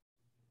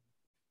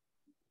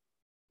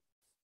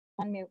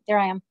 Unmute. There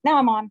I am. Now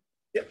I'm on.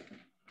 Yep.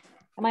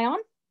 Am I on?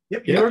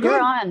 Yep,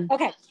 you're on.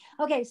 Okay.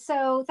 Okay.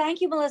 So thank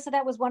you, Melissa.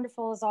 That was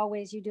wonderful as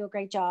always. You do a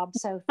great job.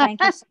 So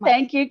thank you so much.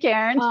 Thank you,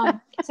 Karen.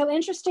 So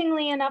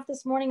interestingly enough,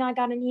 this morning I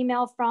got an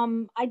email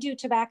from, I do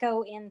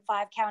tobacco in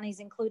 5 counties,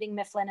 including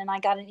Mifflin, and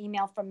I got an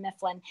email from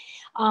Mifflin.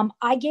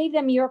 I gave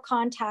them your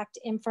contact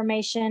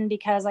information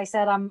because I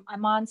said I'm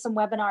on some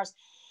webinars.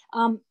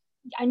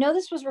 I know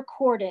this was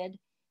recorded.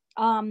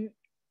 Are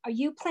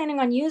you planning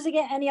on using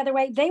it any other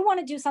way? They want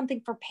to do something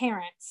for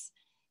parents.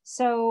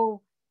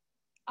 So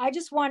I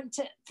just want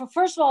to,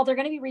 first of all, they're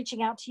going to be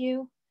reaching out to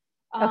you.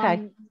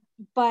 Okay.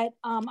 But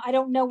I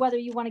don't know whether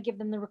you want to give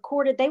them the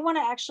recorded. They want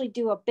to actually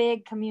do a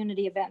big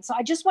community event. So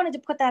I just wanted to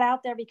put that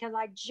out there because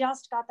I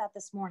just got that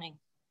this morning.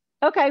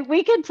 Okay,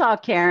 we can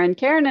talk, Karen.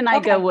 Karen and I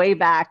go way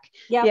back.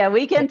 Yep. Yeah,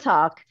 we can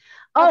talk.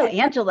 Oh, okay.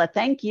 Angela,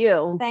 thank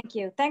you. Thank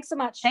you. Thanks so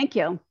much. Thank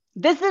you.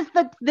 This is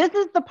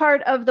the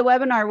part of the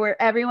webinar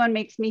where everyone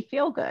makes me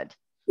feel good.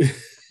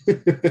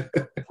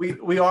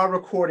 we are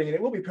recording, and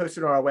it will be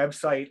posted on our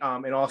website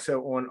and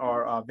also on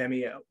our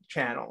Vimeo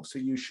channel. So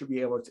you should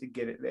be able to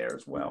get it there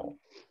as well.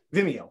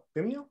 Vimeo?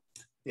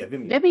 Yeah,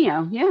 Vimeo.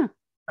 Vimeo, yeah.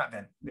 Not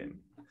Vim.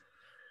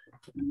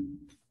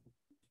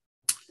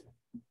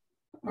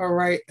 All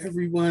right,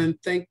 everyone.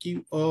 Thank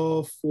you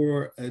all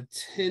for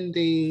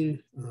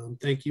attending.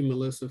 Thank you,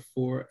 Melissa,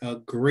 for a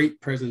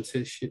great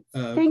presentation.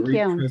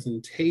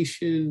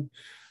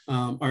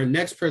 Our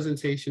next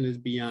presentation is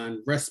Beyond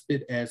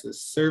Respite as a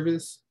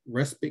Service.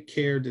 Respite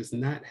care does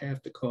not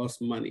have to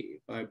cost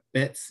money, by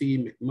Betsy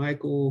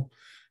McMichael,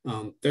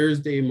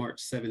 Thursday,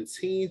 March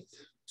 17th,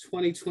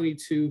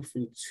 2022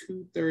 from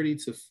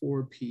 2:30 to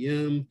 4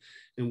 p.m.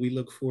 And we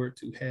look forward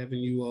to having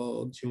you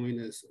all join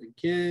us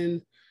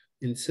again.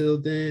 Until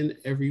then,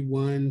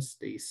 everyone,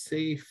 stay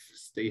safe,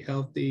 stay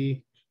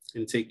healthy,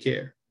 and take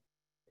care.